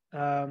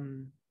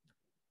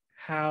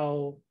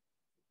how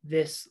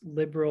this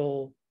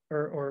liberal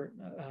or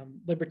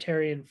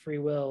libertarian free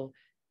will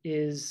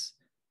is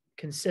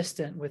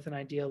consistent with an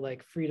idea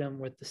like freedom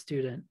with the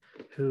student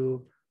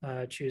who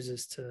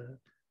chooses to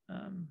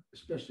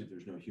especially if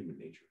there's no human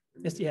nature. I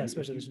mean,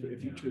 especially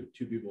if you took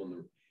two people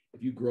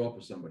if you grow up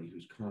with somebody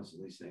who's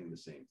constantly saying the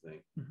same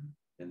thing, mm-hmm.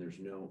 and there's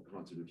no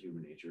concept of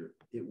human nature,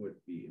 it would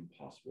be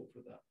impossible for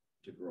them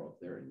to grow up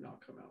there and not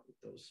come out with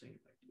those same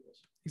ideals.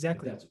 skills.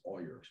 Exactly. If that's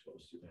all you're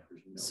exposed to.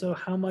 There's no So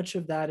how much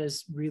of that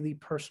is really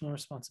personal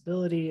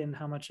responsibility, and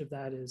how much of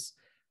that is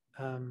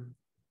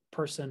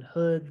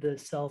personhood, the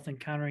self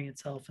encountering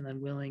itself and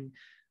then willing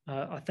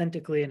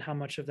authentically, and how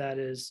much of that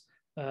is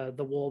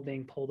the wool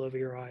being pulled over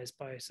your eyes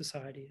by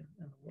society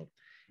and the world?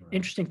 Right.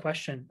 Interesting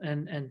question,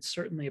 and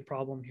certainly a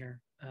problem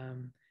here,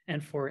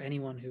 and for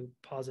anyone who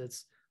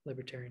posits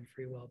libertarian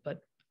free will.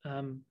 But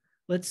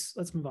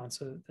let's move on.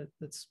 So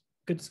that's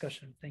good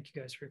discussion. Thank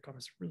you guys for your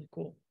comments. Really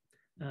cool.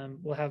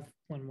 We'll have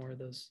one more of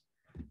those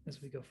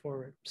as we go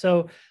forward.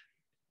 So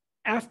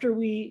after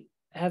we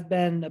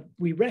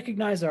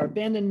recognize our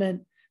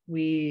abandonment,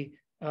 we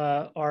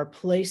are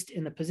placed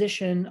in the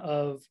position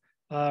of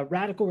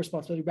radical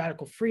responsibility,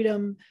 radical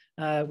freedom.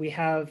 We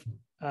have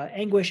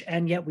anguish,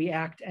 and yet we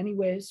act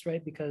anyways,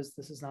 right? Because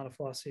this is not a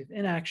philosophy of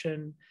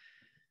inaction.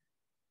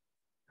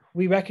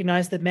 We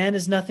recognize that man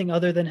is nothing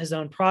other than his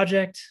own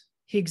project.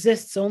 He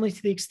exists only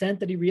to the extent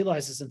that he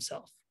realizes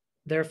himself.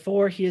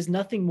 Therefore, he is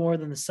nothing more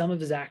than the sum of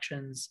his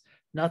actions,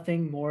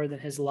 nothing more than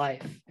his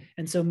life.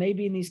 And so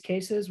maybe in these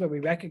cases where we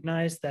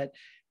recognize that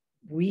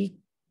we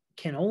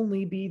can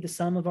only be the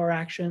sum of our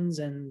actions,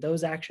 and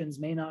those actions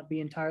may not be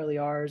entirely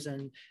ours,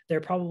 and they're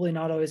probably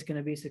not always going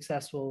to be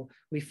successful,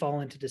 we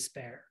fall into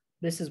despair.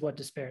 This is what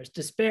despair is.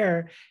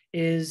 Despair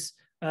is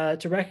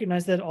to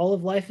recognize that all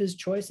of life is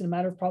choice and a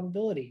matter of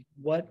probability.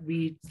 What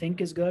we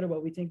think is good or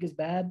what we think is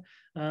bad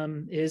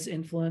is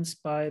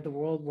influenced by the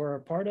world we're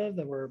a part of,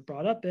 that we're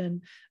brought up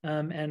in,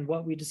 and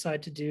what we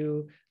decide to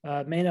do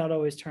may not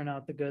always turn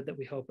out the good that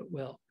we hope it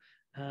will.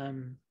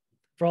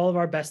 For all of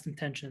our best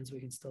intentions, we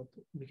can still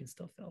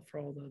fail. For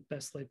all the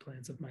best laid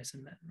plans of mice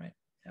and men, right?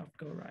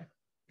 Go awry.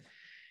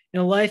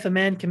 In life, a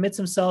man commits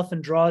himself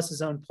and draws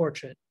his own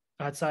portrait,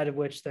 outside of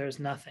which there's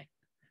nothing.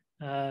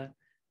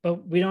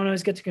 But we don't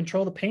always get to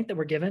control the paint that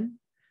we're given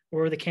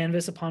or the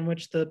canvas upon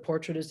which the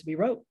portrait is to be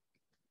wrote.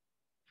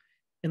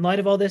 In light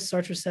of all this,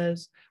 Sartre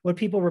says, what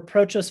people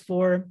reproach us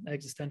for,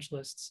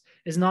 existentialists,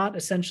 is not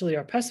essentially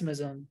our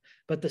pessimism,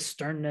 but the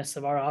sternness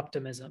of our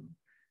optimism.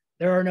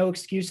 There are no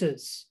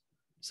excuses.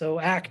 So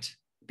act,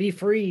 be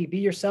free, be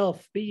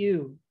yourself, be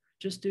you,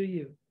 just do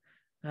you.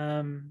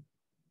 And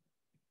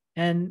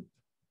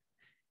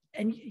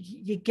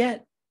you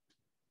get,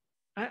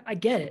 I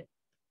get it.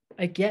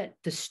 I get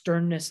the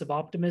sternness of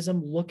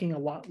optimism looking a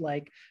lot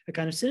like a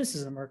kind of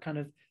cynicism or a kind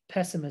of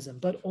pessimism,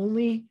 but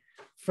only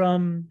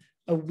from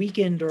a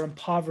weakened or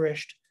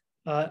impoverished,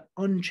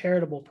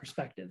 uncharitable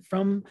perspective.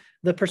 From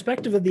the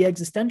perspective of the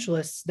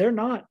existentialists, they're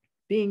not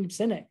being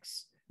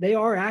cynics. They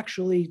are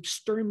actually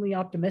sternly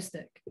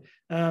optimistic.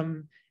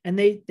 And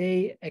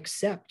they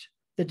accept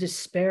the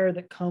despair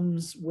that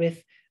comes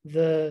with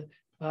the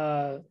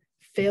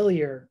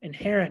failure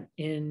inherent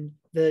in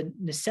the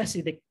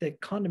necessity, the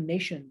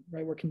condemnation,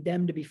 right? We're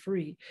condemned to be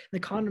free, the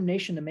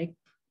condemnation to make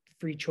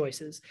free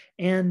choices,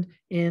 and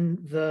in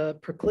the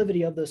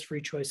proclivity of those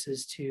free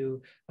choices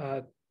to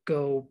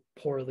go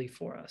poorly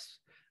for us.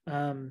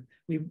 The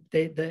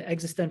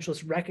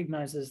existentialist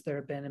recognizes their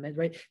abandonment,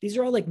 right? These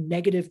are all like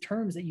negative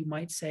terms that you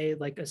might say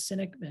like a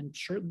cynic, and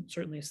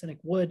certainly a cynic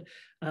would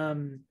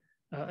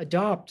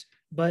adopt,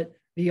 but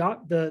the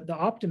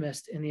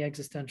optimist in the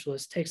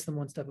existentialist takes them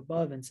one step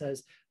above and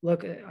says,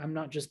 look, I'm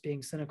not just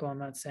being cynical. I'm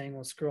not saying,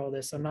 well, screw all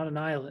this. I'm not a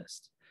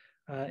nihilist.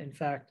 In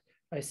fact,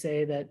 I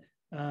say that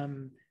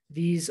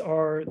these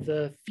are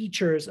the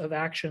features of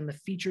action, the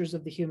features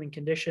of the human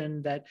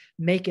condition that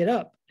make it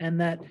up, and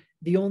that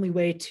the only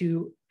way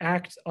to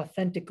act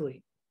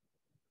authentically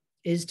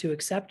is to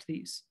accept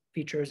these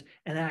features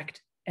and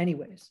act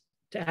anyways,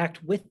 to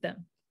act with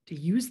them, to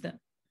use them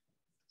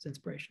as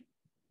inspiration.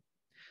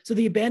 So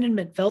the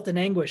abandonment felt in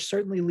anguish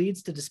certainly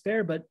leads to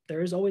despair, but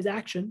there is always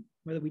action,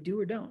 whether we do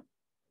or don't.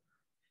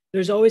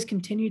 There's always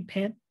continued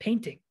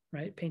painting,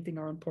 right? Painting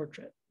our own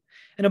portrait.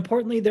 And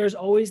importantly, there's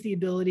always the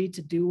ability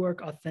to do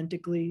work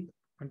authentically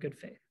on good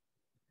faith.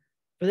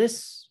 For the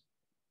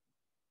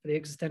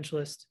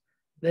existentialist,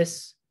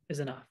 this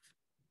is enough.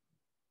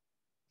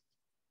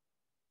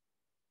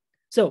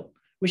 So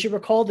we should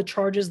recall the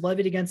charges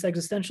levied against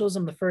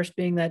existentialism, the first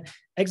being that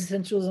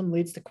existentialism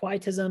leads to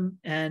quietism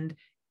and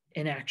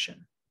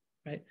inaction.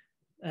 Right?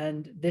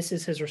 And this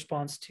is his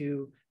response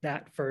to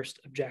that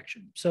first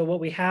objection. So what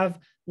we have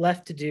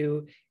left to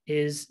do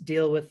is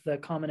deal with the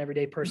common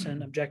everyday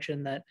person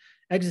objection that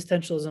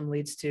existentialism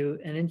leads to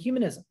an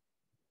inhumanism,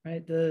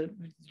 right?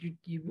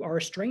 You are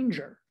a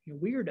stranger, you're a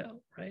weirdo,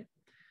 right?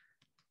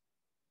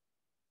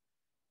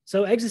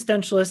 So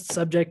existentialist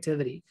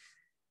subjectivity.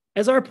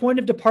 As our point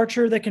of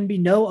departure, there can be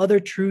no other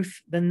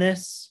truth than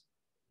this.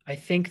 I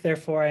think,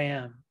 therefore I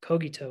am.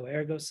 Cogito,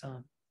 ergo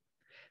sum.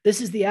 This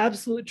is the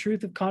absolute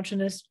truth of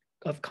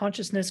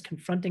consciousness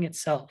confronting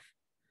itself.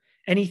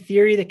 Any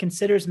theory that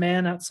considers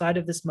man outside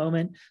of this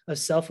moment of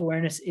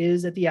self-awareness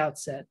is, at the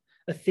outset,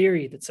 a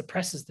theory that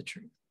suppresses the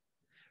truth.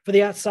 For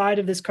the outside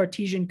of this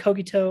Cartesian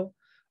cogito,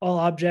 all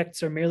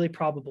objects are merely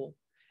probable,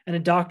 and a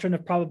doctrine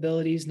of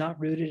probabilities not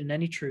rooted in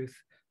any truth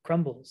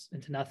crumbles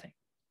into nothing.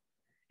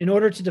 In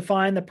order to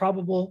define the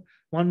probable,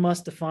 one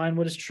must define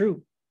what is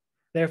true.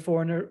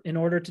 Therefore, in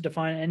order to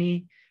define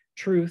any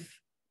truth,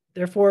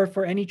 therefore,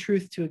 for any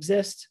truth to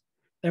exist,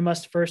 there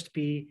must first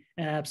be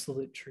an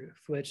absolute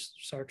truth, which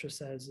Sartre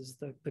says is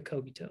the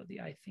cogito,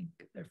 the I think,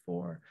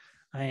 therefore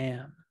I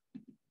am.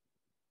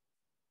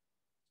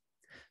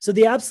 So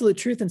the absolute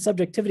truth and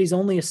subjectivity is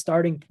only a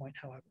starting point,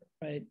 however,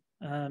 right?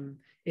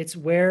 It's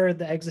where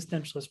the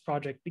existentialist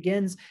project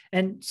begins.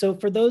 And so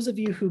for those of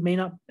you who may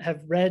not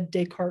have read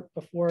Descartes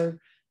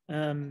before,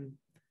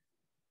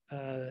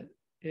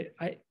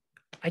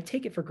 I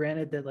take it for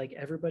granted that like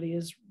everybody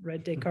has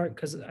read Descartes,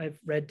 because I've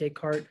read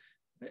Descartes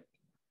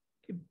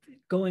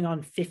going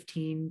on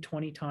 15,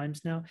 20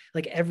 times now.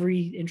 Like every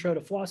intro to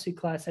philosophy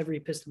class, every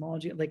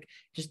epistemology, like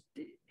just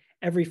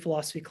every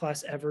philosophy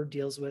class ever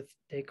deals with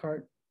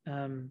Descartes.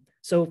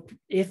 So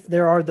if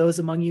there are those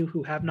among you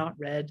who have not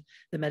read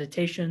the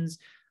Meditations,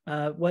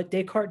 what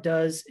Descartes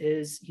does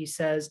is he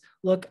says,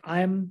 look,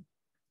 I'm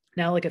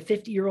now like a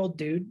 50-year-old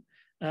dude,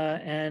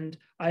 and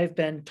I've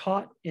been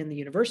taught in the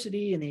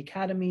university, in the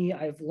academy,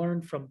 I've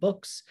learned from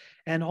books,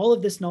 and all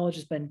of this knowledge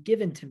has been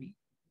given to me.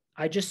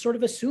 I just sort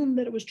of assumed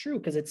that it was true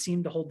because it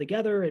seemed to hold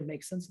together and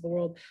make sense of the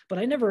world, but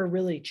I never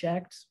really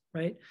checked,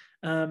 right?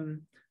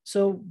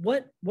 So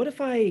what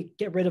if I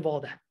get rid of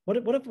all that? What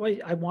if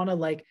I want to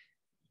like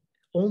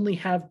only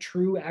have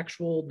true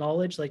actual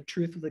knowledge, like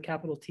truth with a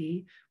capital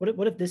T?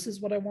 What if this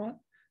is what I want?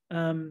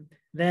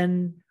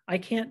 Then I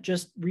can't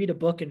just read a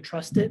book and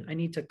trust it. I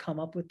need to come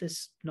up with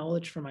this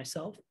knowledge for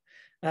myself.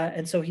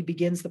 And so he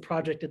begins the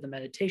project of the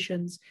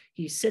Meditations.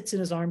 He sits in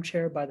his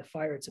armchair by the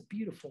fire. It's a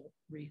beautiful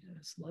read.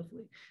 It's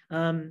lovely.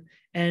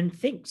 And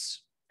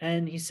thinks.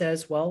 And he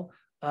says, well,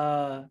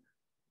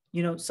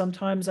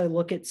 sometimes I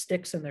look at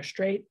sticks and they're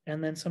straight.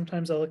 And then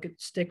sometimes I look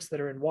at sticks that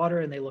are in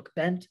water and they look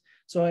bent.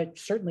 So I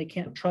certainly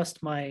can't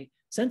trust my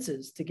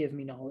senses to give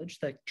me knowledge,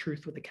 like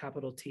truth with a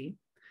capital T,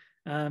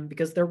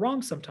 because they're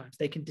wrong sometimes.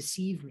 They can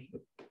deceive me.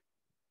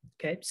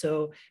 Okay,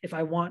 so if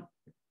I want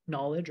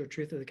knowledge or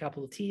truth with a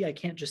capital T, I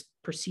can't just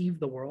perceive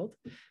the world.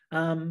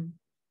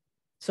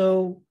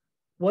 So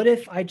what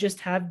if I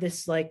just have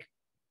this like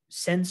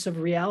sense of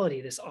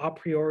reality, this a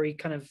priori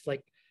kind of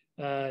like,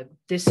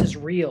 this is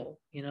real,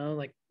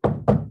 like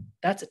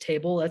that's a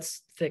table,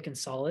 that's thick and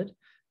solid.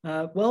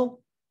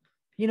 Well,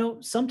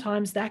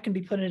 sometimes that can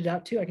be pointed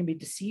out too. I can be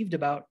deceived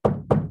about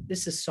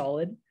this is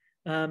solid.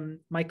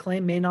 My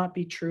claim may not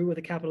be true with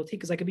a capital T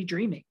because I could be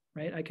dreaming,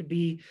 right? I could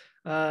be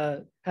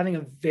having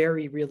a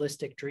very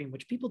realistic dream,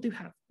 which people do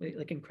have,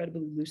 like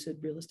incredibly lucid,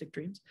 realistic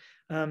dreams,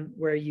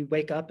 where you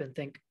wake up and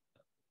think,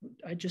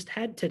 I just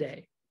had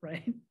today,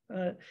 right?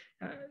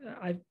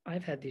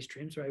 I've had these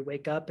dreams where I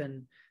wake up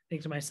and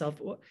think to myself,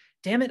 well,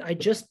 damn it, I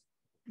just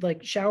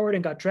like showered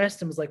and got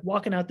dressed and was like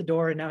walking out the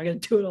door and now I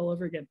got to do it all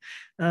over again.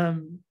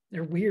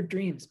 They're weird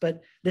dreams,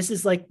 but this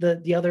is like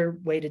the other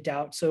way to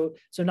doubt. So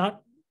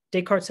not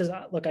Descartes says,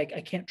 look, I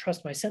can't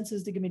trust my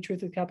senses to give me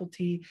truth with a capital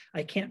T.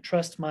 I can't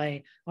trust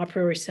my a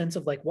priori sense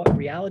of like what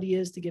reality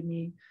is to give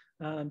me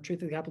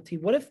truth with a capital T.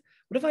 What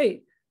if I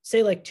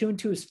say like 2 and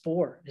 2 is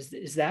 4?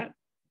 Is that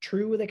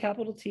true with a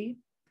capital T?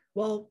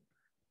 Well,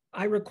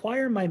 I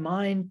require my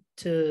mind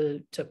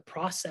to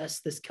process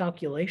this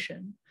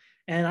calculation,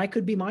 and I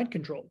could be mind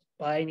controlled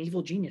by an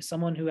evil genius,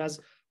 someone who has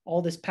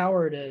all this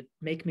power to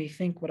make me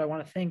think what I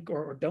want to think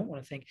or don't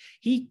want to think.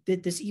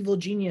 This evil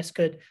genius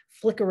could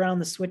flick around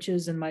the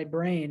switches in my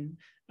brain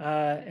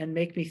and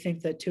make me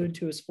think that 2 and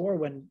 2 is 4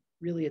 when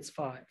really it's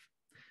 5.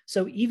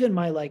 So even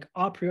my like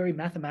a priori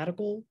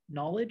mathematical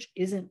knowledge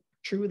isn't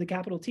true with a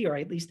capital T, or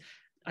at least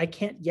I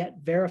can't yet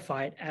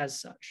verify it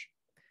as such.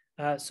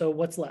 So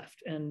what's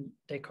left? And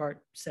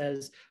Descartes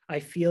says, I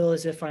feel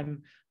as if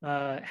I'm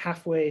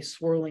halfway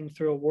swirling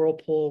through a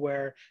whirlpool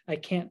where I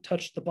can't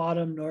touch the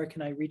bottom, nor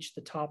can I reach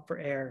the top for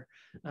air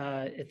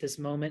at this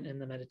moment in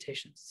the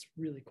Meditations. It's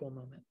a really cool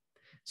moment.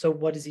 So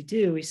what does he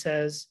do? He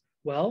says,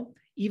 well,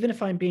 even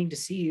if I'm being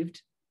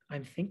deceived,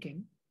 I'm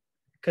thinking,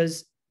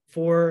 because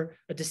for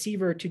a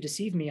deceiver to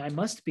deceive me, I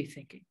must be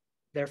thinking.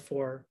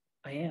 Therefore,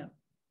 I am,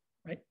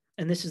 right?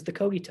 And this is the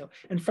cogito.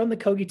 And from the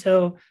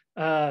cogito,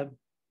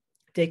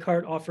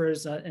 Descartes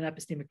offers an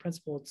epistemic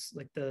principle. It's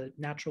like the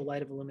natural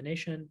light of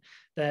illumination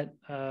that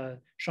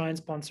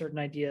shines upon certain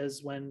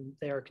ideas when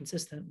they are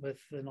consistent with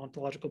an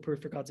ontological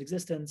proof for God's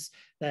existence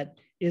that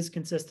is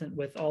consistent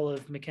with all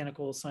of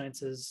mechanical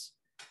science's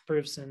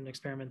proofs and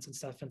experiments and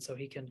stuff. And so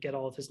he can get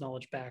all of his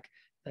knowledge back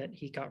that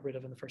he got rid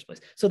of in the first place.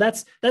 So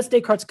that's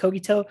Descartes'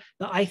 cogito.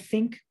 The I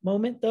think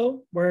moment,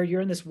 though, where you're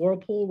in this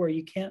whirlpool where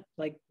you can't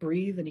like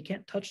breathe and you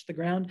can't touch the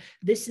ground,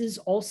 this is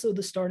also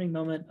the starting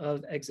moment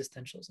of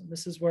existentialism.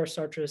 This is where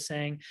Sartre is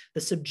saying the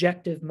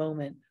subjective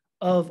moment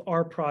of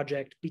our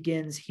project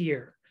begins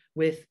here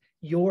with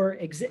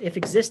if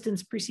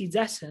existence precedes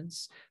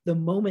essence, the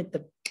moment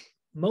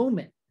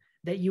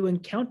that you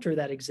encounter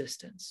that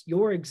existence,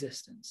 your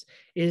existence,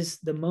 is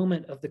the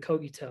moment of the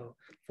cogito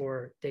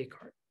for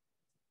Descartes.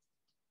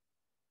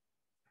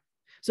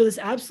 So this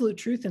absolute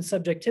truth and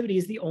subjectivity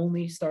is the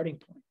only starting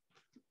point.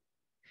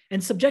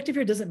 And subjective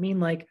here doesn't mean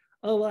like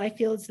oh, well, I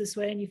feel it's this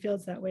way and you feel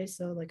it's that way.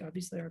 So like,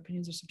 obviously our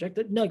opinions are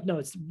subjective.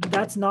 No,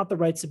 that's not the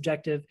right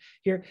subjective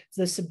here.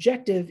 The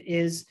subjective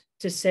is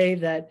to say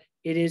that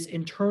it is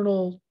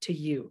internal to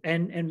you.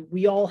 And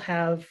we all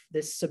have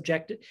this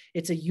subjective,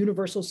 it's a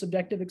universal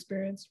subjective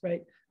experience,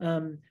 right?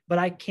 But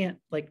I can't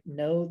like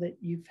know that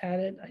you've had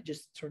it. I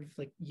just sort of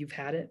like, you've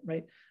had it,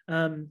 right?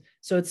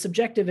 So it's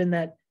subjective in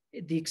that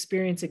the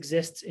experience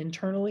exists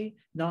internally,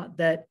 not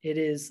that it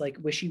is like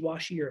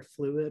wishy-washy or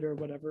fluid or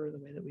whatever, the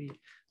way that we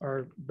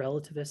are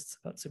relativists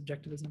about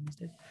subjectivism these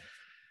days.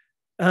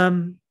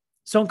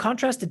 So in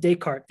contrast to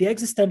Descartes, the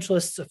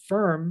existentialists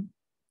affirm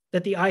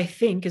that the I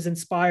think is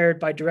inspired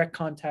by direct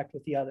contact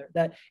with the other,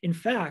 that in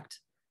fact,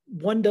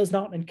 one does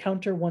not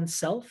encounter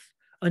oneself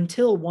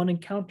until one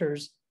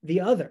encounters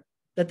the other,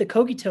 that the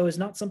cogito is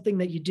not something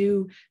that you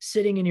do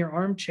sitting in your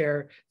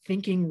armchair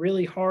thinking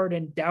really hard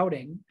and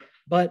doubting,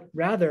 but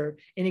rather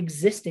in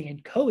existing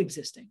and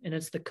coexisting. And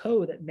it's the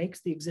co that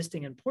makes the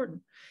existing important.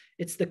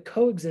 It's the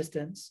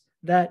coexistence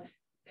that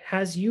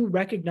has you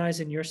recognize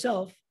in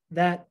yourself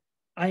that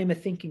I am a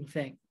thinking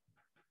thing.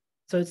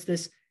 So it's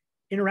this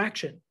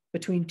interaction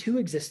between two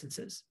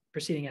existences,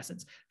 preceding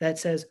essence, that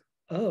says,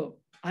 oh,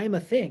 I am a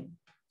thing.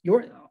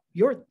 You're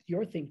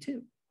thing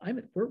too.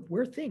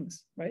 We're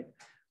things, right?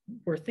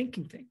 We're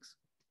thinking things.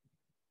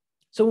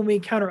 So when we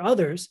encounter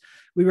others,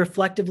 we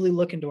reflectively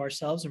look into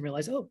ourselves and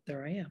realize, oh,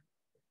 there I am.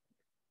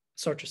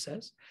 Sartre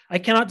says, I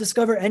cannot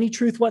discover any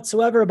truth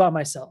whatsoever about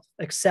myself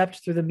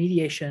except through the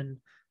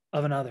mediation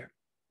of another.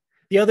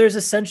 The other is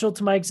essential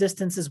to my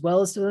existence as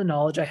well as to the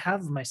knowledge I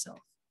have of myself.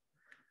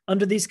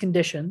 Under these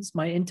conditions,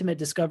 my intimate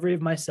discovery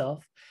of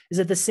myself is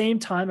at the same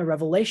time a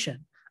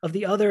revelation of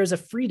the other as a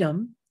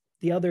freedom.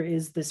 The other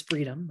is this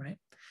freedom, right?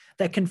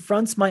 That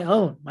confronts my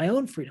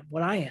own freedom,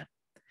 what I am,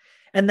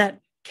 and that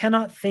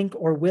cannot think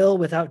or will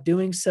without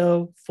doing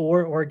so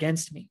for or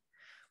against me.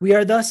 We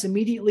are thus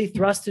immediately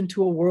thrust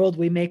into a world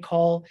we may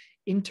call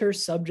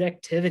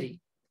intersubjectivity.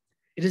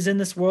 It is in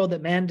this world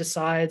that man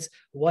decides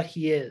what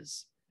he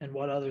is and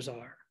what others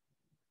are.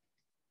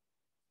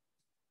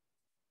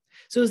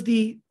 So is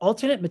the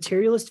alternate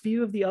materialist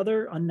view of the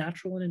other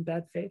unnatural and in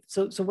bad faith?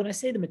 So when I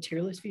say the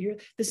materialist view here,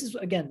 this is,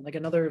 again, like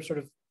another sort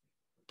of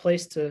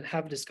place to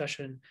have a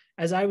discussion.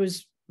 As I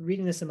was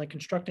reading this and like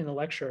constructing the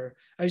lecture,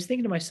 I was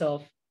thinking to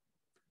myself,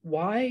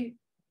 why,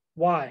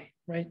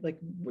 right? Like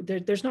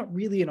there's not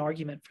really an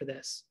argument for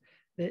this.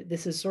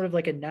 This is sort of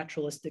like a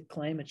naturalistic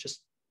claim. It's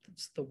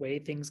the way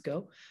things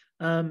go.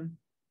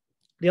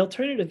 The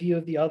alternative view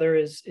of the other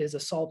is a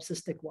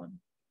solipsistic one,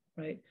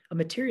 right? A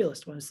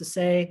materialist one is to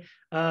say,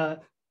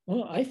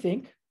 well, I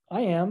think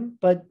I am,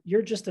 but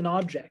you're just an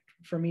object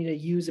for me to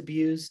use,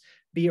 abuse,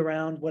 be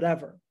around,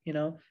 whatever,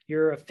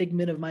 you're a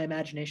figment of my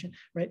imagination,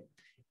 right?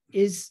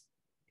 Is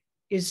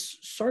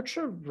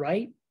Sartre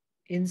right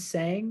in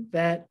saying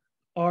that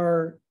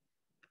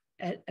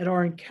at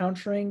our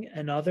encountering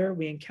another,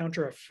 we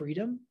encounter a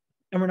freedom,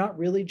 and we're not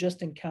really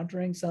just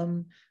encountering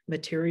some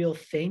material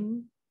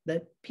thing,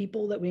 that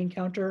people that we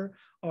encounter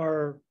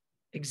are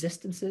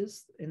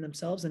existences in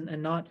themselves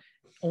and not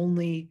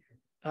only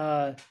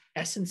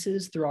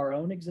essences through our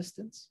own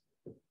existence?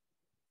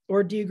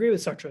 Or do you agree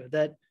with Sartre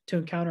that to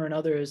encounter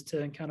another is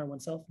to encounter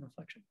oneself in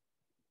reflection?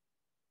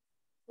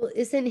 Well,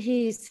 isn't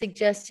he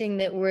suggesting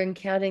that we're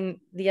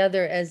encountering the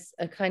other as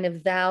a kind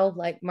of thou,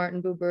 like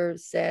Martin Buber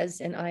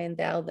says in I and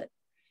Thou, that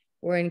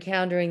we're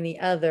encountering the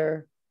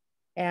other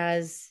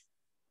as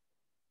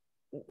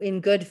in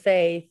good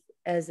faith,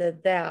 as a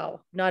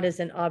thou, not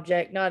as an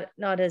object,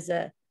 not as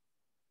a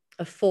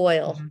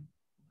foil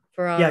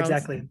for our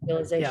own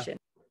realization.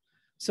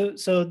 Yeah.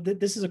 So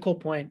this is a cool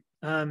point.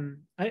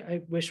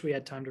 I wish we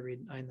had time to read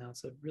I and Thou.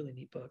 It's a really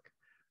neat book.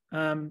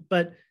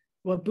 But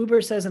what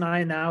Buber says in I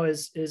and Thou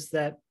is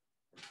that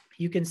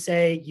you can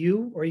say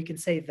you or you can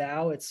say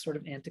thou. It's sort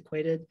of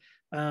antiquated.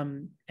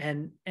 And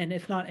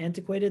if not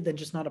antiquated, then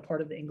just not a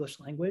part of the English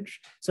language.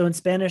 So in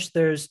Spanish,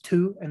 there's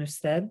tú and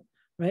usted,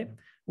 right?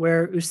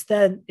 Where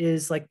usted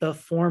is like the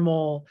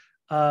formal,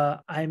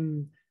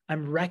 I'm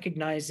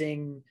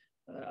recognizing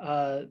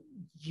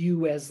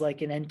you as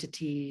like an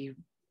entity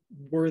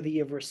worthy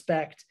of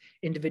respect,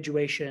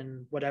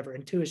 individuation, whatever.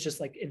 And tú is just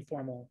like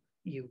informal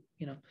you.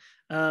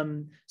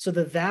 So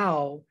the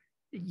thou,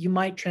 you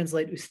might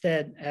translate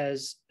usted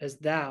as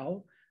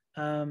thou,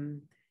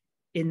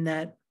 in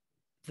that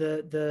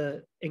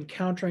the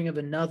encountering of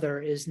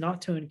another is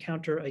not to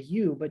encounter a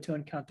you, but to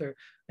encounter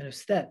an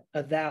usted,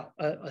 a thou,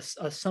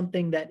 a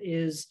something that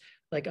is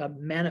like a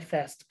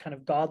manifest kind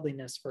of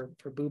godliness for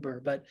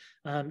Buber, but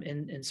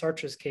in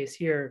Sartre's case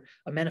here,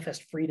 a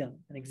manifest freedom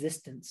and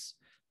existence.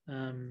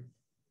 So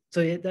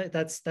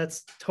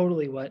that's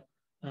totally what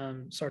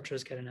Sartre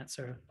is getting at,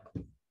 Sarah.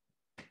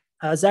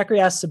 Zachary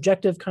asks,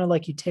 subjective, kind of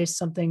like you taste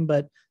something,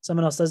 but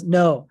someone else does.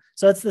 No.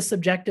 So it's the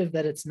subjective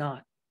that it's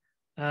not.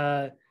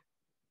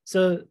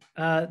 So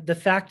the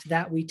fact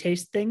that we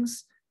taste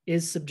things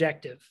is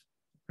subjective,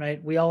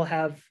 right? We all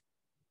have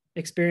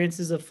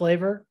experiences of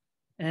flavor,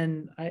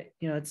 and I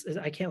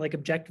can't like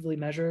objectively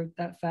measure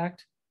that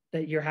fact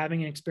that you're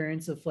having an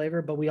experience of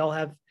flavor, but we all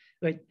have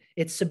Right?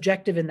 It's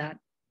subjective in that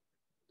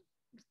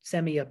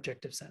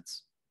semi-objective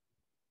sense.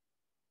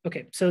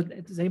 Okay, so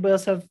does anybody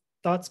else have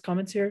thoughts,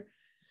 comments here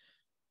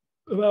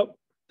about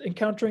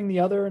encountering the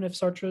other, and if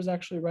Sartre is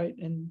actually right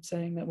in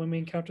saying that when we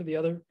encounter the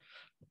other,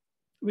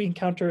 we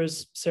encounter,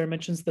 as Sarah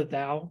mentions, the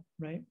thou,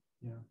 right?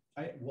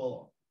 Yeah.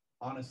 Well,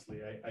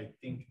 honestly, I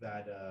think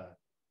that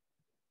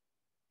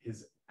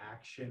his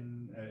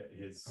action,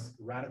 his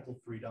radical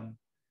freedom,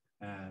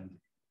 and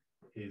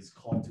his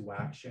call to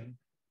action,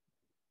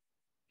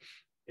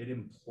 it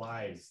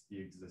implies the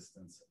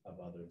existence of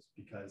others,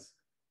 because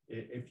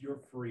if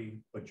you're free,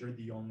 but you're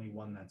the only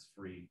one that's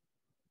free,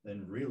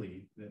 then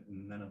really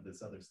none of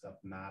this other stuff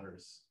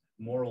matters.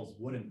 Morals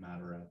wouldn't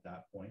matter at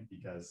that point,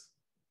 because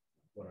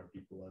what are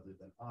people other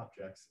than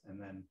objects? And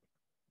then,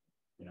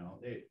 you know,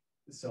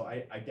 so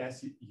I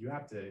guess you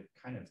have to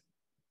kind of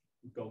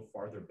go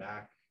farther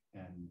back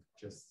and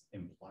just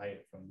imply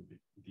it from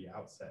the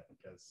outset,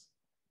 because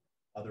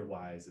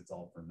otherwise it's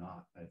all for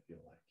naught, I feel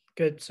like.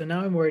 Good. So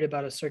now I'm worried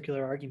about a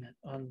circular argument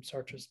on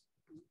Sartre's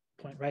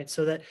point, right?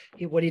 So that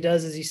what he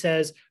does is he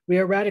says, we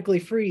are radically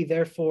free,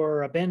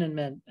 therefore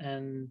abandonment,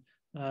 and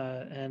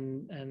then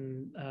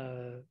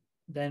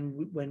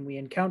when we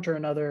encounter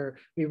another,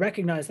 we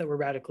recognize that we're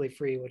radically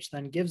free, which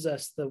then gives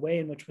us the way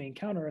in which we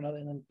encounter another,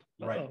 and then,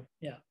 right.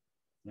 Yeah,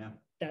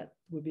 that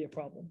would be a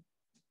problem.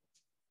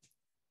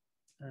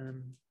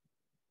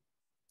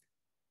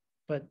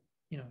 But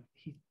you know,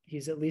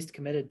 he's at least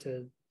committed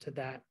to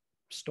that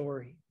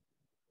story.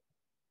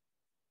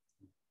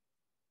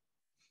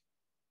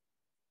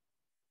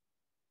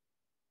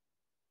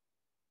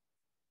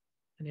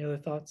 Any other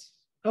thoughts?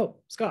 Oh,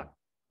 Scott.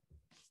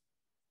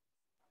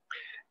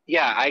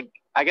 Yeah,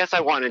 I guess I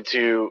wanted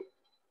to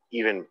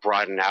even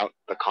broaden out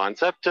the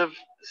concept of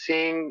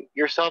seeing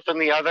yourself in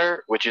the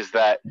other, which is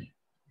that,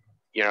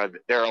 you know,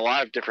 there are a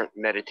lot of different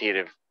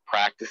meditative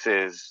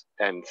practices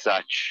and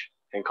such,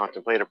 and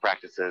contemplative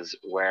practices,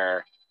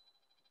 where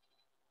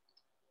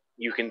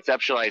you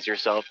conceptualize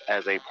yourself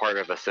as a part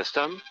of a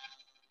system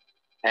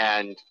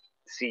and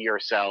see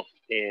yourself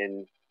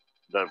in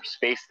the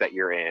space that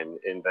you're in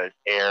the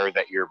air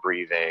that you're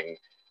breathing,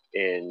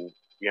 in,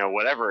 you know,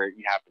 whatever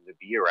you happen to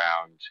be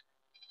around,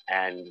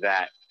 and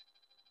that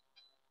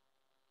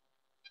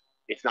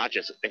it's not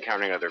just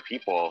encountering other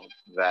people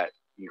that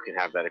you can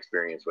have that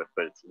experience with,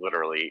 but it's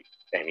literally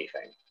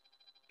anything.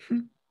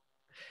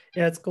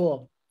 Yeah, it's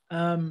cool.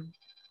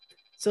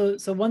 So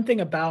one thing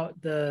about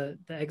the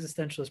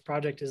existentialist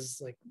project is,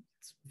 like,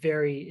 it's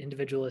very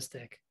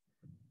individualistic.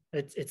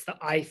 It's the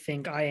I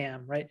think I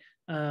am, right?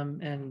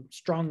 And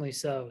strongly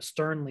so,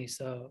 sternly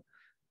so.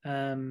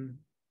 And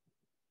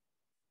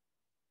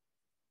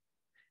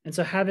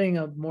so having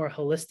a more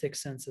holistic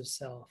sense of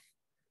self,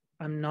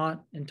 I'm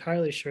not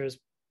entirely sure is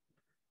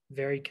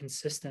very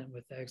consistent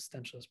with the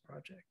existentialist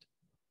project.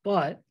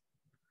 But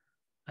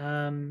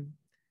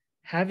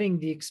having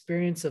the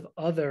experience of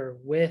other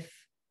with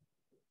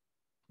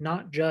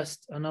not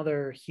just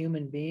another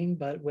human being,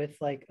 but with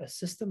like a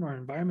system or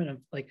environment of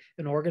like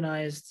an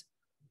organized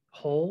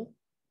whole,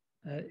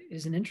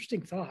 is an interesting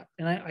thought.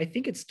 And I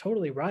think it's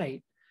totally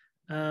right,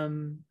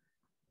 that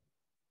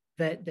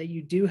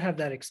you do have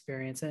that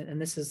experience.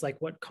 And this is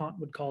like what Kant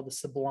would call the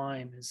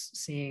sublime, is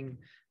seeing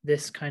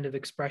this kind of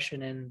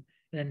expression in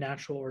a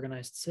natural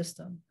organized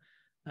system,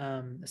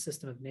 a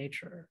system of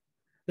nature.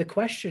 The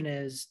question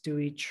is, do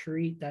we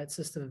treat that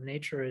system of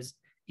nature as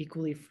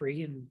equally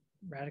free and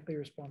radically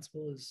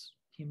responsible as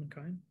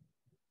humankind?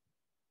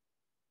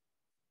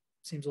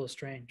 Seems a little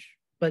strange,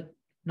 but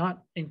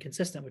not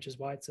inconsistent, which is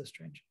why it's so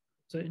strange.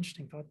 So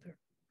interesting thought there.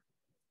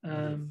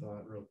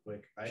 Thought real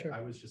quick. Sure.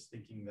 I was just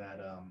thinking that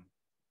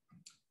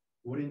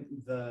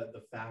wouldn't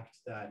the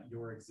fact that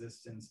your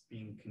existence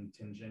being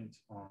contingent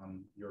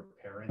on your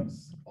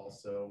parents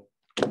also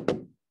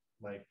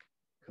like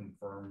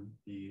confirm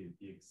the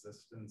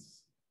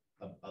existence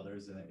of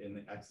others in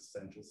the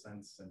existential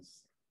sense,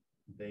 since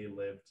they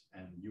lived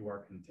and you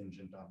are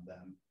contingent on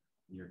them,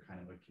 you're kind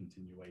of a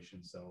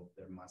continuation, so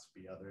there must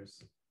be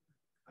others.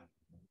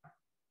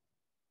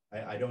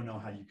 I don't know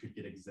how you could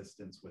get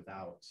existence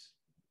without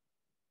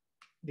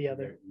The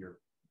other, your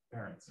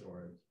parents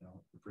or, you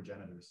know, the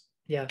progenitors.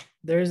 yeah,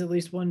 there is at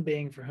least one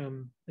being for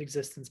whom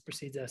existence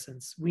precedes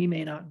essence. We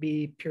may not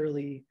be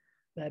purely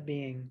that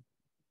being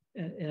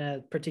in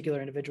a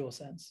particular individual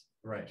sense,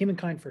 right?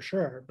 Humankind for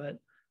sure, but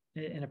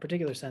in a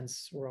particular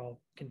sense, we're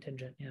all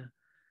contingent.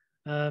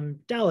 Yeah.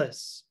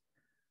 Dallas,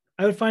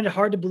 I would find it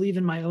hard to believe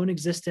in my own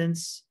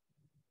existence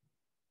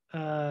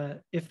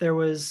if there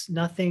was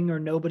nothing or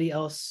nobody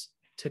else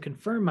to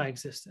confirm my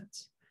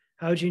existence.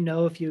 How would you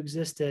know if you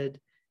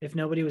existed if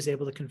nobody was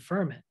able to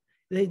confirm it?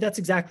 That's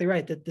exactly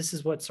right. That this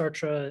is what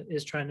Sartre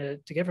is trying to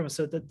get from us.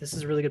 So that this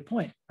is a really good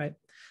point, right?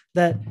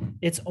 That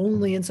it's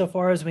only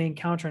insofar as we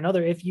encounter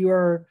another. If you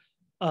are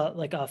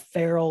like a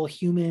feral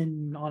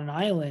human on an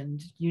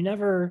island, you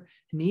never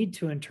need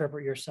to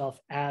interpret yourself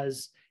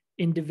as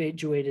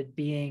individuated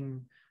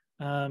being.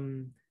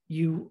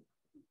 You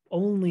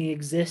only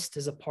exist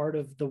as a part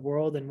of the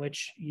world in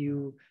which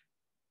you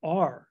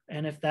are.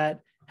 And if that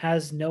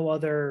has no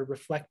other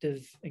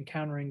reflective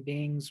encountering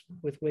beings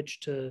with which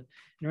to,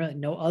 really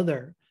no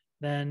other,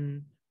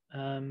 then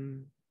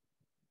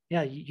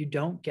you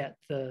don't get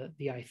the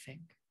I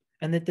think.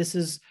 And that this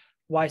is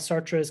why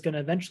Sartre is going to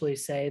eventually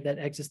say that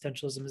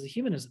existentialism is a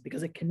humanism,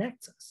 because it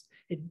connects us.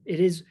 It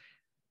is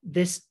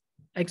this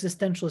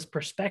existentialist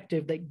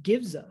perspective that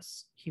gives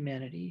us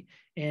humanity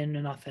in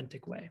an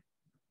authentic way.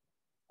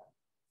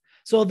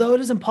 So although it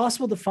is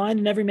impossible to find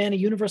in every man a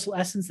universal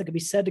essence that could be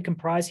said to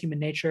comprise human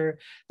nature,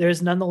 there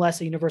is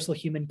nonetheless a universal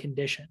human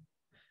condition.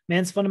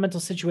 Man's fundamental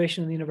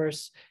situation in the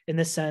universe, in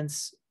this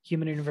sense,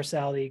 human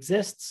universality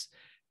exists,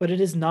 but it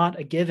is not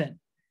a given.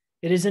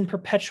 It is in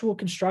perpetual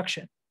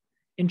construction.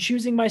 In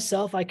choosing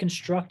myself, I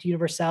construct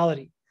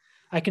universality.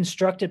 I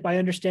construct it by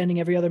understanding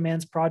every other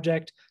man's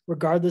project,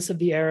 regardless of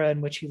the era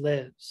in which he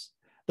lives.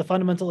 The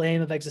fundamental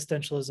aim of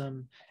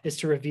existentialism is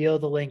to reveal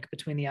the link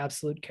between the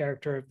absolute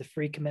character of the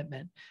free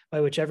commitment by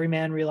which every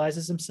man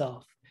realizes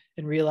himself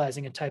in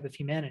realizing a type of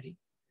humanity,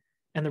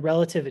 and the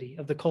relativity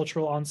of the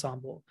cultural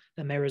ensemble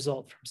that may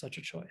result from such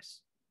a choice.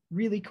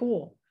 Really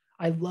cool.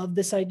 I love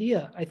this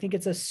idea. I think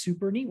it's a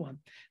super neat one,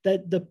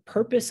 that the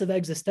purpose of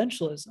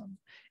existentialism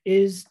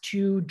is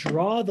to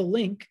draw the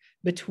link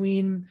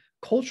between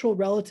cultural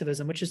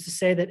relativism, which is to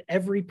say that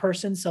every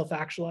person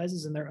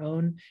self-actualizes in their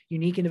own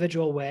unique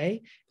individual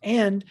way,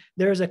 and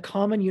there's a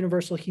common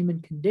universal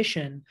human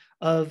condition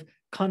of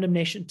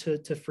condemnation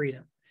to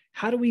freedom.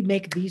 How do we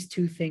make these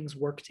two things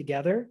work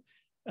together?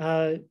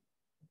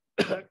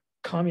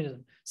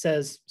 Communism,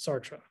 says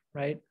Sartre,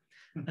 right?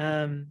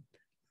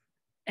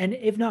 And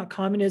if not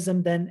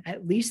communism, then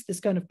at least this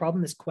kind of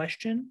problem, this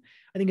question,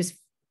 I think is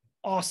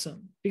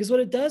awesome. Because what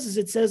it does is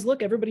it says,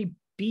 look, everybody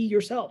be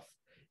yourself.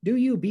 Do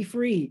you, be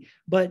free,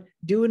 but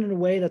do it in a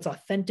way that's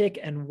authentic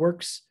and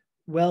works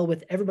well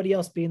with everybody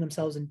else being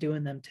themselves and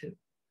doing them too.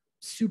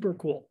 Super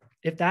cool.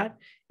 If that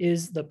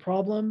is the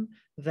problem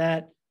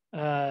that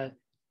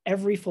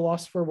every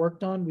philosopher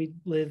worked on, we'd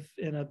live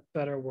in a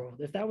better world.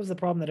 If that was the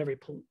problem that every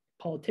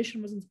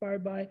politician was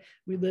inspired by,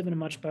 we'd live in a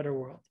much better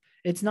world.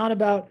 It's not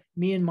about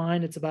me and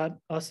mine, it's about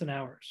us and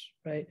ours,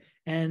 right?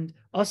 And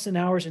us and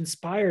ours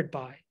inspired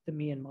by the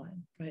me and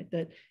mine, right?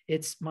 That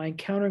it's my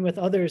encountering with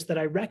others that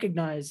I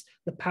recognize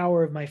the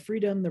power of my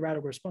freedom, the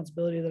radical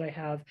responsibility that I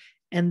have,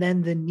 and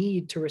then the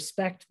need to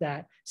respect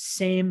that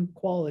same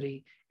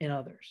quality in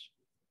others.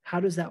 How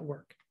does that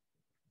work?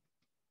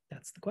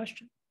 That's the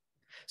question.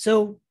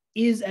 So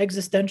is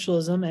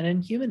existentialism an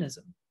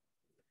inhumanism?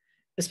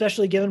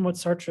 Especially given what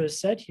Sartre has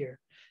said here.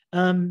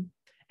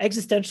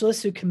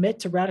 Existentialists who commit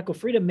to radical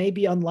freedom may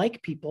be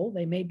unlike people.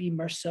 They may be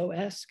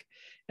Marceau-esque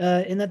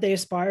in that they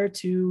aspire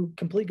to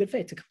complete good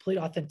faith, to complete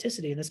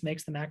authenticity, and this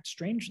makes them act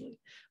strangely.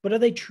 But are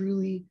they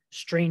truly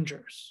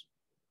strangers?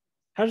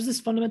 How does this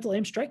fundamental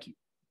aim strike you?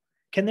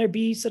 Can there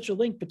be such a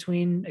link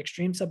between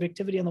extreme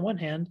subjectivity on the one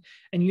hand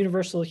and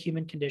universal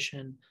human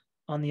condition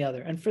on the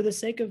other? And for the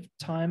sake of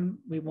time,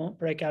 we won't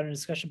break out in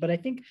discussion, but I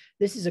think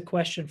this is a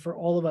question for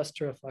all of us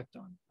to reflect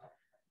on.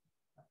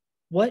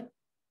 What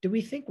do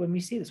we think when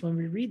we see this, when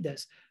we read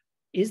this?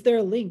 Is there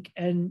a link,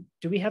 and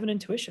do we have an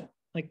intuition?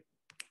 Like,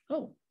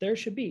 oh, there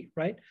should be,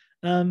 right?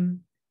 And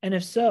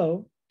if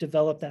so,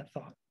 develop that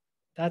thought.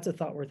 That's a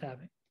thought worth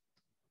having.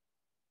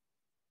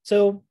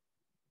 So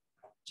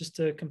just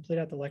to complete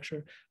out the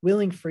lecture,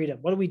 willing freedom.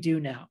 What do we do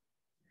now?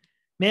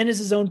 Man is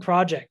his own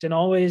project and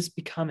always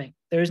becoming.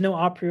 There is no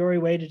a priori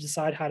way to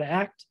decide how to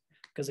act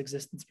because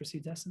existence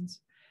precedes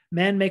essence.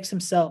 Man makes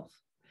himself.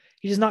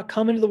 He does not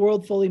come into the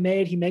world fully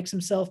made. He makes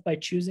himself by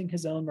choosing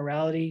his own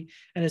morality,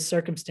 and his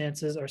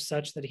circumstances are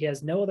such that he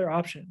has no other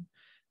option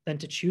than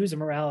to choose a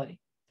morality.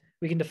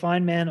 We can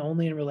define man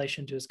only in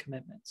relation to his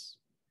commitments.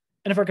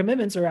 And if our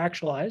commitments are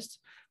actualized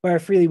by our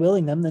freely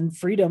willing them, then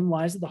freedom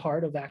lies at the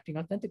heart of acting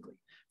authentically.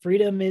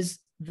 Freedom is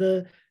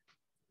the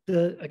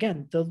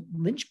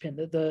linchpin,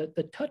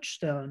 the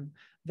touchstone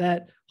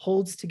that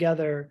holds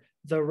together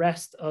the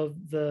rest of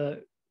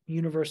the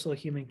universal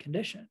human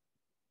condition.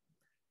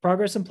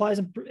 Progress implies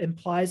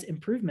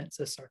improvement,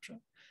 says Sartre,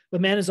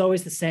 but man is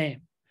always the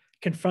same,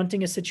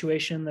 confronting a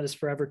situation that is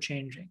forever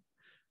changing,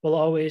 while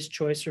always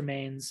choice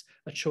remains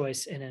a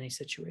choice in any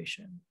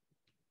situation.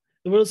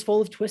 The world is full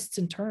of twists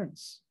and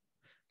turns,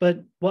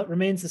 but what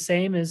remains the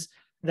same is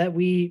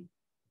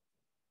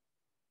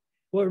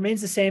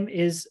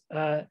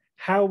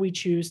how we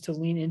choose to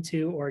lean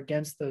into or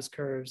against those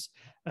curves,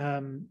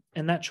 and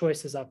that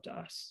choice is up to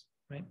us,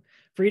 right?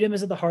 Freedom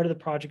is at the heart of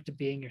the project of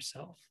being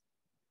yourself.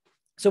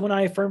 So when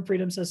I affirm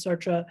freedom, says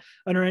Sartre,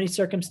 under any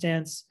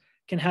circumstance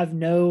can have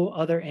no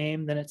other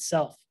aim than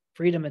itself,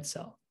 freedom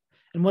itself.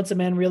 And once a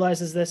man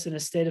realizes this in a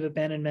state of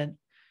abandonment,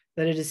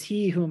 that it is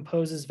he who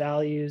imposes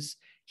values,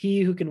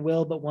 he who can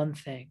will but one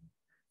thing.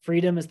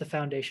 Freedom is the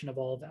foundation of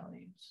all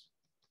values.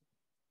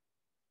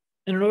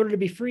 And in order to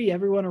be free,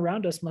 everyone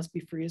around us must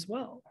be free as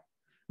well.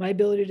 My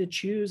ability to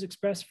choose,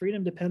 express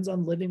freedom depends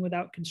on living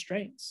without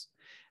constraints.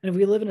 And if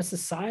we live in a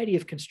society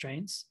of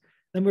constraints,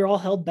 then we're all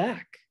held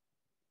back.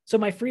 So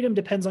my freedom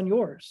depends on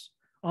yours,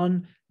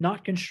 on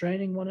not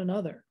constraining one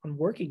another, on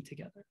working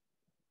together.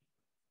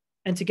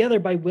 And together,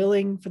 by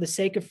willing for the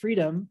sake of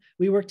freedom,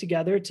 we work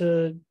together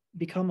to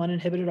become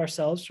uninhibited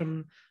ourselves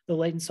from the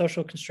latent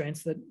social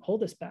constraints that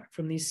hold us back,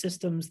 from these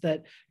systems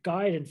that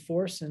guide and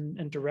force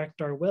and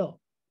direct our will.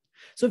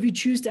 So if you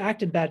choose to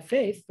act in bad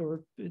faith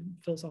or in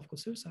philosophical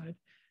suicide,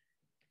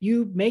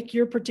 you make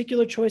your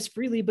particular choice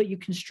freely, but you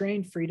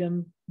constrain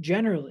freedom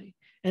generally.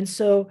 And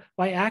so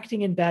by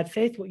acting in bad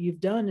faith, what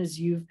you've done is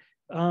you've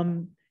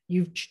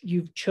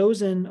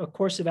chosen a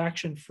course of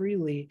action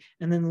freely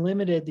and then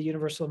limited the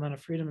universal amount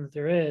of freedom that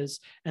there is.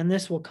 And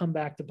this will come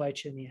back to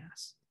bite you in the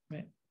ass,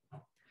 right?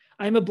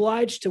 I'm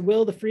obliged to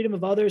will the freedom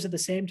of others at the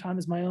same time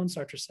as my own,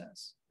 Sartre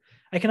says.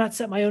 I cannot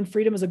set my own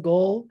freedom as a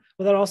goal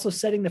without also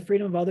setting the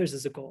freedom of others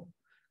as a goal.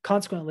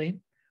 Consequently,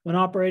 when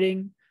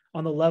operating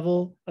on the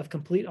level of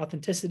complete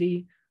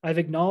authenticity, I've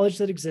acknowledged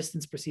that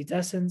existence precedes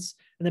essence,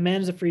 and that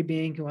man is a free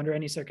being who, under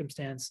any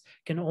circumstance,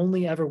 can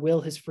only ever will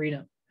his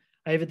freedom.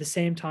 I have at the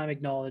same time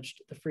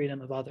acknowledged the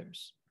freedom of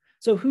others.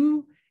 So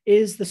who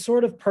is the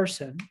sort of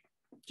person,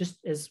 just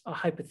as a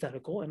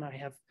hypothetical, and I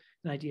have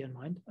an idea in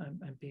mind,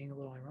 I'm being a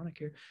little ironic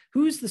here,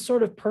 who's the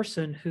sort of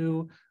person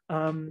who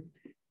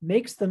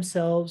makes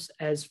themselves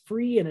as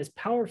free and as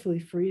powerfully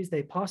free as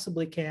they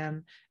possibly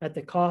can at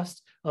the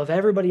cost of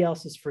everybody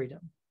else's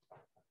freedom?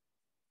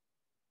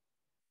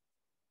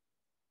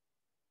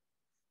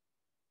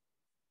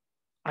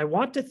 I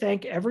want to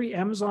thank every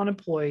Amazon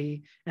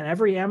employee and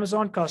every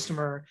Amazon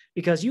customer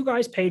because you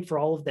guys paid for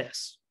all of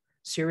this.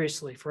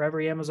 Seriously, for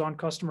every Amazon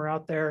customer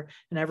out there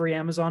and every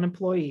Amazon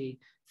employee,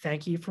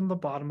 thank you from the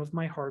bottom of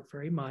my heart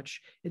very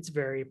much. It's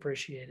very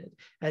appreciated.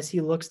 As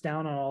he looks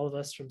down on all of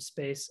us from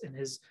space in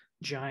his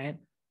giant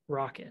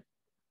rocket.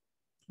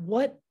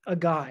 What a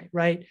guy,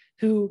 right?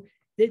 Who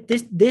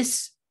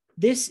this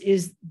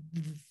is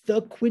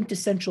the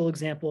quintessential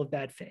example of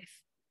bad faith.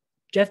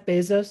 Jeff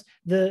Bezos,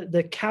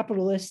 the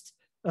capitalist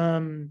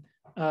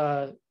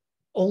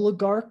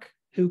oligarch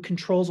who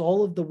controls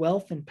all of the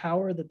wealth and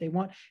power that they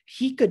want,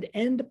 he could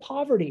end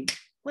poverty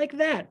like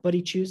that, but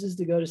he chooses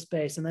to go to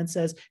space and then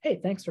says, hey,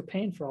 thanks for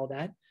paying for all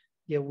that,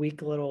 you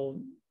weak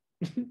little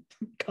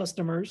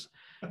customers,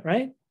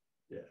 right?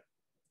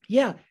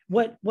 Yeah.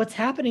 What's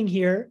happening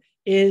here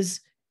is,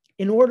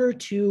 in order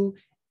to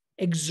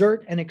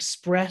exert and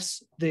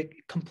express the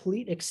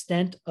complete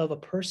extent of a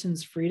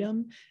person's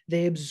freedom,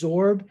 they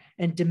absorb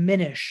and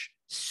diminish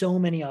so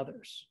many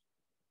others.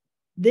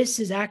 This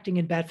is acting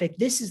in bad faith.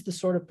 This is the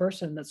sort of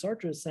person that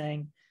Sartre is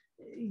saying,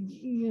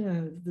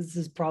 yeah, this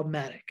is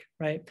problematic,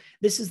 right?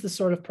 This is the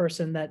sort of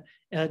person that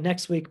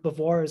next week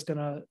Beauvoir is going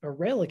to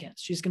rail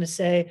against. She's going to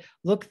say,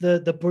 look,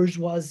 the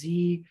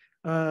bourgeoisie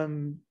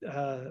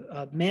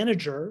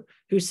manager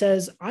who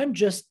says, I'm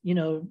just,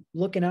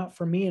 looking out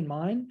for me and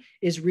mine,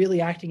 is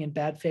really acting in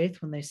bad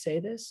faith when they say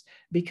this,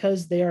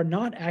 because they are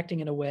not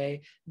acting in a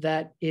way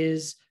that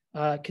is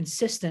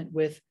consistent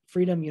with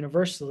freedom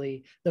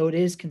universally, though it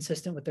is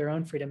consistent with their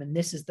own freedom. And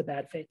this is the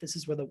bad faith. This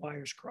is where the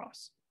wires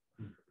cross,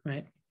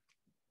 right?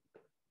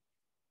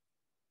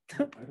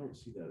 I don't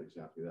see that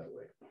exactly that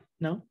way.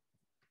 No?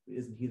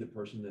 Isn't he the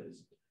person that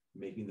is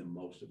making the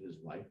most of his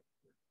life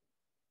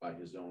by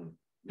his own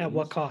means? At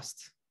what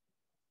cost?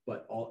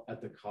 But all at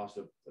the cost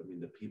of,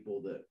 the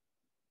people that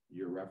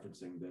you're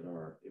referencing that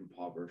are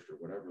impoverished or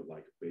whatever,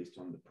 like based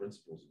on the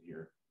principles in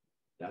here,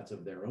 that's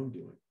of their own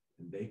doing.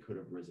 And they could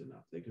have risen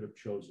up. They could have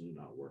chosen to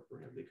not work for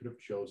him. They could have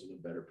chosen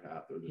a better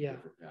path or the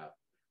different path.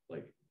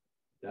 Like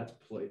that's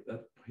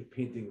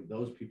painting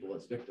those people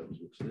as victims,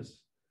 which this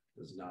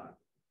does not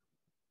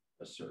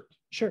assert.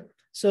 Sure.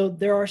 So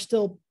there are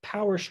still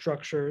power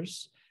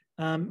structures,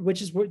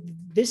 which is where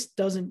this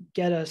doesn't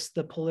get us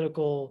the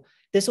political.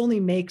 This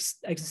only makes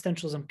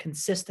existentialism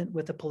consistent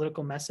with a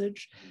political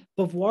message.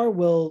 Beauvoir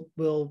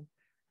will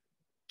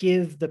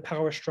give the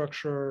power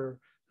structure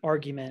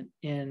argument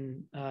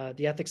in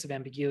the Ethics of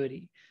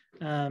Ambiguity.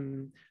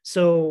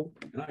 So,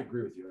 and I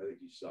agree with you. I think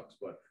he sucks,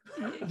 but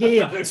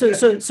yeah.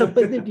 So,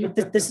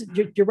 but this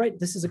you're right.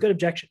 This is a good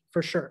objection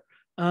for sure.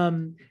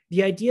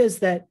 The idea is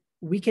that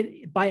we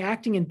can, by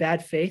acting in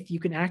bad faith, you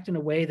can act in a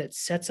way that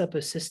sets up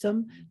a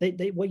system.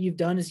 What you've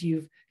done is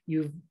you've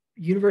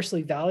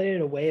universally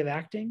validated a way of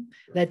acting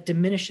that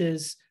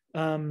diminishes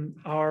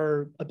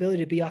our ability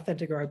to be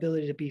authentic, our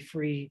ability to be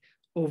free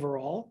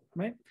overall,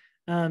 right?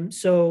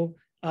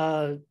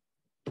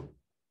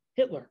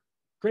 Hitler,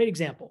 great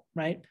example,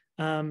 right?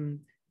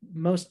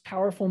 Most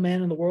powerful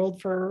man in the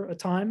world for a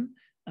time,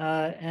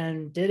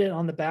 and did it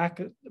on the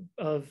back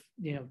of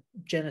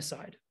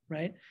genocide,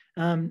 right?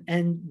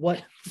 And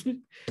what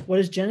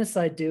does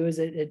genocide do is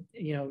it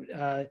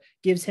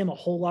gives him a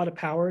whole lot of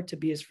power to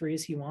be as free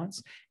as he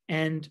wants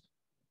and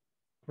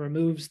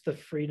removes the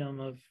freedom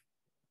of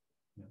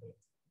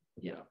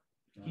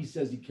He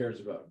says he cares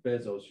about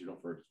Bezos,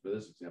 for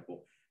this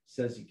example,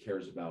 says he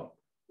cares about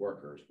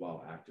workers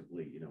while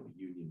actively,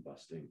 union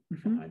busting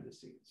behind the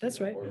scenes.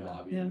 That's right. Or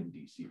lobbying in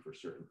DC for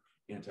certain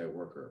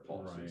anti-worker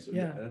policies. So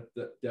that's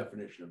the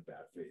definition of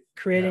bad faith.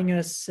 Creating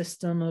a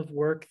system of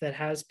work that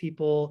has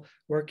people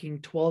working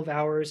 12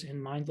 hours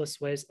in mindless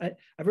ways.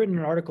 I've written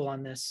an article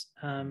on this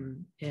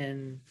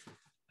in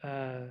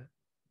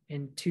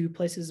in two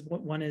places.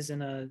 One is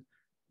in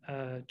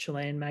a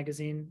Chilean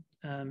magazine,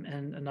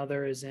 and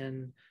another is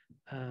in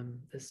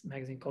this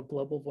magazine called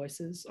Global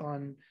Voices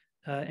on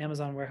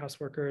Amazon warehouse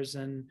workers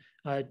and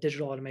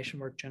digital automation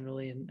work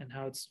generally, and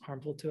how it's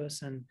harmful to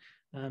us. And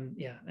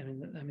yeah, I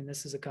mean,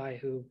 this is a guy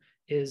who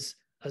is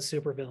a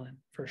supervillain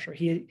for sure.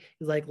 He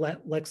is like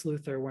Lex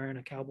Luthor wearing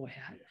a cowboy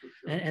hat,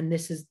 yeah, sure. and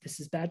this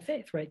is bad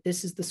faith, right?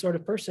 This is the sort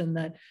of person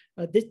that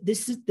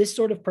this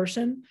sort of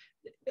person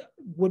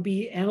would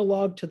be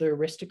analog to the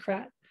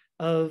aristocrat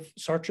of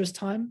Sartre's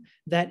time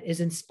that is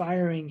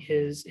inspiring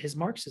his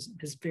Marxism,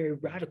 his very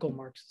radical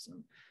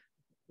Marxism.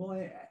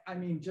 Well, I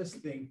mean, just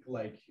think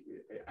like,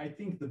 I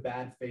think the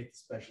bad faith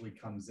especially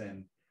comes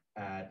in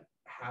at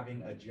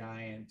having a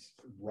giant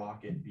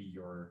rocket be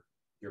your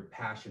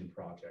passion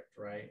project,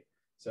 right?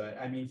 So,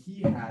 I mean,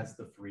 he has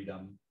the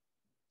freedom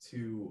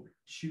to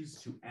choose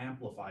to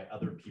amplify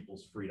other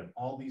people's freedom,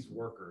 all these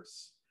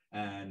workers.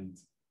 And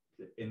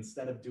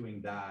instead of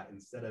doing that,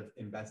 instead of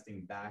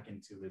investing back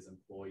into his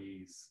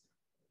employees,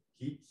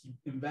 he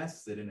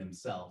invests it in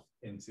himself,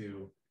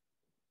 into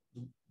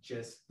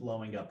just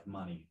blowing up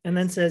money. And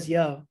then says,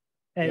 yo,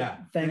 hey, yeah,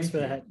 thanks for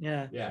that.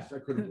 Yeah. Yeah. I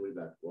couldn't believe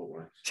that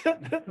quote.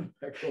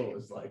 That quote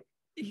was like,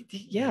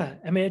 yeah.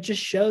 I mean, it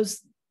just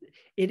shows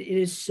it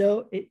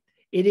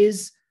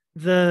is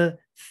the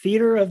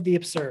theater of the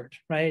absurd,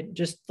 right?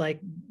 Just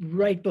like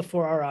right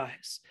before our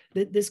eyes.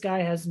 This guy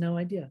has no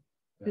idea.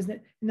 Yeah. Isn't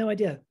it? No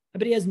idea. I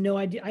bet he has no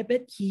idea. I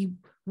bet he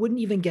wouldn't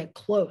even get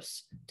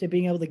close to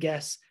being able to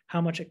guess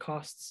how much it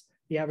costs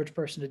the average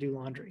person to do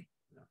laundry.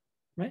 No.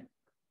 Right?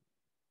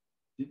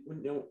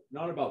 No,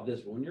 not about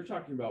this, but when you're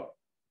talking about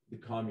the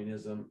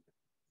communism,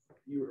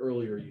 you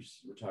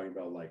were talking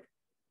about like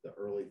the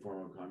early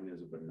form of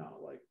communism, but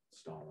not like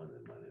Stalin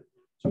and Lenin.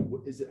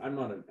 So is it? I'm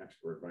not an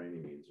expert by any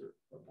means or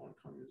upon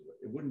communism,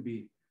 but it wouldn't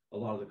be a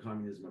lot of the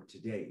communism of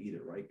today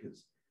either, right?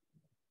 Because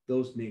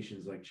those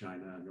nations like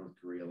China and North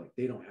Korea, like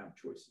they don't have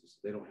choices,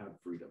 they don't have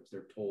freedoms.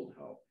 They're told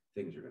how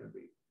things are going to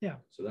be. Yeah.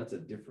 So that's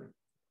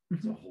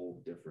it's a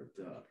whole different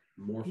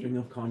morphing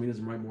of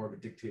communism, right? More of a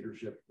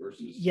dictatorship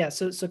versus. Yeah.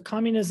 So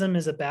communism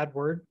is a bad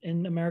word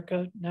in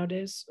America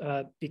nowadays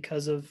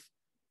because of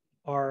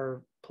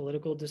our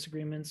political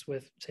disagreements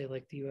with, say,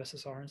 like the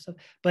USSR and stuff.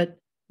 But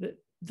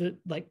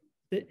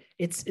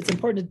it's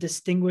important to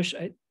distinguish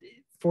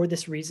for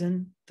this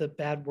reason, the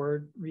bad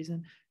word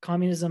reason,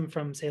 communism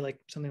from, say, like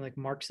something like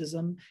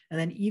Marxism. And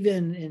then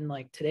even in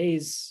like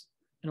today's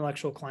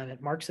intellectual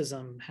climate,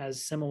 Marxism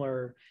has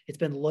similar, it's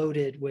been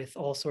loaded with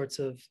all sorts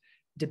of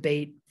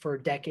debate for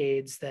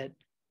decades that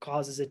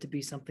causes it to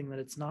be something that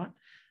it's not.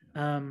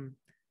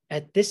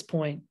 At this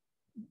point,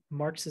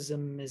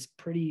 Marxism is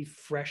pretty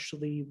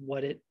freshly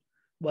what it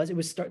was. It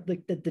was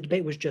the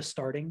debate was just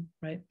starting,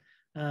 right?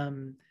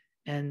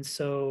 And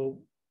so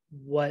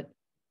what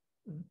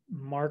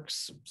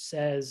Marx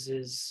says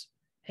is,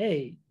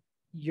 hey,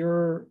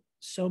 you're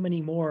so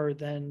many more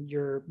than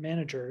your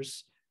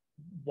managers.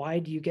 Why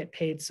do you get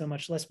paid so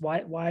much less?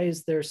 Why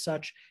is there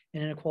such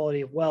an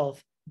inequality of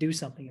wealth? Do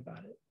something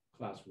about it.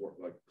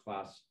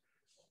 Class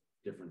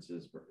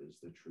differences is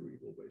the true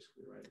evil,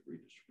 basically, right?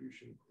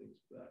 Redistribution, things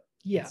like that.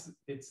 Yeah.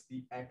 It's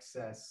the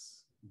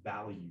excess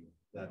value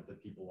that the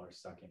people are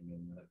sucking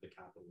in the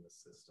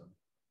capitalist system.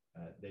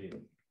 They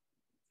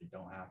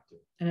don't have to.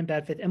 And in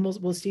bad faith. And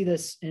we'll see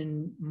this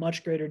in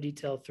much greater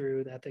detail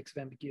through the ethics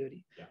of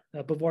ambiguity.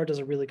 Yeah. Beauvoir does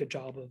a really good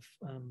job of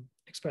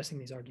expressing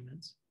these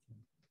arguments.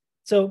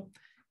 So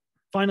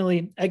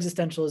finally,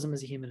 existentialism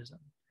is a humanism.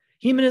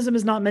 Humanism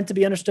is not meant to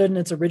be understood in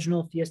its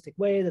original theistic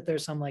way, that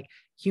there's some like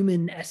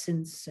human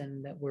essence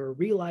and that we're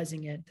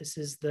realizing it. This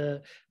is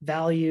the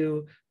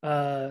value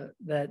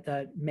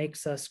that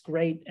makes us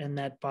great, and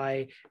that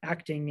by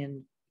acting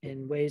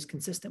in ways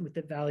consistent with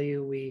the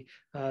value, we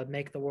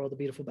make the world a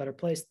beautiful, better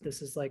place.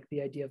 This is like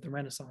the idea of the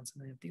Renaissance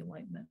and the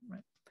Enlightenment,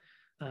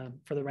 right?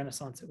 For the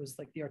Renaissance, it was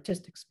like the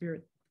artistic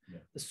spirit,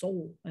 the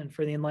soul, and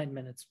for the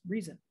Enlightenment, it's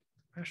reason,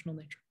 rational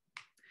nature.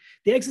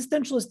 The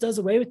existentialist does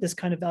away with this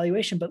kind of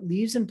valuation, but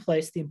leaves in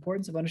place the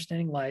importance of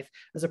understanding life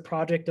as a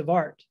project of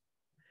art,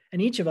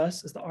 and each of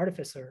us is the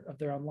artificer of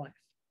their own life.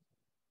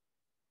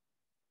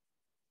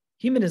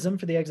 Humanism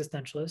for the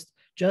existentialist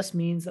just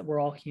means that we're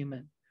all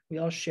human. We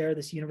all share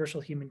this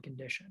universal human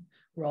condition.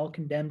 We're all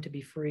condemned to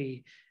be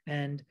free,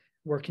 and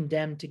we're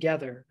condemned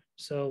together,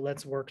 so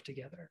let's work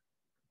together.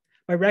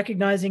 By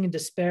recognizing in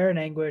despair and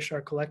anguish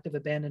our collective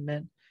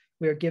abandonment,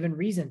 we are given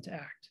reason to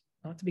act,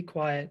 not to be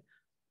quiet,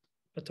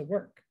 but to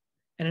work.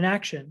 And in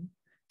action,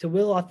 to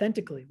will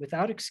authentically,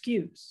 without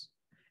excuse,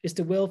 is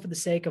to will for the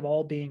sake of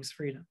all beings'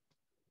 freedom.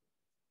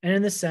 And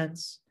in this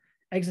sense,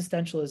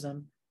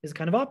 existentialism is a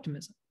kind of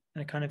optimism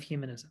and a kind of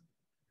humanism.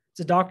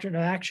 It's a doctrine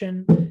of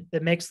action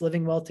that makes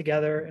living well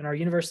together in our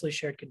universally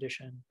shared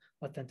condition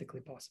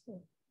authentically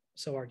possible.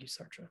 So argues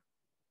Sartre.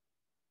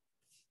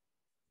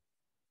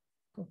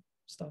 Cool.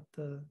 Stop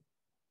the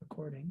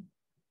recording.